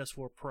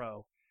PS4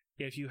 Pro.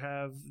 If you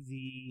have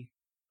the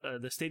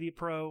Stadia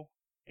Pro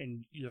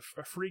and you have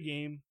a free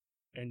game,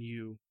 and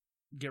you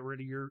get rid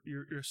of your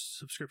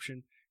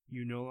subscription,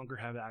 you no longer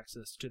have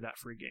access to that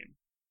free game.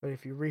 But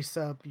if you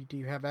resub, do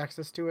you have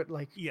access to it?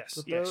 Like Yes,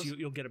 with yes, those?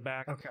 you'll get it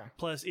back. Okay.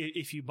 Plus,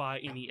 if you buy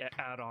any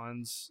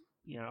add-ons,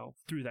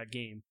 through that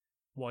game,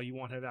 while you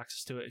won't have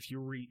access to it, if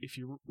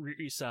you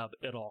resub,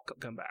 it'll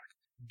come back.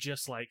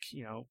 Just like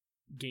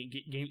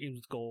games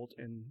with gold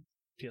and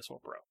PS4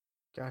 Pro.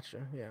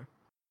 Gotcha. Yeah.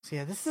 So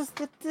yeah, this is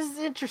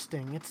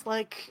interesting. It's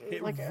like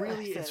It like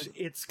really I said,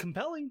 it's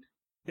compelling.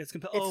 It's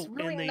compelling. it's Oh,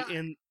 really not.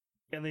 and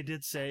they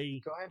did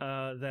say Go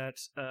ahead.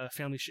 that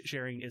family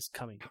sharing is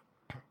coming.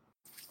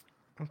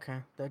 Okay,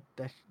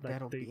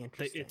 that'll be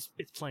interesting.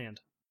 It's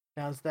planned.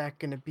 Now is that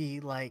going to be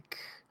like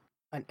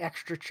an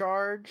extra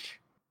charge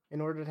in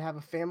order to have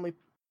a family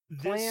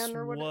plan This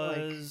or what? Like,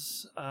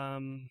 was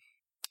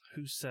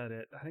who said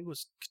it? I think it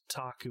was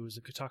Kotaku. It was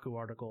a Kotaku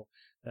article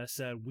that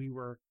said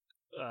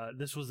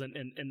this was an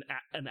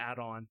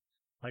add-on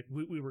Like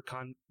we were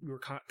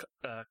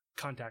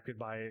contacted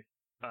by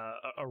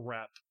a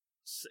rep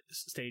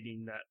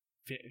stating that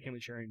family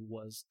sharing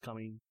was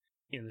coming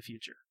in the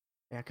future.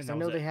 Yeah, And because I that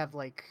was know it. they have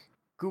like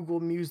Google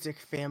Music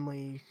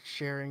family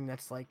sharing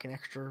that's like an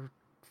extra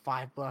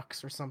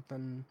 $5 or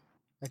something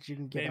that you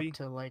can get up Maybe.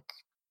 to like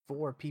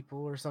 4 people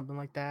or something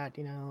like that,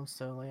 you know.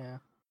 So yeah,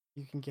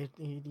 you can get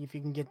if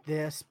you can get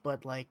this,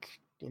 but like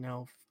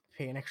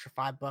pay an extra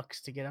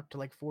 $5 to get up to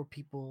like 4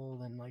 people,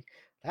 then like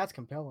that's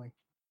compelling.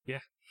 Yeah.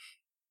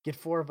 Get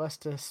 4 of us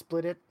to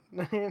split it.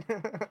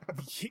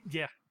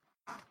 Yeah.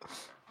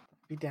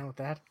 Be down with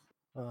that.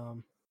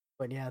 Um,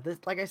 but yeah, this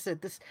like I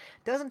said, this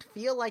doesn't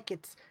feel like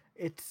it's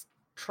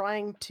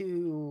trying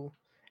to.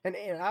 And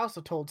I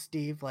also told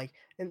Steve like,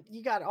 and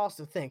you got to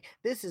also think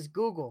this is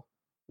Google.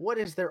 What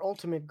is their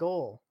ultimate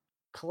goal?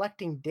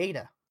 Collecting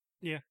data.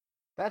 Yeah.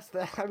 That's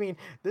the. I mean,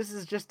 this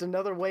is just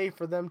another way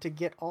for them to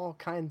get all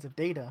kinds of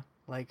data.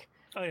 Like,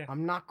 Oh yeah.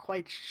 I'm not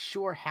quite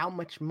sure how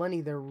much money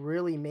they're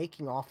really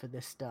making off of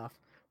this stuff.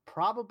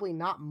 Probably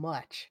not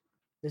much.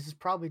 This is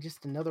probably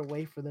just another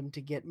way for them to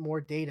get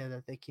more data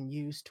that they can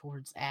use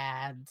towards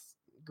ads,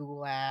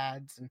 Google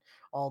ads, and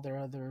all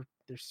their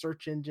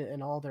search engine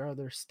and all their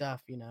other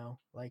stuff.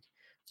 Like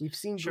we've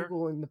seen Sure.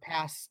 Google in the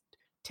past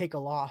take a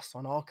loss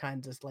on all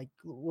kinds of like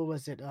what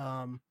was it?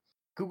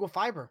 Google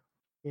Fiber.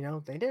 They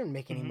didn't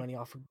make any Mm-hmm. money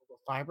off of Google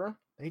Fiber.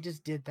 They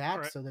just did All that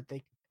right. so that they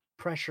could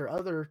pressure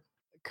other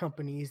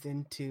companies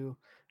into,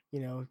 you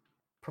know,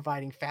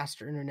 providing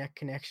faster internet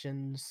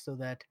connections so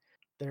that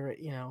they're,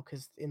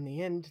 because in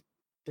the end,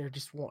 they're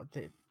just want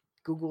that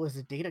Google is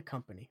a data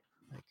company.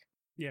 Like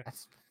Yeah.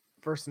 that's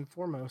first and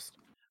foremost.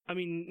 I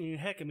mean,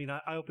 heck, I mean,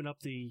 I open up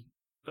the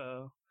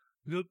the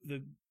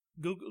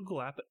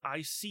Google app.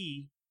 I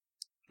see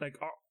like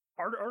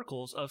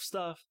articles of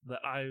stuff that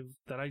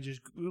I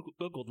just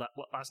Googled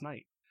last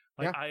night.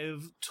 Like Yeah,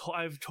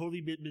 I've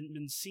totally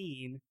been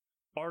seeing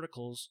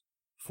articles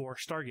for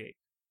Stargate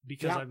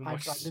because yeah. I've been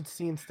I've watching. been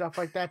seeing stuff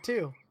like that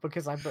too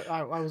because I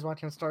was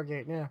watching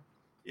Stargate. Yeah.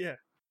 Yeah.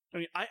 I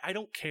mean, I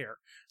don't care.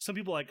 Some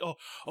people are like,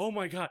 oh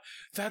my god,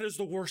 that is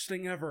the worst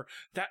thing ever.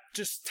 That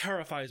just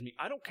terrifies me.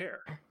 I don't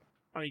care.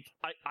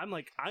 I'm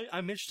like,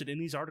 I'm interested in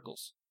these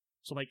articles.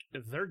 So like,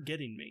 they're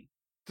getting me.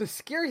 The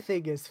scary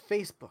thing is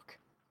Facebook.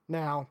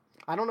 Now,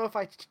 I don't know if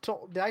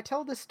did I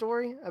tell this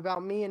story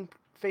about me and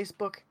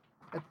Facebook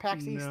at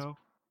PAX East? No,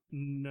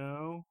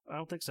 no, I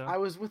don't think so. I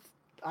was with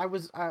I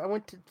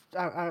went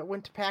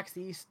to PAX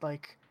East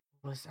like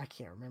was I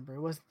can't remember.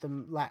 It was the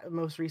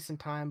most recent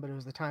time, but it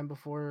was the time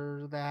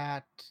before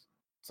that.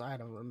 So I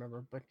don't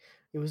remember, but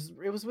it was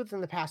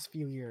within the past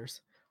few years.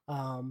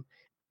 Um,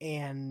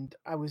 and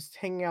I was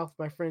hanging out with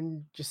my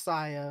friend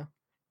Josiah,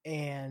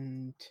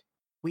 and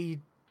we,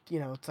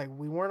 it's like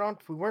we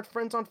weren't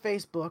friends on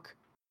Facebook.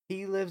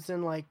 He lives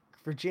in like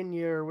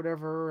Virginia or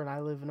whatever, and I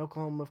live in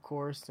Oklahoma, of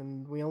course.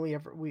 And we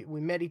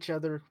met each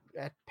other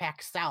at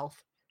PAX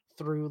South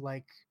through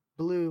like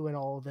Blue and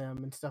all of them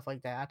and stuff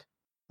like that.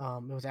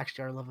 It was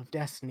actually our love of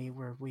Destiny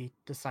where we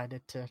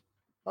decided to,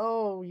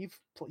 oh,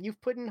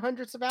 you've put in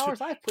hundreds of To hours,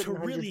 I've put to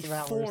in really hundreds of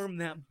hours. form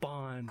that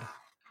bond.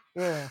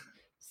 Yeah.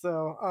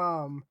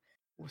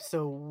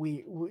 So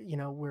we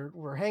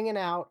we're hanging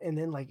out, and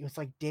then like it was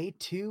like day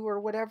 2 or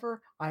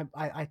whatever.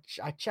 I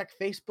check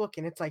Facebook,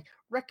 and it's like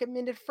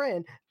recommended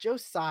friend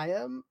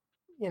Josiah,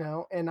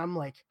 and I'm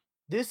like,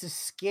 this is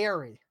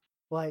scary.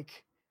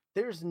 Like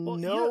there's Well,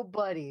 you know,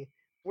 nobody.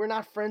 We're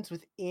not friends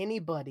with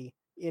anybody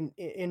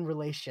in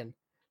relation.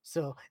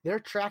 So they're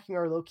tracking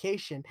our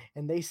location,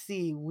 and they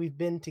see we've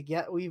been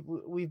together.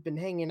 We've been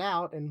hanging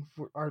out, and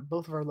our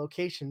both of our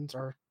locations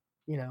are,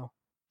 you know.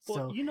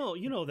 well, So you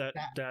know that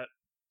that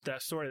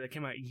that story that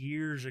came out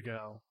years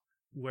ago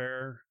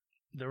where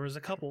there was a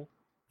couple.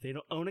 They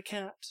don't own a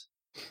cat,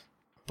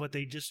 but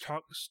they just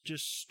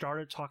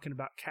started talking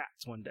about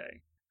cats one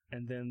day,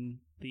 and then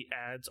the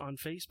ads on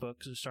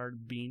Facebook just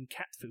started being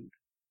cat food.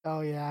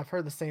 Oh yeah, I've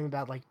heard the same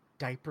about like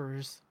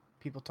diapers.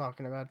 People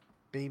talking about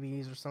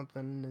babies or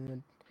something, and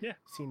then Yeah.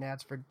 seeing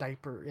ads for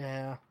diaper.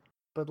 Yeah,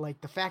 but like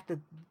the fact that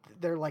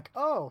they're like,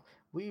 oh,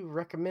 we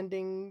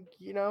recommending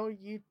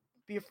you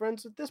be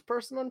friends with this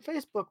person on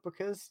Facebook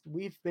because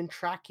we've been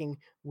tracking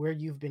where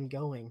you've been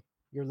going,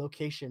 your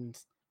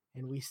locations,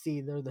 and we see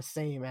they're the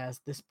same as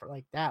this.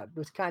 Like that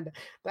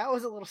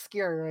was a little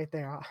scary right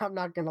there. I'm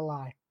not gonna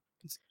lie.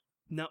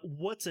 Now,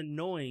 what's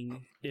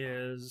annoying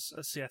is,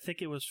 let's see, I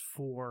think it was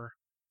for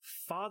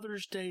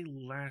Father's Day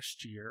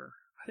last year.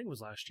 I think it was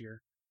last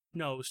year.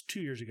 No, it was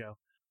 2 years ago.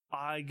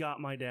 I got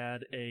my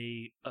dad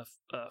a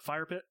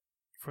fire pit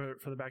for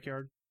the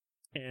backyard,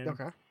 and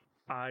Okay.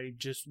 I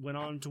just went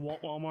on to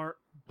Walmart,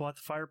 bought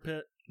the fire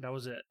pit. That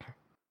was it.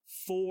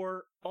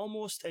 For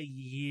almost a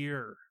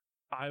year,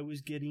 I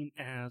was getting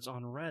ads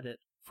on Reddit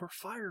for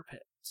fire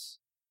pits.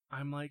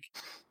 I'm like,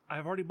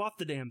 I've already bought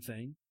the damn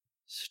thing.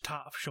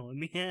 Stop showing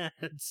me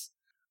ads.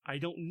 I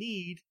don't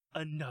need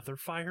another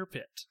fire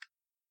pit.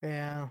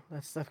 Yeah,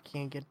 that stuff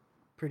can get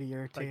pretty Like,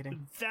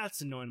 irritating.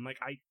 that's annoying. I'm like,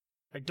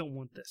 I don't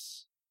want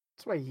this.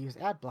 That's why you use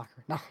ad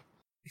blocker. No.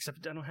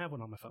 Except I don't have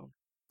one on my phone.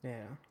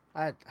 Yeah.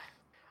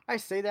 I I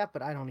say that,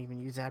 but I don't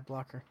even use ad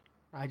blocker.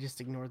 I just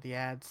ignore the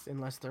ads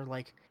unless they're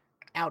like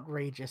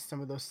outrageous.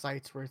 Some of those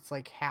sites where it's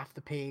like half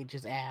the page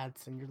is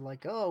ads, and you're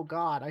like, oh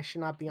god, I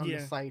should not be on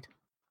this Yeah. site.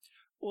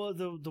 Well,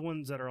 the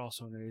ones that are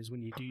also in there is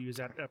when you do use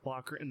ad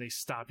blocker and they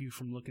stop you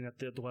from looking at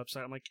the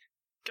website. I'm like,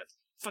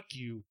 fuck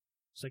you.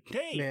 It's like,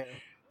 hey, Yeah.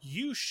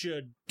 you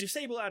should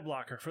disable ad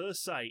blocker for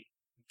this site.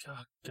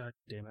 God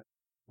damn it!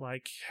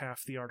 Like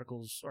half the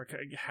articles or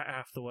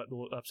half the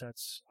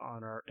websites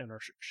on our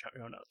show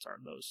notes are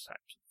those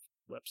types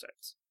of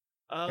websites.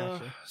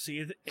 Gotcha.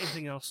 See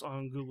anything else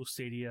on Google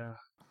Stadia?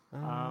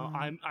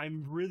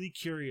 I'm really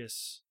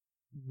curious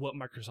what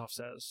Microsoft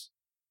says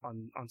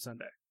on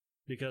Sunday,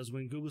 because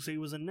when Google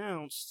Stadia was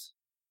announced,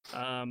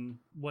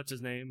 what's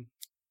his name?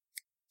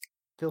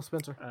 Phil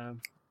Spencer.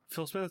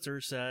 Phil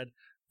Spencer said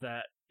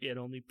that it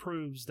only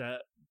proves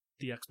that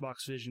the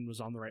Xbox vision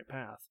was on the right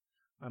path.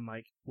 I'm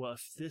like, well,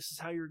 if this is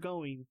how you're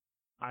going,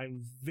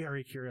 I'm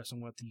very curious on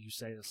what you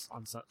say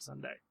on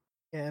Sunday.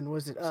 And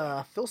was it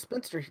Phil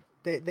Spencer?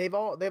 They've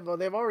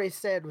already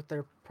said with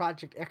their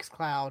Project X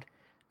Cloud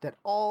that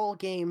all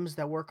games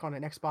that work on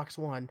an Xbox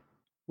One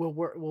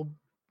will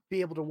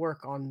be able to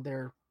work on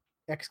their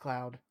X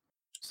Cloud.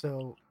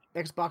 So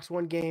Xbox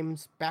One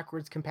games,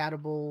 backwards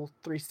compatible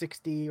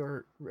 360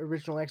 or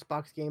original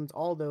Xbox games,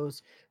 all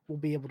those will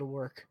be able to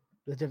work.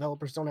 The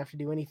developers don't have to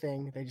do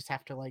anything. They just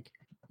have to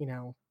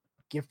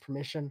give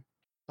permission.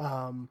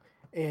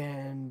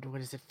 And what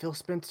is it? Phil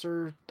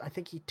Spencer, I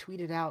think he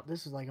tweeted out,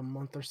 this was like a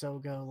month or so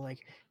ago, like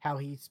how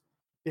he's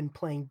been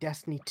playing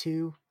Destiny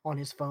 2 on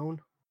his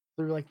phone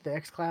through like the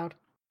xCloud,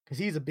 because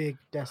he's a big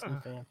Destiny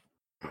fan.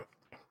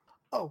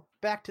 Oh,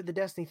 back to the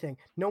Destiny thing.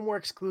 No more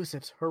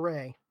exclusives.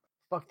 Hooray.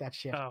 Fuck that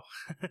shit. Oh.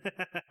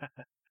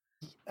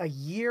 a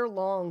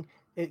year-long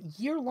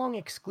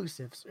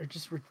exclusives are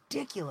just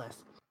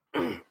ridiculous.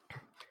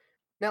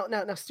 Now,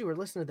 Stuart,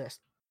 listen to this.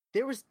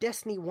 There was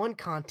Destiny 1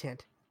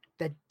 content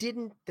that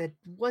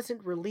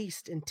wasn't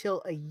released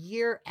until a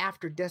year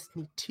after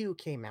Destiny 2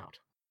 came out.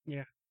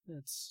 Yeah,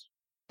 that's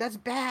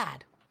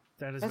bad.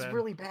 That's bad.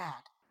 Really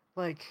bad.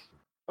 Like,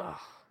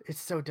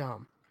 it's so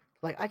dumb.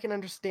 Like, I can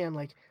understand,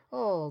 like,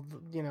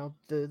 the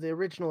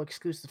original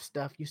exclusive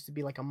stuff used to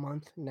be like a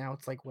month. Now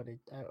it's like,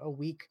 a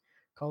week.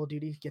 Call of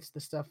Duty gets the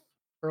stuff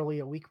early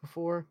a week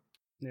before.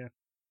 Yeah.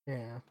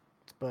 Yeah.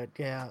 But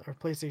yeah, or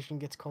PlayStation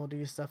gets Call of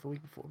Duty stuff a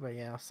week before. But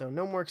yeah, so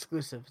no more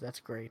exclusives. That's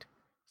great.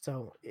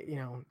 So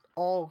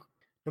no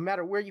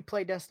matter where you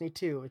play Destiny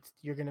 2,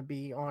 you're gonna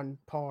be on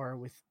par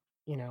with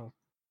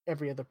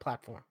every other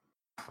platform.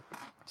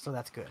 So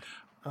that's good.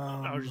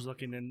 I was just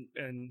looking,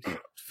 and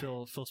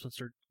Phil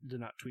Spencer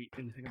did not tweet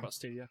anything about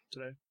Stadia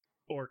today,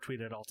 or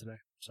tweet at all today.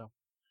 So.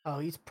 Oh,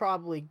 he's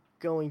probably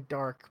going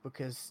dark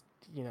because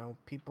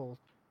people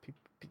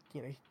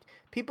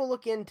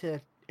look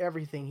into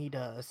everything he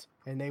does,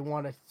 and they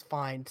want to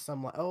find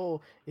some like,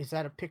 oh, is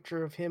that a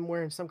picture of him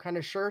wearing some kind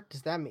of shirt?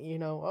 Does that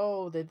mean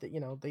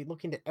they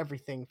look into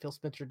everything Phil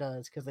Spencer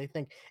does because they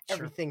think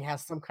everything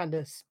has some kind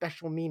of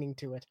special meaning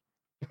to it.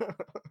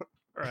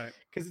 Right.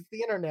 Because it's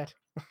the internet.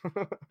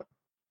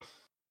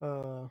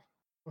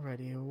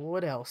 Alrighty,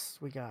 what else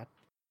we got?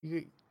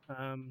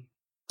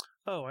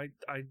 Oh, I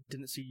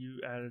didn't see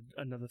you added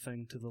another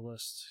thing to the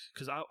list,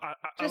 because I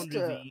want to do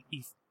the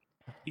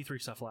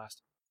E3 stuff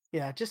last.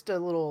 Yeah, just a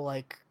little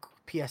like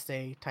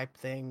PSA type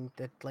thing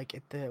that like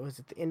was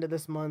at the end of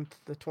this month,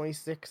 the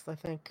 26th, I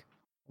think.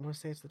 I want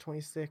to say it's the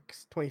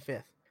 26th,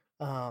 25th.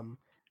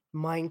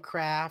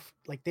 Minecraft,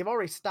 like they've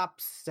already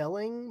stopped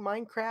selling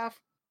Minecraft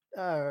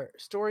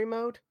story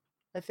mode,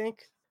 I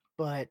think.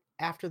 But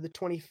after the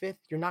 25th,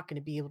 you're not going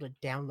to be able to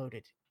download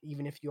it,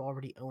 even if you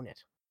already own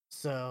it.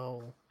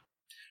 So,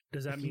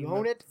 does that mean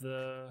that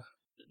the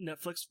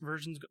Netflix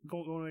version's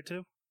going away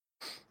too?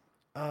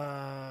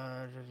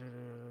 I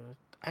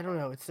don't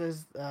know. It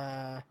says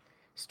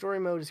story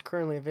mode is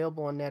currently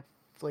available on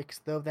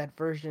Netflix, though that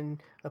version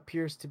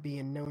appears to be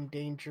in known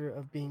danger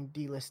of being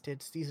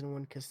delisted. Season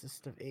 1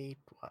 consists of 8.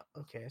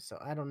 Okay, so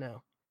I don't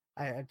know.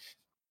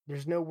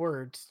 There's no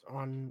words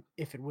on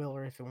if it will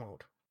or if it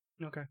won't.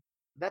 Okay.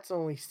 That's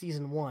only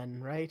season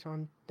 1, right,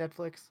 on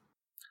Netflix?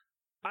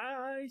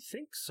 I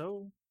think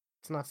so.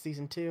 It's not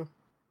season 2?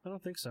 I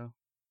don't think so.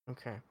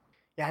 Okay.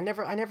 Yeah, I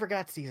never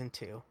got season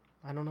 2.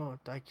 I don't know.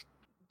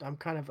 I'm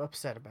kind of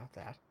upset about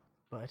that.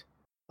 But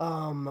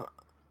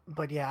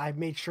yeah, I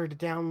made sure to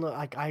download.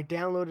 Like, I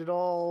downloaded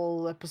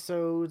all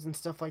episodes and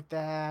stuff like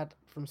that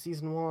from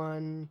season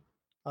 1,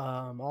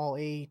 all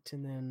 8,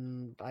 and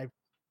then I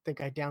think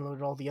I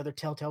downloaded all the other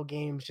Telltale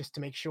games just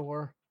to make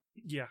sure.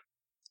 Yeah.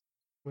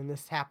 When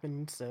this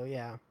happened, so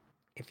yeah,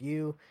 if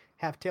you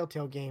have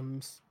Telltale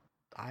games,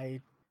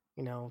 I'd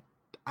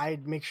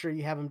make sure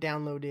you have them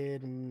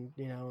downloaded, and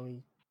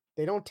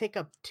they don't take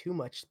up too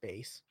much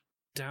space.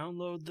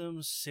 Download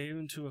them, save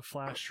them to a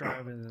flash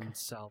drive, and then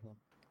sell them.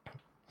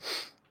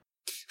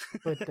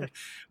 But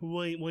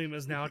William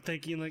is now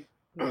thinking like,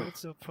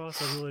 what's a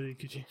possibility?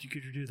 Could you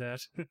do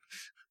that?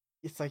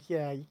 It's like,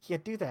 yeah, you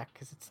can't do that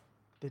because it's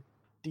the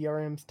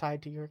DRM's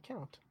tied to your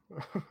account.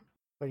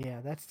 But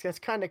yeah, that's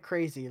kind of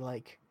crazy.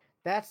 Like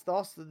that's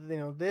also,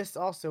 this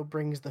also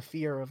brings the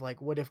fear of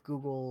like, what if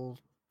Google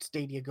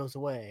Stadia goes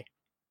away?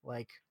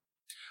 Like,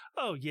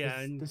 Oh yeah,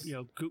 this and this this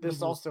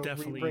Google's also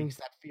definitely brings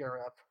that fear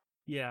up.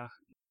 yeah.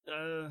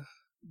 Uh,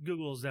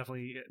 Google's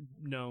definitely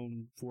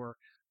known for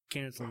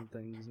canceling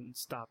things and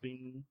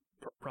stopping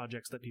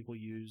projects that people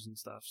use and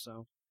stuff.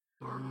 So,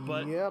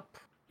 but Yep.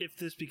 if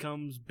this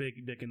becomes big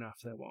enough,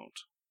 they won't.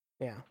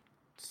 Yeah.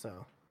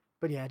 So,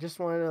 but yeah, just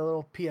wanted a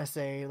little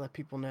PSA, let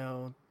people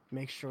know,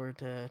 make sure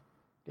to,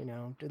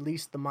 at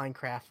least the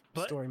Minecraft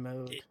But story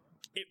mode.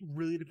 it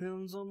really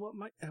depends on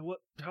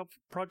how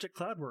Project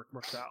Cloud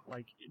works out.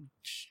 Like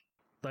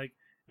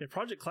if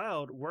Project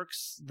Cloud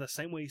works the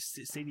same way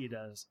Stadia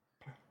does,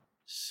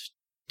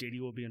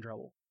 Stadia will be in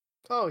trouble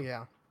Oh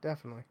yeah,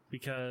 definitely.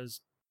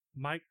 because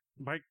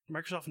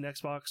Microsoft and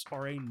Xbox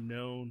are a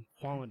known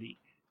quantity.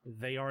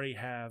 They already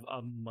have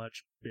a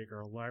much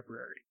bigger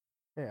library,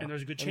 Yeah, and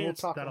there's a good and we'll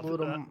chance talk a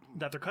little.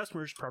 that their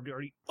customers probably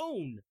already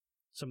own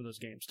some of those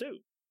games too,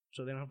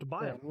 so they don't have to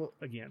buy Yeah, them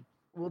again.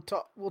 we'll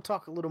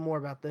talk a little more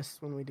about this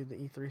when we do the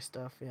E3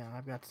 stuff. Yeah,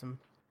 I've got some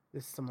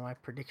of my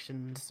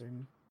predictions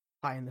and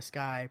pie in the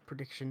sky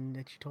prediction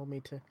that you told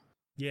me to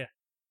Yeah,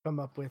 come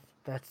up with.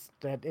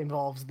 That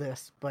involves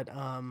this, but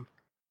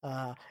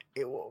uh,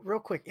 real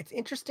quick, it's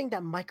interesting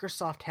that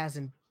Microsoft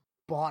hasn't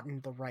bought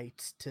the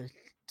rights to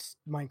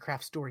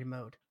Minecraft Story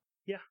Mode.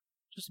 yeah,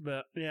 just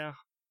about yeah,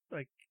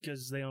 like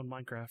because they own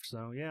Minecraft,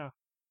 so yeah.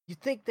 You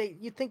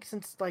think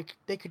since like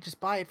they could just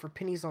buy it for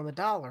pennies on the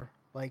dollar,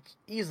 like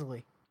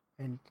easily,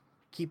 and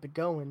keep it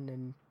going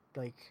and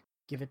like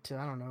give it to,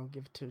 I don't know,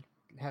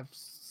 have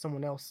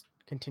someone else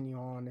continue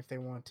on if they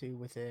want to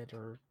with it,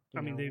 or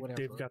I mean, they've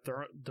whatever. got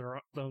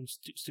their own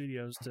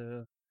studios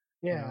to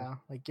Yeah,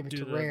 like give it do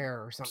to the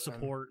Rare or something.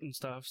 support and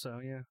stuff. So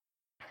yeah,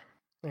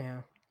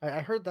 Yeah, I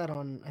heard that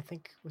on, I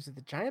think, was it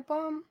the Giant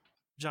Bomb?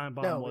 Giant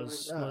Bomb No, it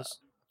was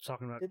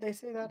talking about did they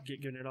say that?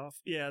 giving it off.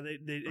 Yeah, they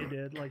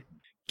did like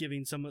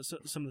giving some of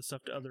the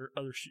stuff to other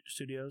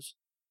studios.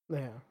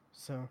 Yeah,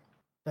 so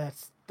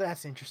that's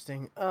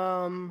interesting.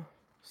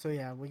 So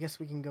yeah, we guess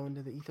we can go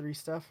into the E3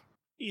 stuff,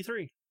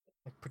 E3.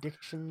 like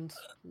predictions.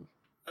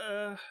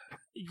 Uh,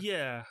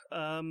 yeah.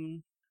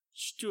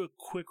 Just do a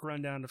quick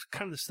rundown of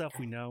kind of the stuff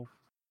we know.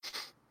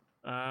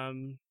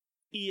 Um,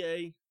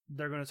 EA,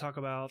 they're going to talk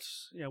about.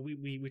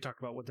 We talked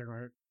about what they're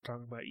going to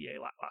talk about EA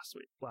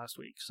last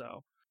week.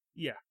 So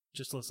yeah,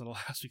 just listen to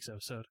last week's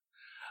episode.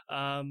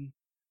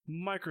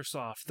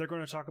 Microsoft, they're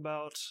going to talk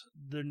about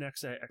their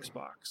next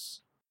Xbox.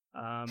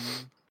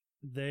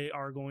 They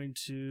are going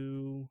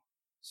to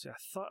see. I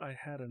thought I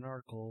had an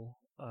article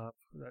up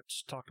that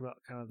just talked about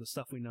kind of the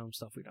stuff we know and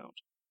stuff we don't.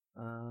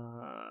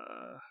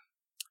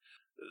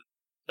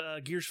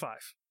 Gears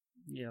 5.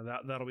 Yeah,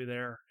 that'll be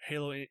there.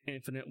 Halo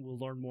Infinite, we'll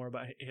learn more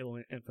about Halo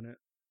Infinite,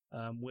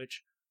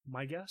 which,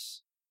 my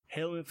guess,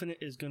 Halo Infinite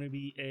is going to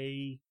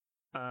be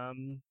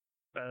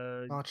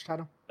Launch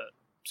title.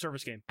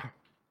 service game.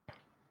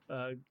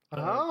 Oh,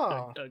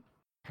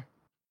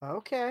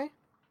 okay.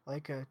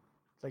 Like a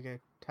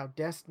how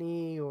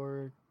Destiny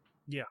or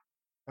Yeah,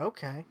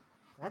 okay,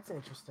 that's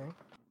interesting.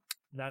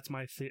 that's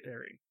my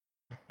theory.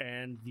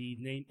 And the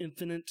name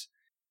Infinite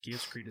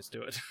gives credence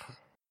to it.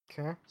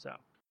 Okay, So,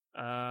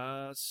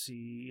 let's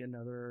see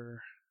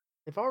another.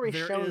 they've already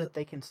There shown is that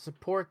they can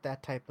support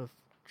that type of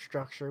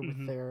structure with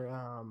mhm, their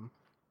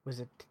was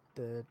it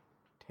the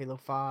Halo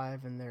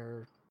 5 and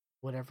their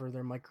whatever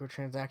their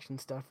microtransaction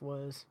stuff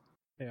was.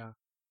 yeah.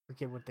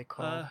 Forget what they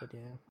called, Uh, but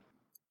yeah.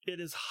 it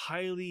is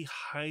highly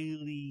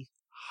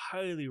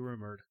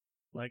rumored,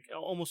 like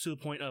almost to the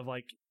point of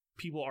like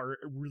people are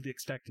really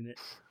expecting it.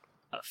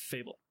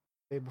 Fable,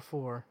 Day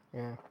before,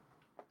 yeah.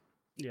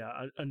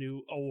 yeah, a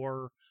new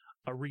or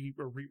a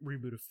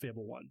reboot of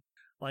Fable 1,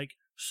 like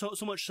so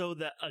much so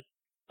that a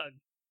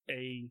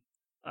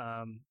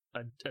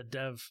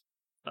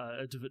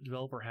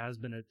developer has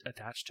been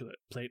attached to it.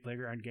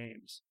 Playground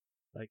Games,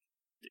 like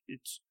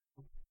it's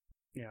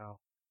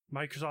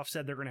Microsoft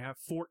said they're going to have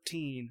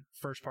 14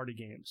 first party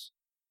games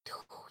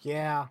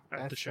Yeah,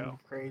 at the that's gonna show. be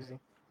crazy.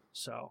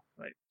 So,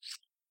 like,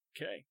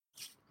 okay.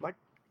 Like,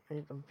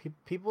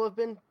 people have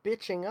been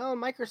bitching. Oh,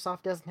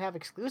 Microsoft doesn't have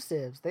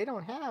exclusives. They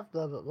don't have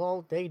blah blah.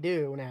 Well, they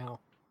do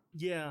now.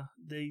 Yeah,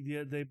 they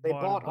They bought a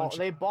bought all. bunch.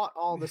 They bought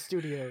all the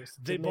studios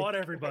They to make. bought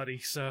everybody.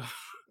 So,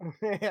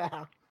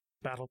 Yeah.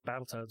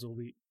 Battletoads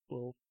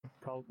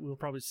we'll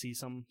probably see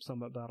some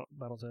about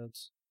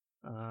Battletoads.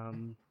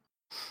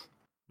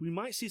 We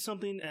might see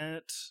something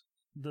at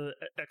the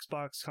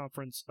Xbox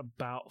conference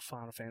about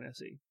Final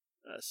Fantasy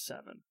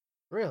 7.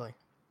 Really?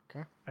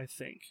 Okay. I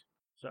think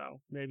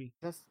so. Maybe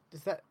Is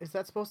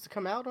that supposed to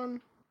come out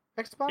on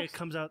Xbox? it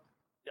comes out.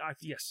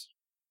 Yes,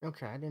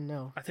 Okay, I didn't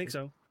know. I think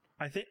so.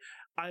 I think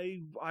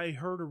I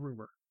heard a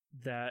rumor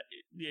that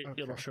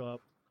it'll Okay. show up.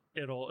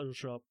 It'll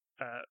show up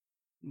at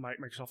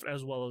Microsoft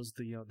as well as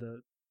the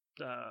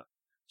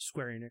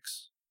Square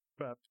Enix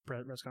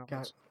press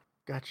conference.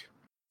 Gotcha.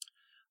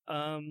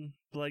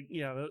 Like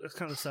yeah, that's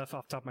kind of stuff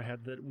off the top of my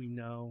head that we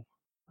know.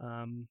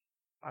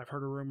 I've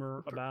heard a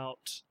rumor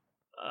about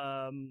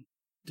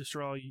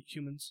Destroy All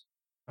Humans.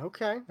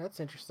 Okay, that's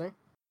interesting.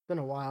 Been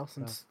a while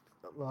So, since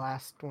the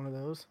last one of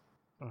those.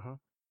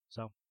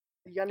 So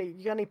You got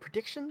any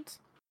predictions?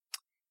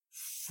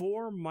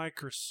 for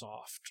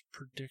Microsoft,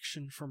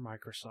 prediction for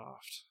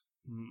Microsoft.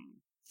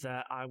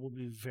 That I will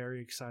be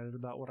very excited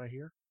about what I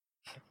hear.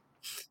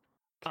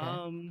 Okay.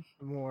 Um,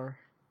 More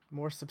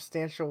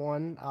substantial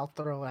one I'll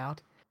throw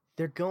out.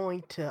 They're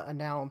going to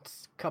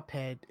announce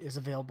Cuphead is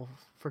available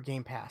for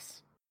Game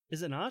Pass.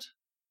 is it not?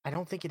 I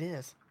don't think it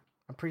is.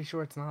 I'm pretty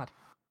sure it's not.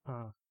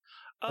 Uh,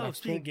 But I oh,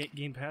 speaking think of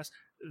Game Pass,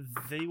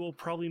 they will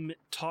probably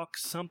talk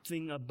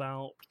something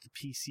about the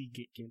PC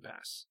Game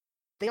Pass.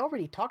 they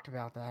already talked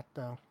about that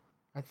though.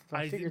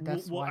 I figured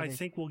that's why I they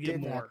think we'll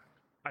get did that. more.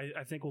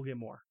 I think we'll get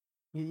more.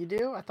 You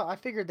do? I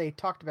figured they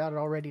talked about it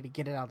already to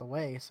get it out of the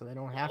way, so they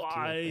don't have to.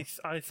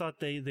 I thought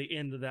they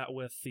ended that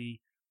with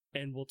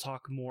and we'll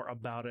talk more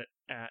about it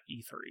at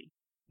E3.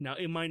 Now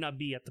it might not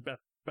be at the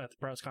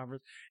press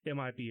conference. It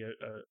might be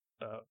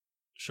a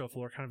show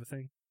floor kind of a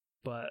thing,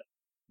 but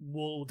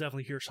we'll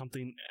definitely hear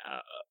something,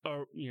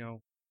 or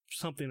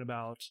something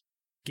about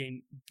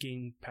Game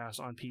Pass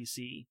on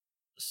PC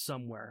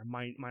somewhere.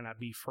 Might not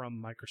be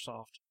from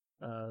Microsoft.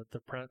 The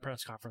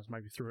press conference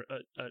might be through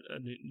a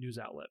news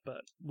outlet,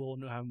 but we'll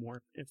have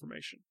more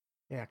information.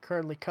 Yeah,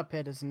 currently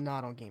Cuphead is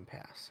not on Game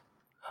Pass.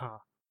 Huh.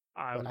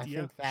 But I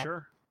think that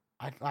sure.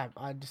 I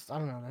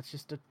don't know.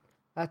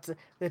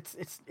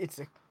 It's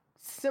a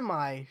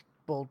semi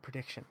bold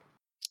prediction.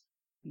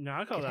 No,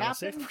 I call Could that a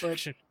safe happen, but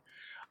prediction.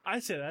 I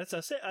say that's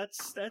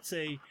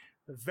a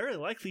very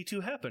likely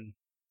to happen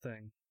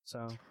thing.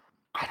 So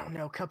I don't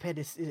know. Cuphead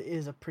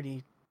is a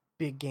pretty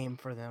big game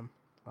for them.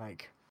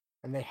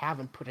 And they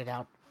haven't put it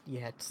out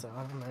yet, so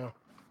I don't know.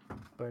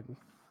 But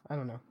I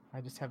don't know. I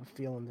just have a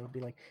feeling they'll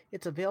be like,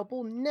 it's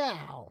available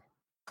now,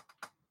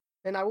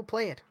 and I will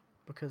play it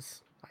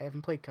because I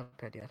haven't played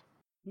Cuphead yet.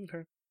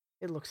 okay.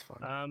 It looks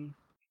fun.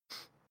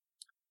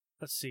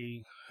 Let's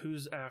see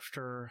who's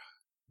after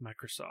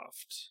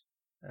Microsoft.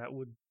 That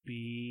would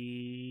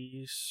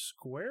be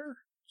Square.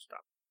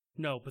 Stop.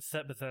 No,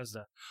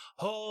 Bethesda.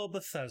 Oh,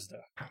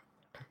 Bethesda.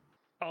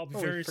 I'll be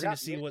very interested to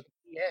see what.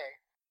 Yeah.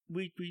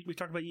 We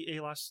talked about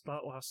EA last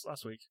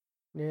week.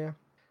 Yeah,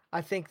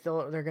 I think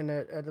they're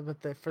gonna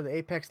for the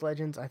Apex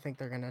Legends. I think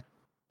they're gonna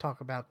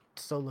talk about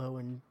solo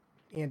and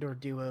or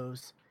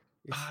duos.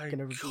 It's I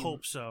gonna be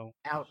hope so.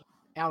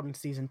 out in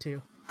season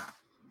 2.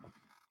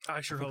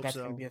 I sure I think hope that's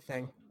so. gonna be a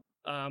thing.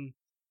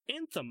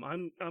 Anthem.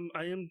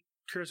 I am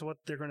curious what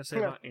they're going to say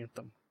about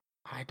Anthem.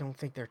 I don't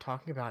think they're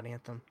talking about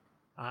Anthem.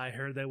 I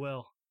heard they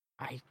will.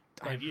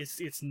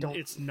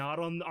 It's not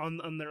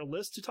on their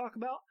list to talk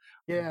about.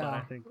 Yeah, but I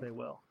think they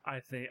will.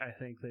 I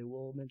think they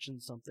will mention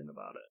something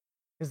about it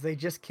because they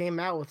just came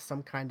out with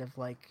some kind of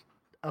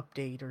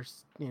update or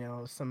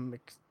some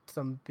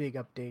big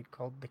update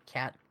called the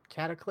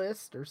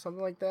Cataclysm or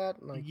something like that.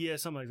 Yeah,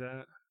 something like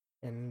that.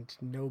 And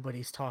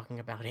nobody's talking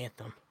about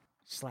Anthem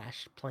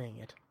 / playing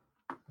it,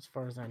 as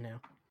far as I know.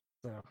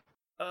 So,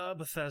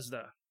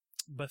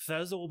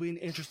 Bethesda will be an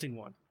interesting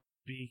one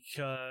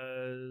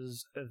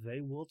because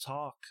they will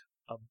talk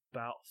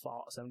about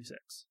Fallout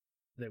 76.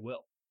 They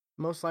will.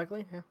 Most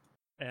likely, yeah.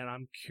 And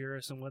I'm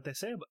curious on what they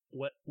say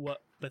about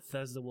what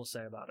Bethesda will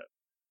say about it.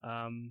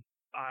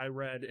 I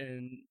read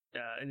in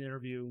an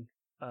interview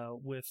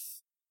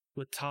with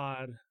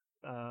Todd.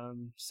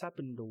 This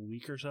happened a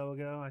week or so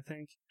ago, I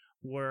think,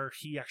 where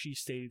he actually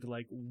stated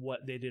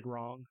what they did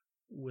wrong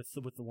with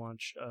the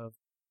launch of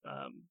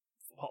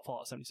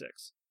Fallout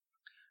 76,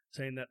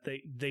 saying that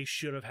they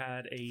should have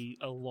had a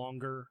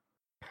longer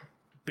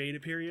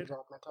beta period,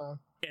 Development time.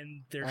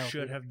 and there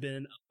should have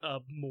been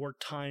more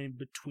time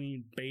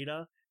between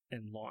beta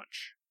and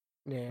launch.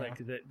 Yeah,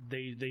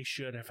 they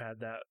should have had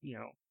that,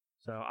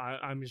 So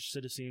I'm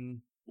interested in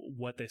seeing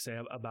what they say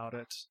about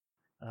it.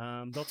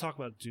 They'll talk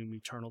about Doom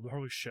Eternal. They'll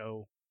probably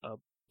show a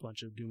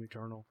bunch of Doom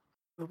Eternal.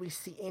 Will we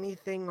see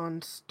anything on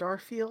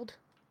Starfield?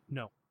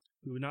 No,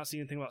 we would not see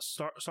anything about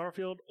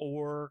Starfield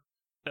or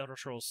Elder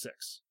Scrolls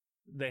 6.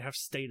 They have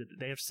said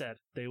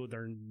they're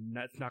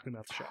not going to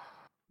have to show.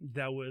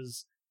 That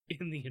was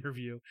in the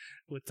interview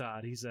with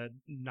Todd. He said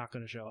not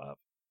going to show up.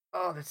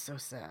 Oh, that's so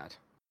sad.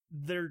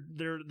 They're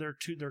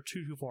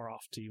too far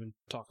off to even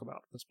talk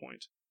about at this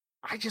point.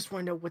 I just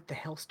want to know what the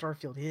hell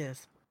Starfield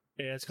is.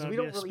 Yeah, it's going to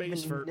be a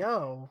space version.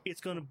 No,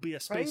 it's going to be a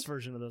space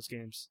version of those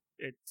games.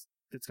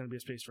 It's going to be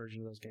a space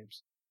version of those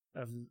games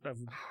of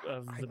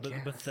the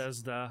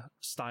Bethesda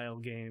style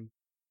game.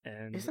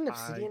 And isn't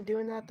Obsidian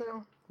doing that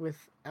though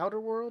with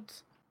Outer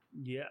Worlds?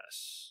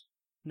 Yes.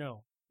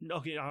 No.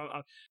 Okay.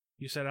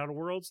 You said Outer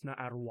Worlds, not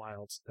Outer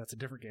Wilds. That's a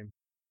different game.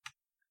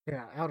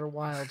 Yeah, Outer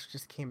Wilds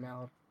just came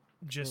out.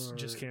 Just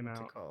came out.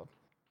 What's it called?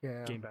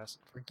 Yeah, Game Pass.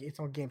 It's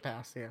on Game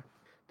Pass. Yeah,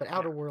 but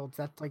Outer Worlds,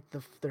 that's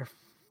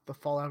the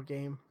Fallout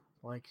game.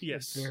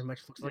 Yes, it very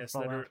much looks like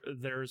Fallout.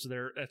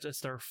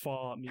 It's their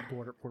Fallout meet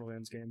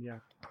Borderlands game. Yeah,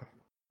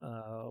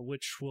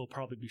 which will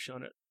probably be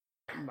shown at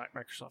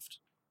Microsoft.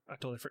 I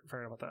totally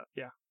forgot about that.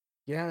 Yeah.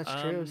 Yeah,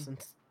 that's true.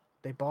 Since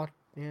they bought.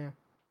 Yeah.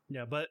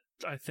 Yeah, but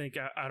I think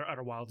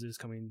Outer Wilds is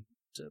coming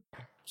to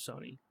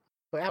Sony.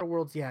 But Outer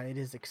Worlds, yeah, it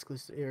is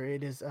exclusive, or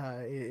it is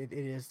it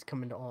is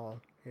coming to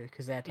all,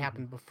 because that Mm-hmm.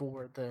 happened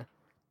before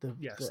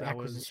Yes, the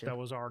acquisition. that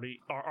was already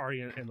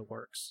in the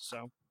works.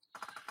 So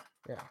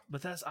Yeah.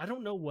 I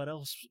don't know what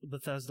else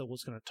Bethesda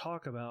was going to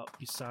talk about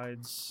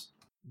besides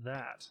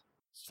that.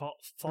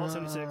 Fallout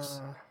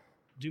 76,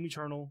 Doom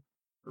Eternal,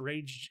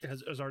 Rage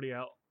is already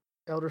out.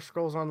 Elder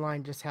Scrolls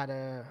Online just had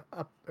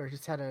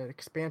just had an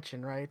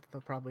expansion, right?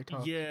 They'll probably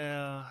talk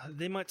Yeah,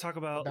 they might talk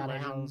about about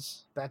how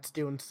Legends. that's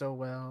doing so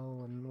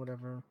well and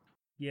whatever.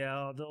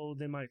 Yeah,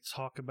 they might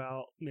talk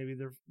about maybe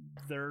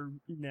their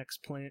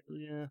next plan.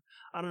 Yeah,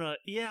 I don't know.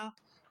 Yeah,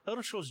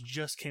 Elder Scrolls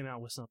just came out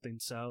with something,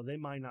 so they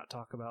might not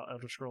talk about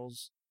Elder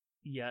Scrolls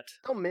yet.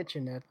 They'll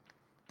mention it.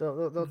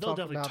 They'll They'll talk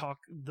definitely about, talk.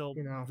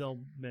 you know, They'll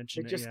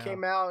mention it it. just Yeah,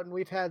 came out and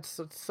we've had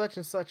such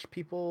and such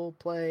people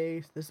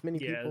play, this many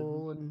yeah,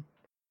 people, and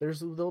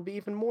there'll be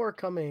even more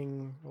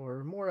coming,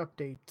 or more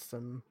updates,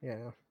 and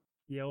yeah.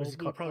 yeah. What is it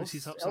We'll called? probably see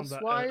some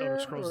about Elder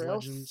Elsewire, Scrolls or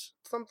else Legends.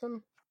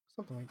 something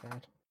like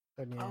that.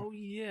 But yeah. Oh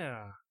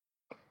yeah.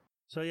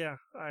 So yeah,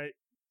 I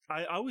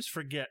always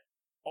forget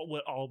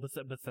what all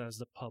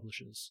Bethesda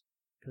publishes,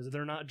 because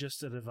they're not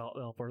just a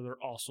developer;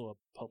 they're also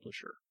a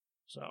publisher.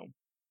 So,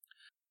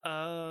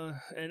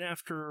 and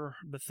after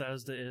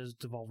Bethesda is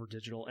Devolver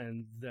Digital,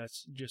 and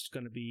that's just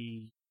going to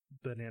be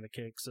banana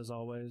cakes as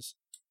always.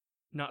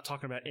 Not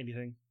talking about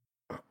anything.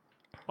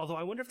 Although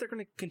I wonder if they're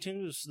going to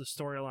continue the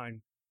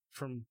storyline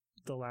from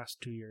the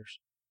last 2 years.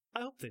 I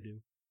hope they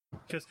do,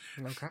 because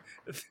Okay.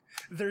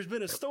 there's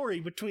been a story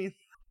between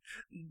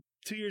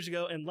 2 years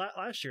ago and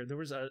last year. There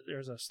was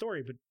a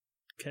story but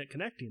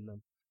connecting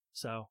them.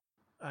 So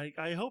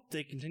I hope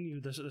they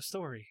continue the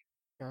story.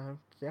 Yeah,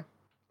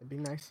 it'd be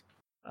nice.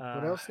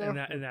 What else now?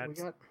 What we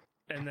got?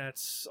 And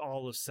that's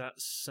all of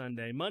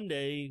Sunday.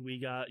 Monday we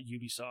got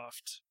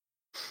Ubisoft,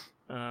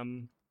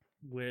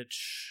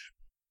 which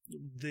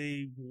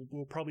they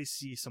will probably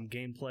see some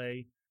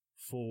gameplay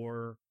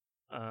for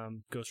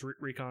Ghost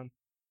Recon.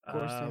 Of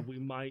course, yeah. We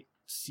might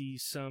see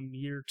some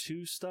Year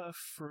 2 stuff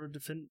for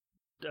Division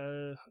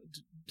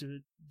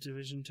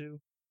 2.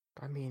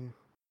 I mean,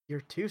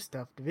 Year 2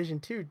 stuff. Division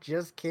 2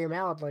 just came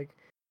out like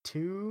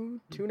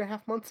two and a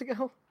half months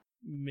ago.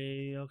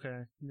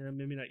 Okay. Yeah,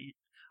 maybe not.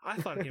 I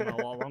thought it came out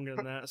a lot longer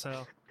than that.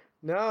 So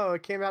no,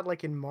 it came out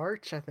like in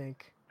March, I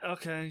think.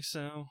 okay,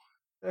 so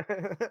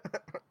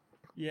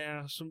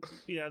yeah,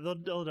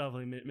 they'll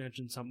definitely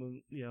mention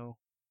something.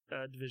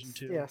 Division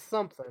 2. Yeah,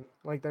 something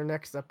like their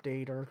next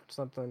update or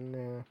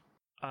something.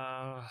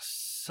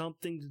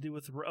 Something to do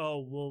with. Oh,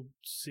 we'll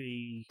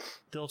see.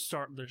 They'll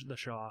start the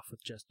show off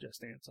with Just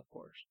Dance, of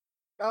course.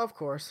 Of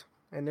course,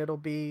 and it'll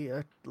be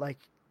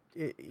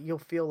you'll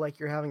feel like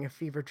you're having a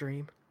fever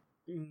dream.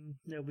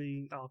 It'll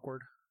be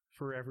awkward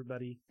for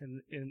everybody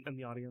in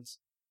the audience.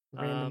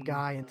 Random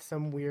guy in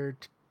some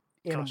weird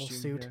animal costume,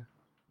 suit.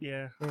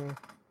 Yeah. You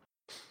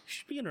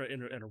should be in a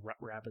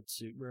rabbit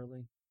suit,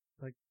 really.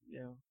 Like,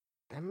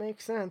 that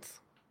makes sense.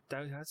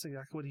 That's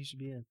exactly what he should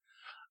be in.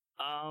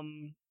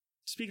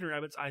 Speaking of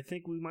rabbits, I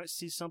think we might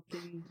see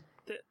something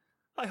that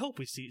I hope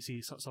we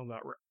see something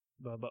about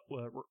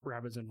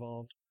rabbits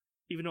involved.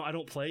 Even though I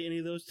don't play any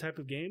of those type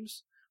of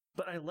games,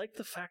 but I like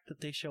the fact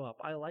that they show up.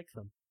 I like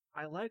them.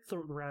 I like the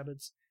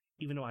rabbits,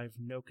 even though I have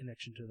no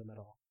connection to them at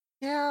all.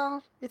 Yeah,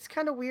 it's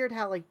kind of weird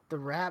how like the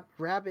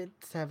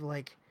rabbits have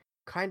like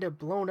kind of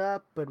blown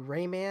up, but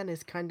Rayman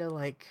is kind of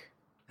like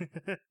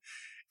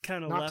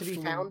kind of not left to be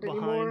found behind.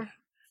 Anymore.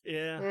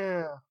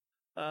 Yeah.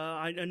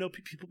 I know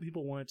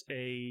people want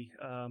a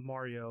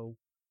Mario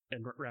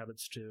and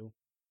Rabbids too.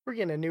 We're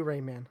getting a new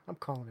Rayman. I'm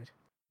calling it.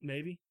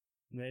 Maybe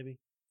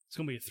it's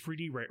gonna be a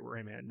 3D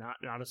Rayman,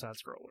 not a side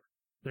scroller.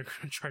 They're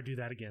gonna try to do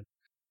that again.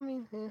 I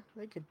mean,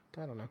 they could.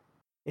 I don't know.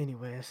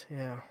 Anyways,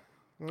 yeah.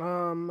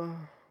 No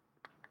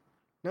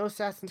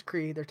Assassin's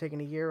Creed. They're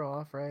taking a year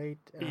off, right?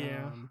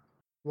 Yeah.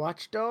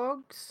 Watch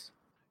Dogs.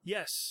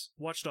 Yes,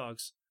 Watch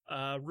Dogs.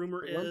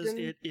 Rumor London? is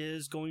it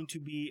is going to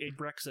be a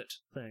Brexit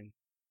thing.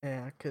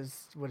 Yeah,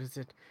 because what is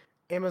it?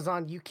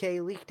 Amazon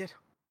UK leaked it.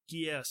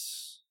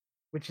 Yes.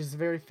 Which is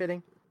very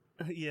fitting.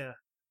 Yeah.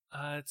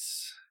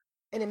 It's.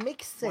 And it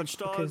makes sense Watch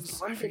Dogs.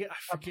 because London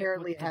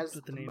apparently has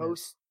the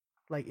most,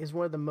 is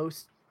one of the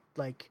most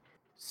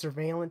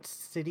surveillance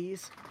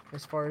cities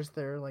as far as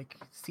their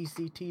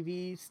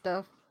CCTV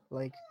stuff.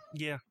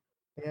 Yeah.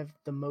 They have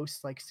the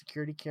most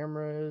security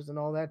cameras and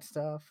all that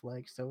stuff.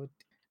 So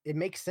it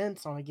makes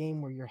sense on a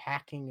game where you're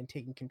hacking and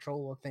taking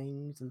control of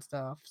things and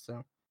stuff.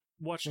 So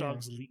Watch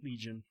Dogs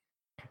Legion.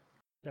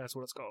 That's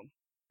what it's called.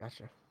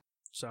 Gotcha.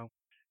 So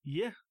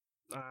yeah.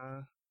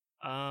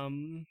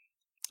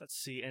 Let's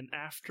see. And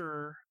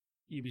after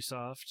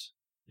Ubisoft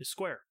is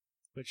Square,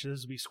 which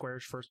this will be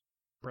Square's first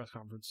press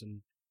conference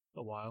in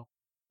a while,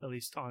 at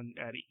least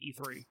at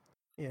E3.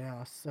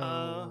 Yeah.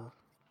 So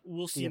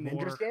we'll see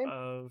more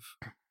of.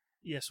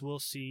 Yes, we'll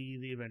see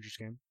the Avengers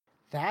game.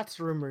 That's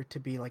rumored to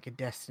be like a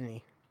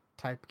Destiny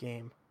type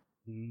game.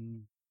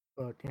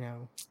 But,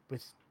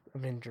 with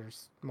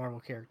Avengers, Marvel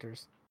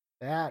characters.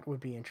 That would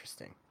be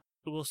interesting.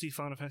 We'll see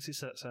Final Fantasy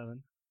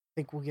VII.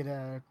 Think we'll get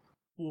a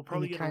we'll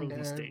probably Any get a kind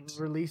release of date.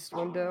 release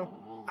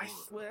window? I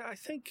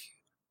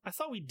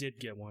thought we did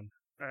get one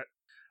at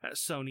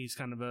Sony's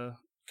kind of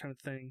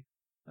thing.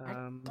 I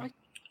don't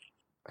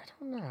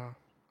know.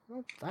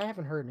 I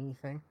haven't heard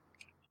anything.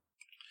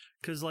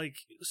 Because like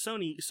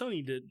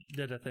Sony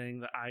did a thing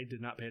that I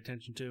did not pay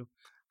attention to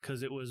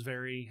because it was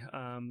very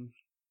I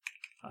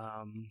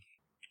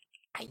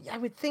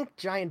would think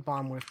Giant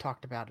Bomb would have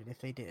talked about it if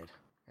they did,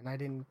 and I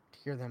didn't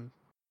hear them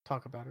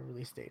talk about a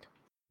release date.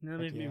 no,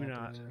 maybe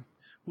not.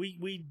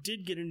 We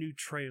did get a new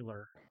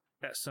trailer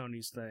at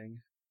Sony's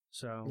thing,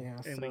 so Yeah,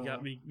 and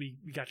we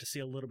got to see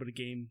a little bit of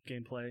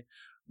gameplay,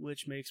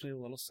 which makes me a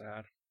little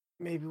sad.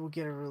 Maybe we'll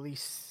get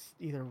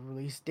either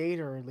release date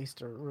or at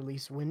least a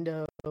release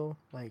window,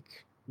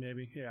 like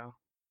maybe, yeah,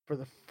 for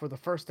the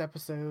first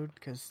episode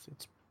because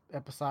it's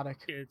episodic.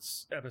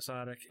 It's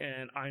episodic,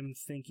 and I'm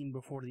thinking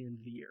before the end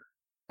of the year.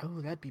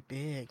 Oh, that'd be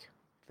big.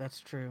 That's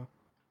true.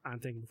 I'm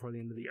thinking before the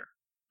end of the year.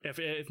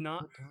 If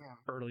not,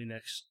 early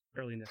next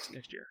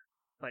year,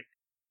 like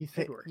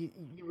February.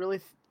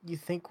 You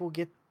think we'll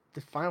get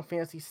the Final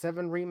Fantasy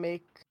VII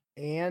remake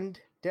and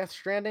Death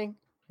Stranding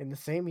in the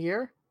same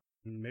year?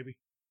 Maybe.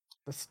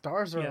 The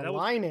stars are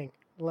aligning.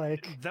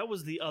 That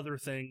was the other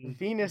thing.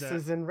 Venus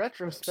is in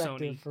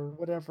retrospective or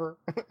whatever.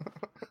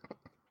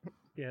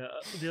 Yeah,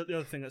 the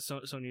other thing that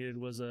Sony did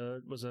was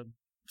a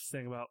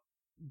thing about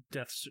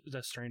Death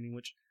Stranding,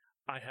 which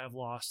I have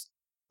lost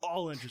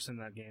all interest in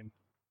that game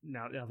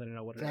now that I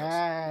know what it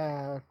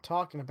is.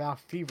 Talking about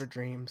fever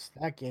dreams,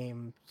 that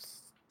game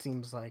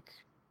seems like,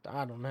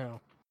 I don't know.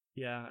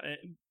 Yeah,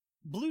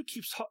 Blue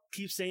keeps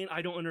saying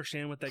I don't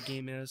understand what that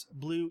game is.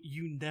 Blue,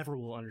 you never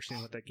will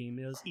understand what that game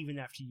is, even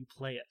after you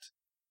play it.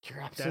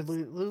 You're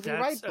absolutely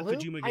right, Blue. A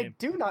Kojima game. I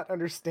do not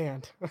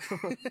understand.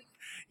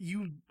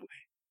 You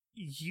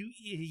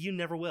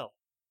never will.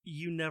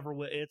 You never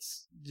will.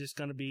 It's just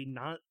gonna be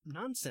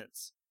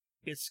nonsense.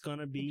 It's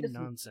gonna be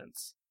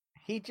nonsense.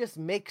 He just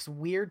makes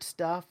weird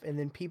stuff, and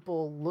then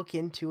people look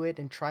into it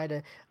and try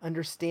to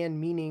understand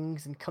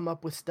meanings and come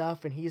up with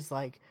stuff, and he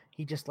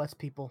just lets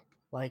people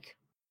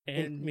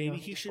And maybe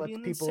he should be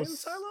in the insane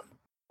asylum.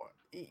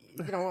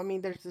 I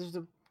mean, there's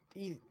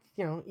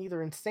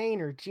either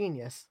insane or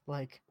genius.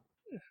 Like,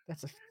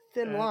 that's a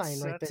thin line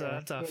right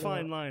there. That's a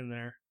fine line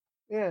there.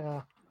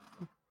 Yeah.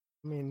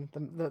 I mean,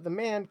 the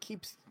man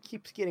keeps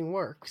getting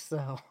work,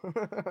 so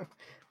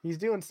he's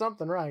doing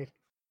something right.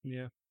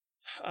 Yeah.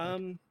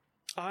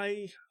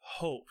 I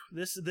hope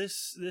this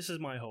is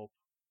my hope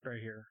right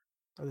here.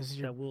 Oh, this is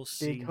your we'll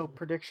big hope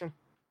prediction.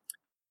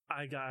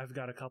 I've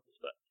got a couple.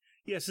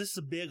 Yes, this is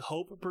a big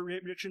hope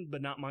prediction,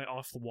 but not my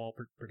off the wall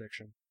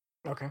prediction.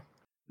 Okay.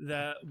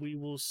 That we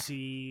will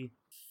see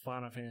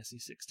Final Fantasy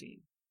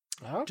 16.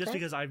 Okay. Just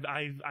because I've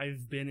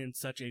been in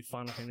such a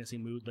Final Fantasy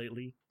mood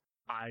lately,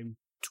 I'm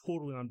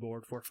totally on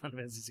board for Final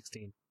Fantasy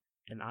 16,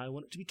 and I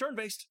want it to be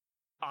turn-based.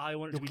 I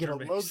want it to be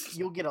turn-based.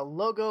 You'll get a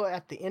logo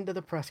at the end of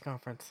the press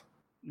conference.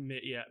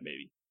 Yeah,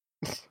 maybe.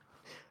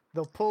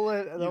 They'll pull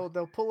it.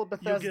 They'll pull a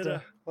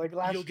Bethesda like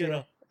last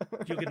year.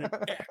 You'll get an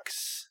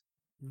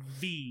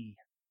XVI,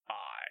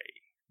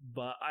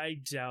 but I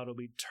doubt it'll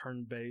be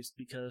turn-based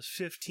because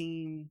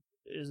 15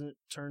 isn't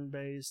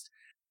turn-based.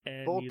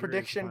 And bold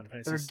prediction: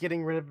 they're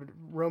getting rid of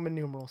Roman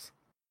numerals.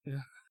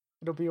 Yeah,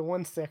 it'll be a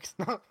 1/6.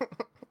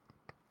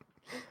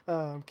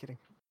 I'm kidding.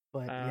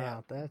 But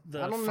yeah, I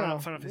don't know. Final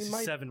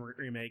Fantasy VII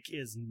remake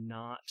is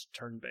not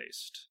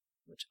turn-based,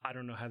 which I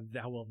don't know how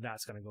well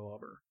that's going to go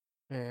over.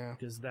 Yeah,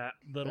 because that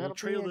little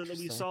trailer that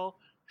we saw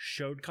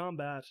showed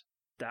combat.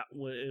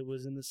 It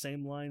was in the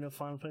same line of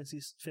Final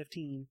Fantasy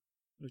 15,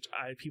 which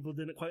people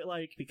didn't quite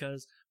like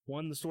because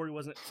one, the story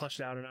wasn't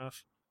fleshed out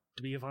enough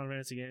to be a Final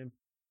Fantasy game.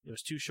 It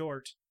was too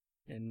short,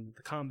 and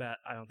the combat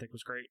I don't think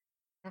was great.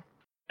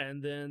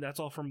 And then that's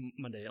all from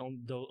Monday. Only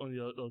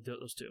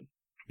those two,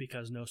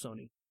 because no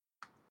Sony.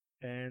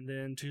 And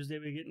then Tuesday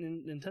we get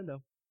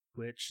Nintendo,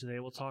 which they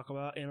will talk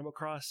about Animal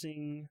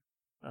Crossing,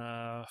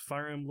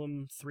 Fire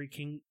Emblem Three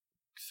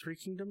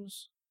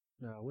Kingdoms.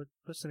 No,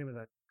 what's the name of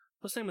that?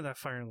 What's the name of that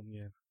Fire Emblem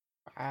game?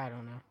 I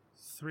don't know.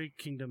 Three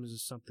Kingdoms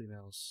is something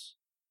else.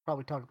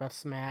 Probably talk about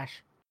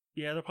Smash.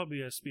 Yeah, there'll probably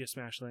be a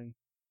Smash thing.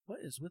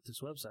 What is with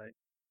this website?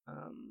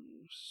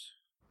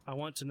 I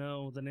want to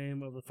know the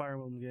name of the Fire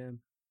Emblem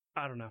game.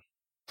 I don't know.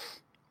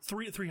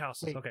 Three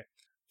houses. Wait. Okay,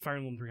 Fire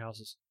Emblem Three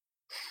Houses.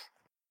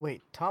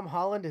 Wait, Tom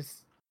Holland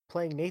is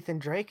playing Nathan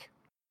Drake?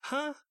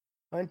 Huh?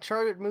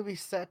 Uncharted movie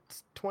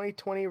set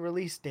 2020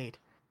 release date.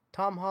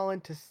 Tom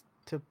Holland to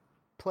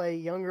play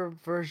younger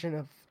version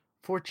of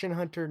Fortune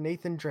Hunter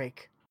Nathan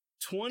Drake.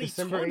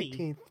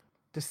 2020?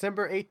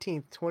 December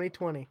 18th,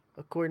 2020,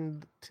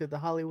 according to the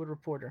Hollywood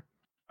Reporter.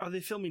 Are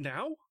they filming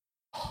now?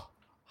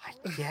 I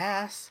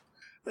guess.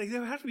 Like, they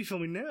would have to be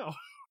filming now.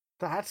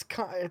 That's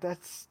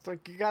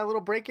like, you got a little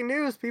breaking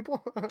news,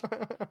 people.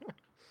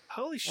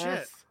 Holy shit.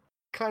 That's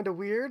kind of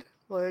weird.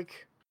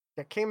 Like,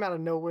 that came out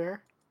of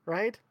nowhere,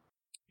 right?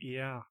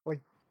 Yeah. Like,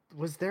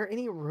 was there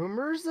any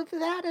rumors of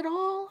that at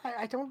all? I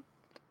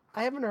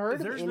haven't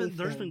heard of anything.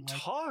 There's been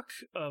talk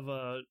of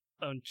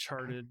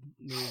Uncharted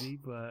maybe,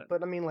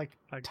 But I mean, like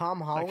Tom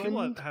like people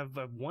Holland. have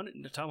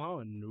wanted Tom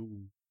Holland. No,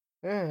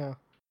 Yeah,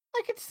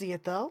 I could see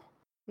it though.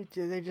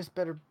 They just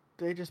better.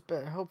 They just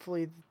better.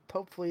 Hopefully,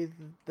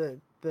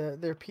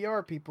 their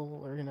PR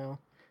people, or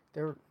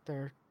their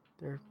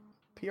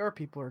PR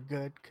people are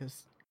good,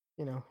 because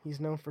he's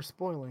known for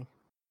spoiling.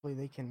 Hopefully,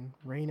 they can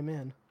rein him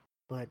in.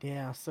 But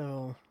yeah,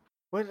 so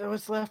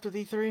what's left of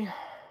E3?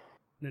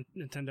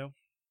 Nintendo.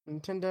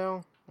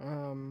 Nintendo.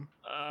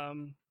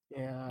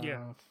 Yeah.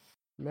 Yeah.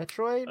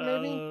 Metroid,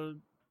 maybe?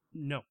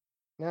 No,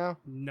 No.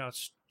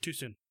 it's too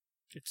soon.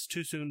 It's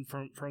too soon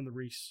from the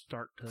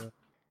restart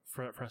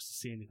for us to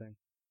see anything.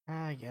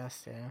 I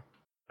guess, yeah.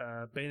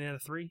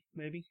 Bayonetta 3,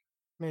 maybe.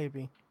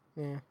 Maybe.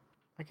 Yeah,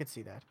 I could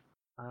see that.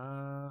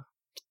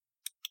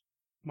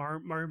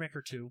 Mario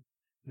Maker 2.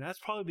 And that's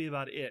probably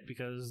about it,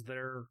 because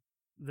their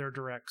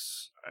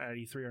directs at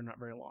E3 are not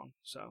very long.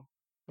 So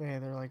Yeah,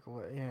 they're like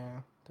what?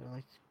 Yeah, they're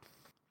like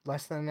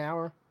less than an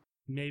hour.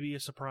 maybe a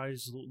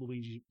surprise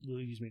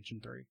Luigi's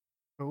Mansion 3.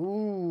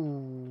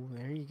 Ooh,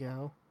 there you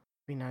go.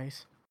 Be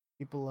nice.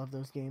 People love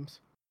those games.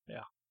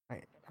 Yeah.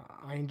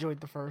 I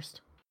enjoyed the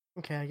first.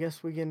 Okay, I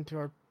guess we get into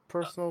our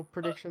personal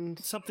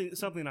predictions. Something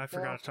I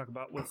forgot to talk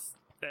about with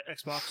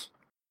Xbox,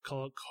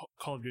 Call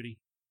of Duty.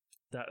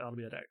 That'll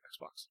be at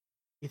Xbox.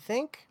 You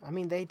think? I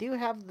mean, they do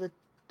have the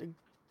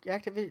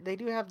Activision. They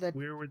do have that.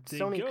 Where would they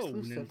Sony go?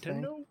 exclusive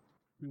Nintendo?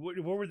 Thing.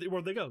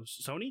 Where'd they go?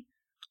 Sony?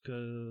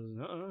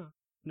 Because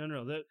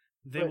no.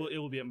 It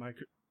will be at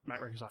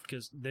Microsoft,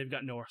 because they've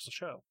got nowhere else to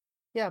show.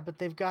 Yeah, but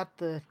they've got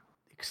the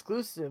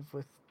exclusive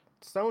with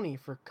Sony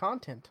for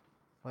content.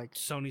 Like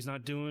Sony's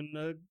not doing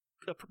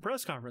a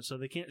press conference, so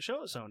they can't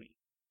show it. Sony.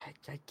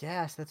 I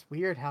guess that's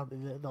weird how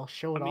they'll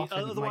show it off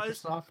at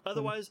Microsoft.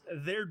 Otherwise,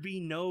 there'd be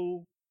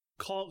no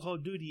Call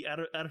of Duty at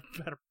a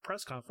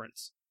press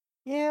conference.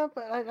 Yeah,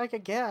 but I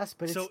guess,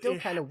 but it's still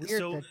kind of weird.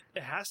 So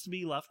it has to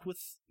be left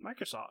with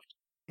Microsoft.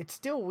 It's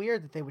still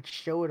weird that they would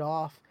show it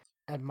off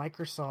at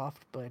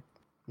Microsoft, but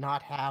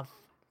not have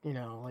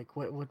like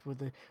what would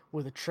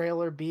the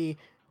trailer be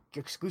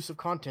exclusive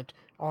content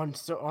on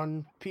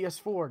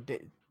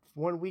PS4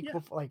 1 week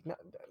before? Like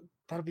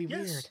that'd be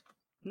weird.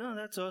 No,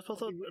 that's what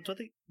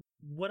they.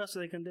 What else are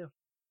they gonna do?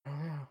 I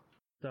don't know.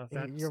 So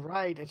you're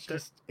right.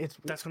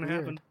 That's gonna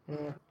happen.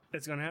 Yeah.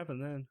 It's gonna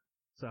happen then.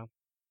 So.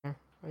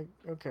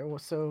 Okay. Well,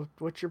 so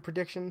what's your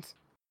predictions?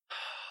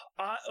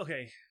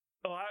 Okay.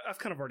 Oh, I've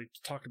kind of already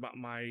talked about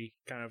my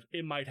kind of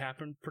it might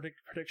happen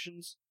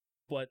predictions,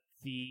 but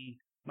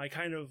my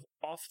kind of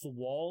off the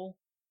wall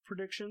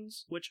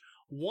predictions, which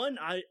one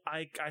I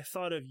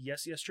thought of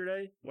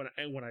yesterday when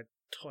I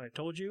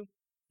told you,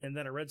 and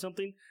then I read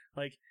something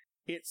like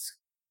it's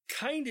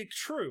kind of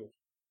true,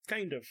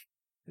 kind of.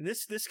 And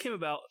this came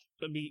about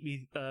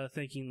me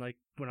thinking like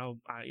when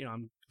I'm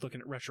looking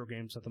at retro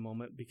games at the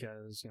moment,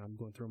 because I'm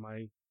going through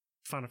my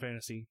Final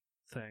Fantasy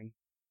thing,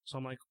 so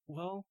I'm like,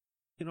 well,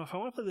 if I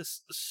want to play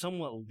this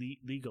somewhat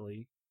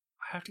legally,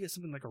 I have to get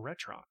something like a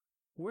Retron.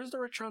 Where's the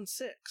Retron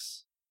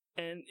 6?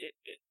 And it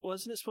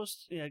wasn't it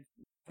supposed to,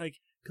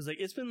 because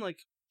it's been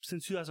like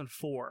since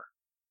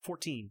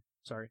 2014,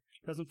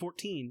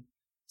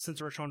 since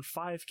the Retron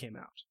 5 came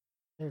out.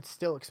 And it's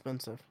still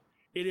expensive.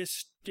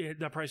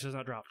 That price has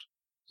not dropped.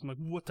 So I'm like,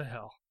 what the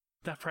hell?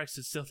 That price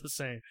is still the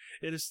same.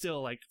 It is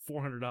still like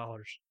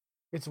 $400.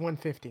 It's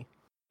 $150.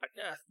 I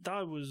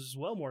thought it was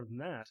well more than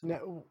that.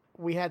 No,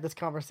 we had this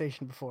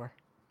conversation before,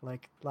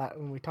 like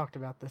when we talked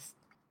about this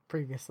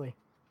previously.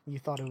 You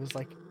thought it was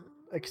like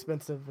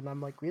expensive, and I'm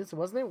like,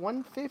 wasn't it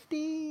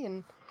 $150?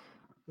 And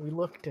we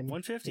looked, and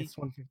 $150. It's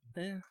 $150.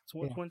 Yeah, it's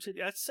 $150.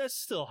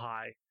 That's still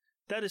high.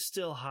 That is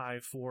still high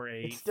for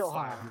a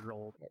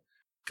 5-year-old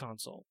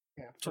console.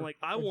 Yeah. So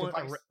I want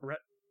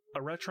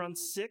a Retron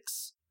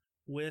 6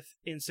 with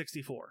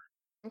N64.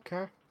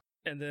 Okay.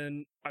 And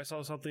then I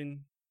saw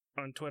something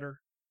on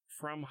Twitter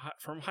from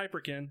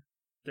Hyperkin.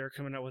 They're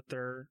coming out with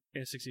their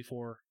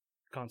N64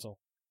 console,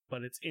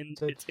 but it's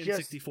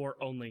N64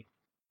 only.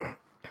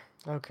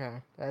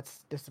 Okay,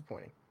 that's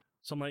disappointing.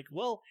 So I'm like,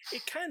 well,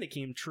 it kind of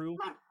came true.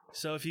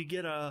 So if you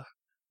get a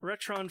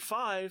Retron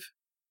 5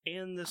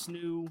 and this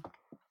new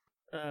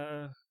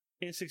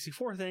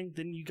N64 thing,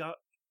 then you got,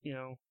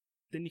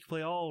 then you can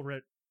play all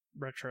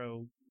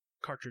retro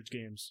cartridge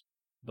games.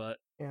 But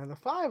yeah, the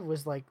 5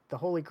 was like the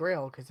holy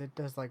grail, because it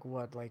does like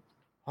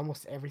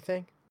almost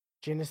everything.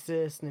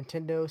 Genesis,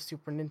 Nintendo,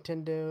 Super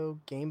Nintendo,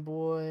 Game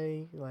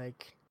Boy,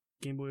 like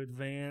Game Boy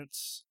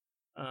Advance.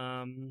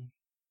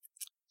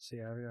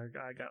 See, I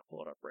got it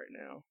pulled up right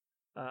now.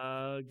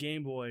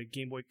 Game Boy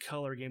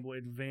Color, Game Boy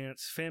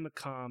Advance,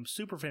 Famicom,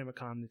 Super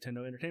Famicom,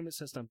 Nintendo Entertainment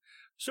System,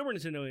 Super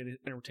Nintendo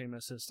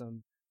Entertainment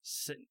System,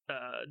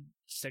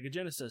 Sega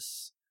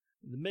Genesis,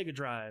 the Mega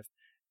Drive,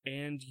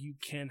 and you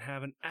can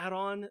have an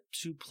add-on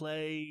to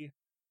play.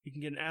 You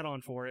can get an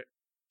add-on for it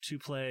to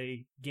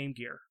play Game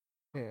Gear.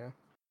 Yeah.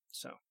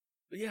 So,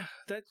 but yeah,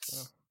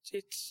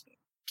 it's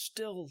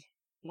still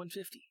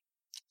 $150.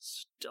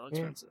 Still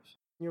expensive.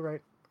 Yeah, you're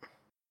right.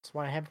 That's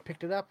why I haven't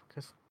picked it up,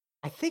 because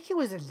I think it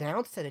was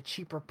announced at a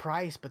cheaper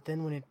price, but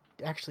then when it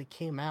actually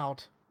came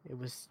out, it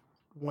was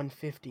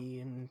 150,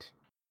 and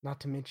not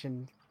to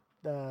mention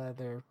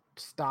their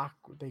stock,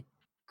 they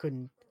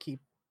couldn't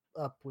keep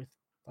up with.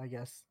 I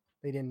guess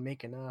they didn't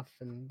make enough,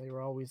 and they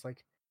were always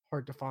like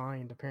hard to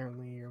find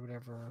apparently or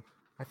whatever.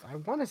 I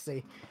want to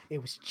say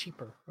it was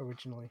cheaper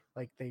originally.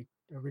 Like they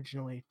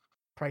originally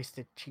priced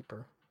it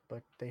cheaper,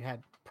 but they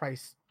had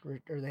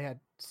or they had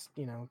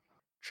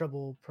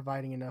trouble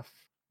providing enough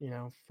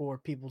for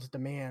people's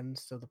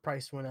demands, so the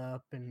price went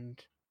up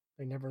and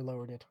they never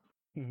lowered it.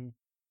 Mm-hmm.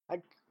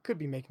 I could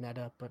be making that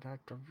up, but I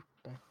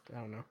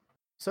don't know.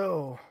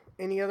 So,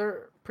 any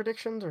other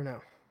predictions or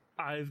no?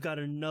 I've got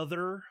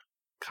another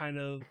kind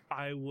of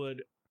I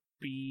would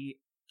be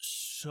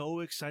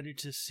so excited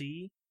to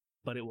see,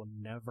 but it will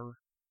never,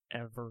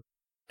 ever,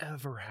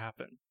 ever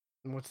happen.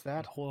 And what's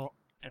that?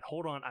 And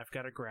hold on, I've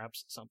got to grab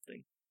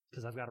something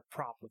because I've got a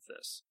prop with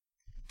this.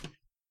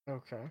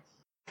 Okay.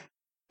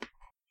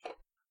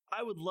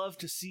 I would love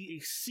to see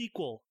a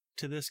sequel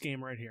to this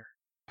game right here.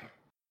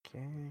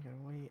 Okay, gotta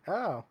wait.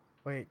 Oh,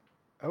 wait.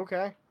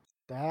 Okay.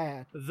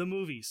 That. The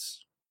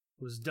Movies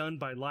was done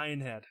by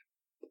Lionhead.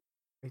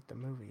 Wait, the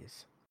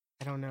movies.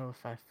 I don't know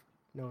if I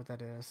know what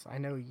that is. I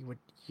know what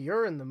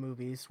You're in the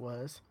Movies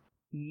was.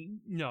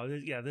 No,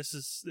 this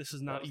is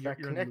not You're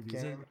in the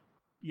Movies. game.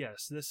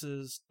 Yes, this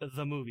is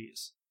The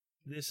Movies.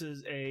 This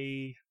is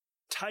a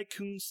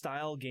tycoon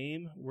style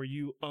game where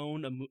you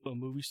own a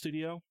movie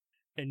studio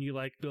and you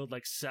like build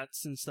like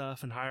sets and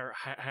stuff and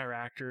hire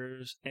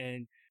actors,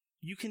 and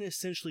you can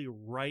essentially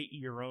write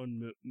your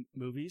own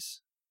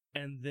movies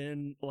and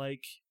then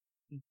like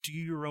do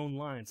your own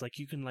lines. Like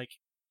you can like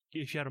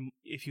if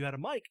you had a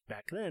mic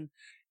back then,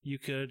 you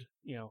could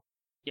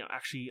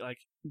actually like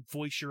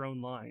voice your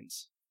own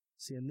lines.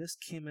 See, and this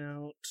came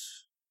out.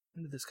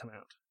 When did this come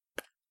out?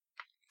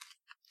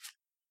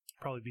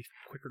 Probably be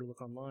quicker to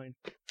look online.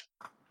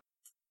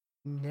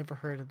 Never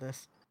heard of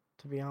this,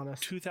 to be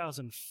honest.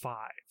 2005.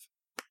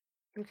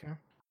 Okay.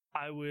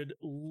 I would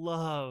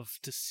love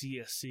to see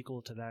a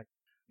sequel to that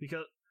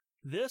because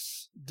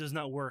this does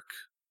not work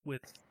with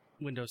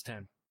Windows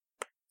 10.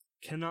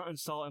 Cannot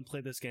install and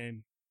play this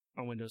game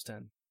on Windows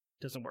 10.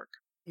 Doesn't work.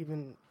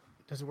 Even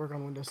does it work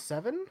on Windows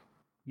 7?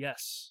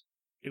 Yes.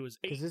 It was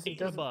 8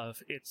 and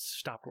above. It's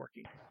stopped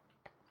working.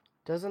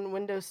 Doesn't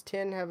Windows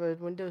 10 have a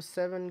Windows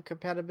 7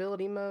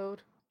 compatibility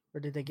mode? Or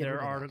did they get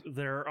rid of that?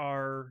 There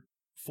are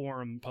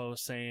forum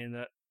posts saying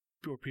that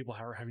people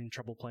are having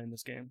trouble playing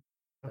this game.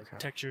 Like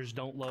textures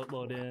don't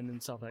load in and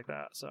stuff like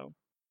that. So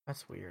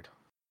that's weird.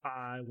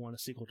 I want a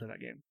sequel to that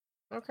game.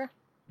 Okay.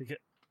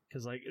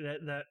 Because like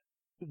that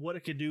what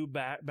it could do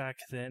back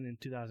then in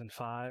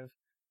 2005,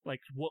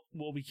 like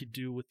what we could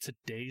do with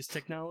today's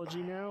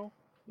technology now,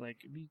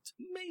 like it'd be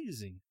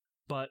amazing.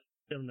 But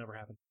it'll never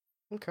happen.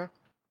 Okay.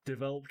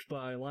 Developed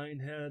by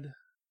Lionhead,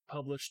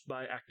 published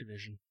by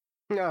Activision.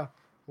 Yeah.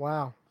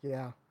 Wow.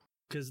 Yeah.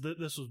 Because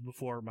this was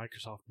before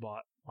Microsoft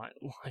bought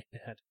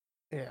Lionhead.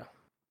 Yeah.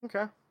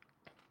 Okay.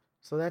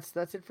 So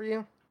that's it for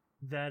you?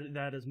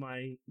 That is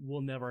my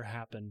will never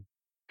happen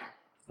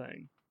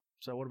thing.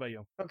 So what about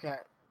you? Okay.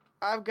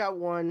 I've got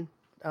one,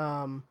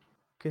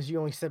 because you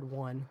only said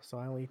one, so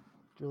I only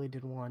really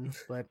did one.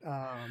 But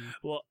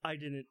well, I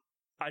didn't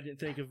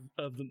think of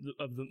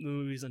the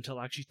movies until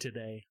actually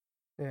today.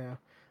 Yeah.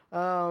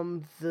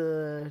 What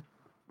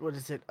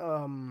is it?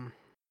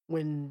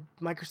 When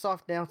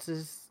Microsoft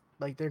announces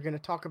like they're gonna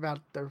talk about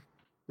this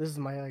is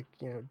my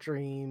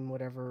dream,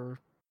 whatever,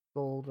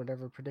 gold,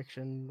 whatever,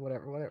 prediction,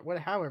 whatever,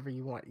 however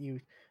you want,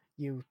 you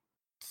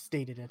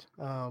stated it.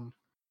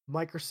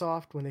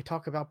 Microsoft, when they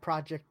talk about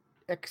Project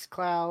X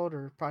Cloud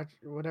or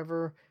Project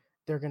whatever,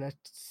 they're gonna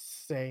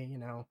say,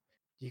 you'll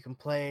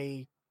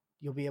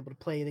be able to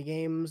play the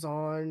games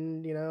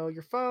on,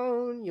 your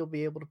phone. You'll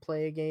be able to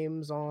play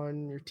games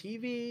on your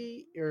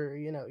TV, or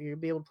you'll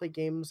be able to play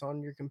games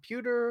on your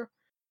computer,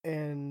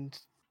 and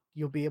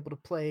you'll be able to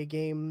play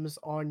games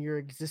on your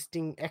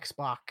existing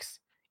Xbox,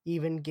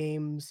 even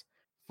games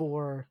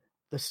for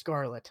the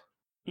Scarlet.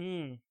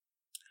 I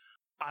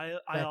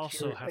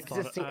also have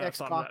thought of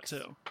that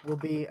too. Will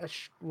be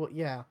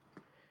yeah,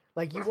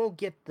 like you won't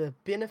get the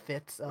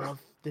benefits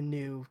of the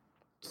new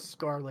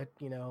Scarlet,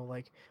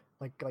 like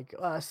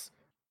us,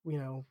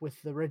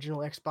 with the original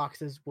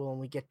Xboxes, we'll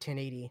only get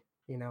 1080.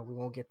 We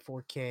won't get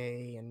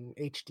 4K and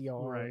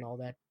HDR and all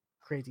that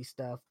crazy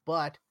stuff.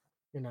 But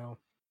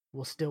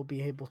we'll still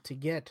be able to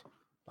get.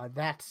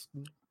 That's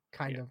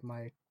kind of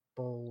my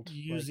bold.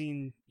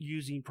 Using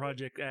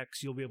Project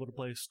X, you'll be able to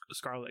play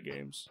Scarlet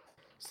games.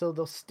 So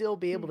they'll still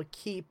be able to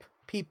keep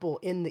people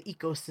in the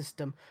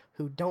ecosystem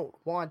who don't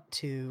want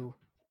to,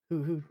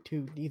 who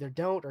either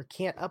don't or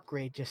can't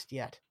upgrade just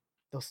yet.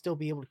 They'll still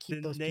be able to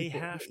keep those people in the ecosystem. They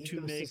have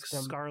to make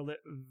Scarlet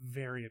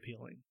very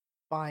appealing.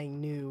 Buying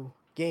new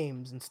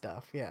games and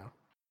stuff, yeah.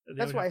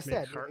 That's why I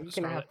said you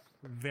can have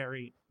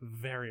very,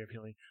 very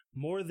appealing.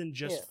 More than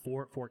just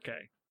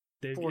 4K.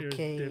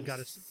 4K, they've got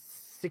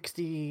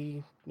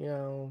 60,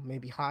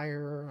 maybe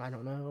higher. I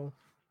don't know.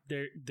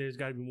 There's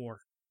got to be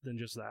more than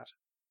just that.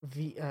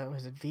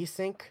 Was it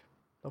VSync?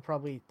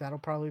 That'll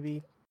probably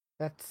be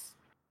that's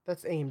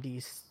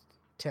AMD's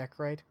tech,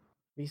 right?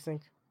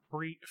 VSync?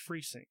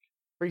 FreeSync.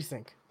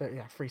 FreeSync.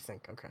 Yeah,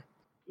 FreeSync. Okay.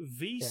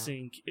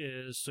 VSync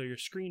is so your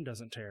screen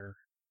doesn't tear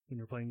when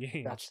you're playing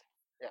games. Gotcha.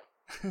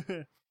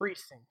 Yeah.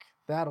 FreeSync.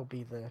 That'll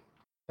be the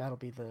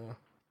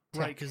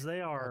Right, tech. because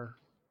they are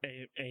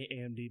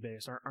AMD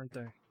based, aren't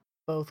they?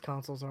 Both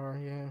consoles are,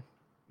 yeah.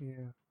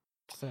 Yeah.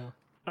 So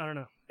I don't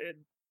know.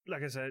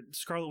 Like I said,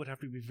 Scarlet would have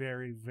to be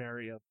very,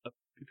 very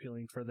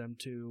appealing for them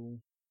to.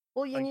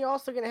 well, and you're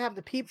also going to have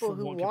the people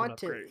who want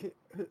to. upgrade.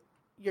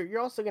 You're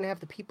also going to have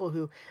the people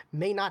who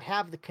may not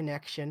have the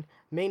connection,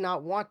 may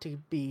not want to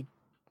be,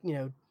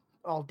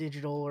 all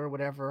digital or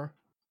whatever.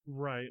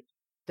 Right.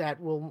 That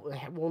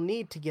will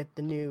need to get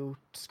the new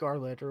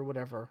Scarlet or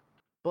whatever.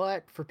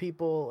 But for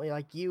people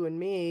like you and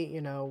me,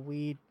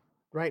 we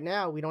right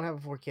now we don't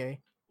have a 4K.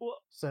 Well,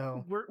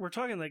 so we're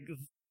talking like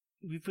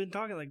we've been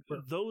talking like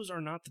those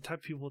are not the type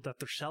of people that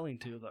they're selling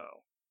to,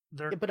 though.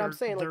 I'm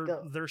saying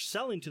they're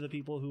selling to the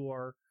people who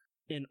are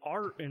in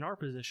our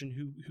position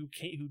who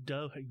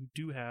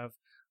do have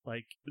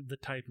like the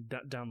type of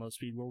download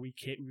speed where we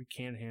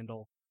can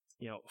handle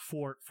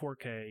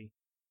 4K.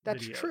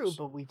 That's videos. True,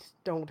 but we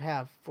don't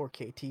have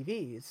 4K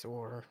TVs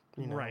or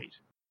right.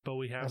 But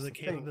we have the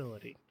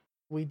capability.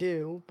 We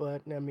do,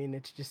 but I mean,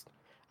 it's just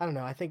I don't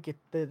know. I think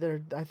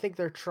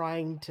they're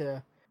trying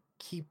to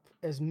keep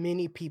as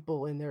many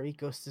people in their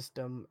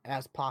ecosystem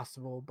as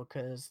possible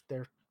because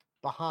they're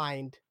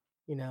behind.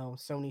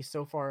 Sony's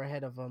so far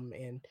ahead of them,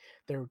 and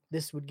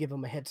this would give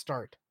them a head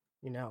start.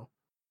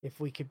 If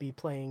we could be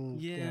playing,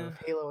 if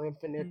Halo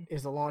Infinite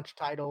is a launch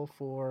title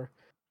for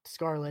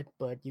Scarlet,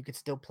 but you could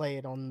still play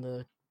it on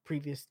the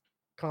previous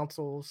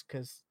consoles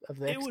because of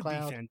the xCloud. It would be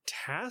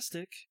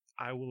fantastic.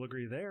 I will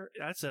agree there.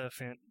 That's a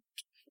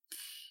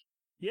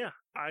Yeah,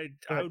 I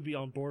would be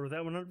on board with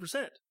that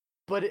 100%.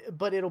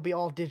 But it'll be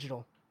all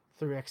digital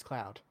through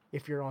xCloud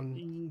if you're on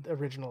the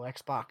original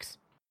Xbox.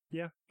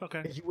 Yeah,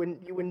 okay. Because you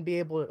wouldn't be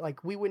able to,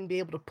 we wouldn't be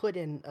able to put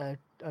in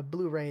a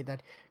Blu-ray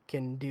that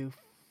can do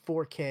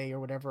 4K or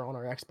whatever on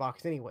our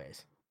Xbox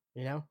anyways.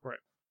 Right.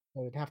 It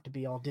would have to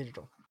be all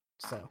digital.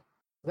 So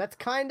that's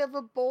kind of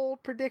a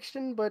bold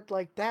prediction, but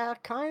like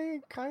that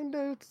kind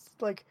of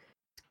like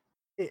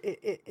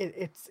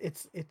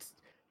it's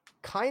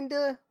kind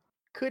of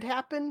could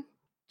happen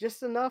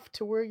just enough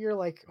to where you're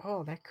like,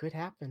 oh, that could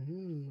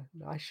happen.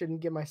 I shouldn't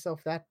get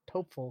myself that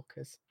hopeful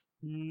because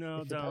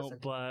no, don't.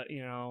 But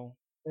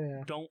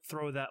don't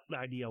throw that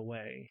idea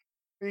away.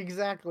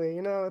 Exactly.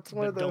 It's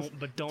one of those.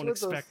 But don't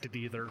expect it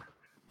either.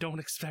 Don't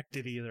expect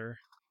it either.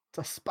 It's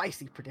a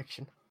spicy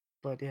prediction,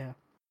 but yeah.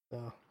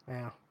 So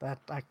yeah, that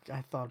I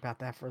thought about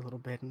that for a little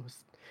bit and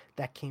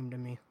that came to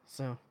me.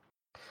 So,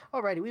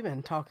 alrighty, we've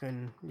been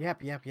talking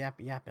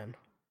yapping.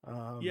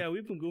 Yeah,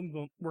 we've been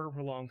going we're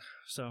along.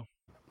 So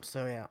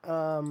yeah.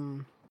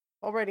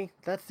 Alrighty,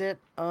 that's it.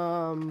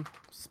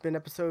 It's been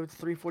episode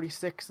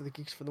 346 of the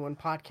Geeks for the Win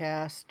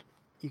podcast.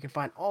 You can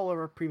find all of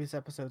our previous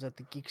episodes at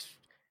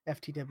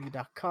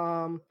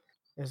thegeeksftw.com,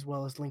 as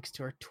well as links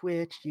to our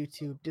Twitch,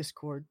 YouTube,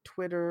 Discord,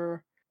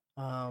 Twitter.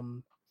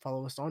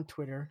 Follow us on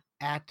Twitter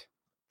at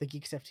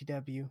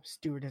thegeeksftw.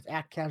 Stuart is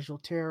at Casual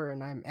Terror,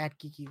 and I'm at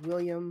Geeky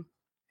William.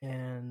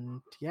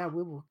 And yeah,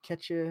 we will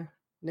catch you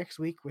next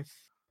week with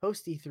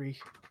post E3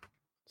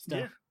 stuff.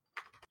 Yeah.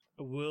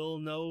 We'll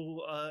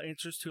know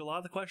answers to a lot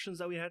of the questions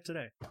that we had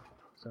today.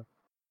 So,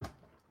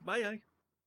 bye.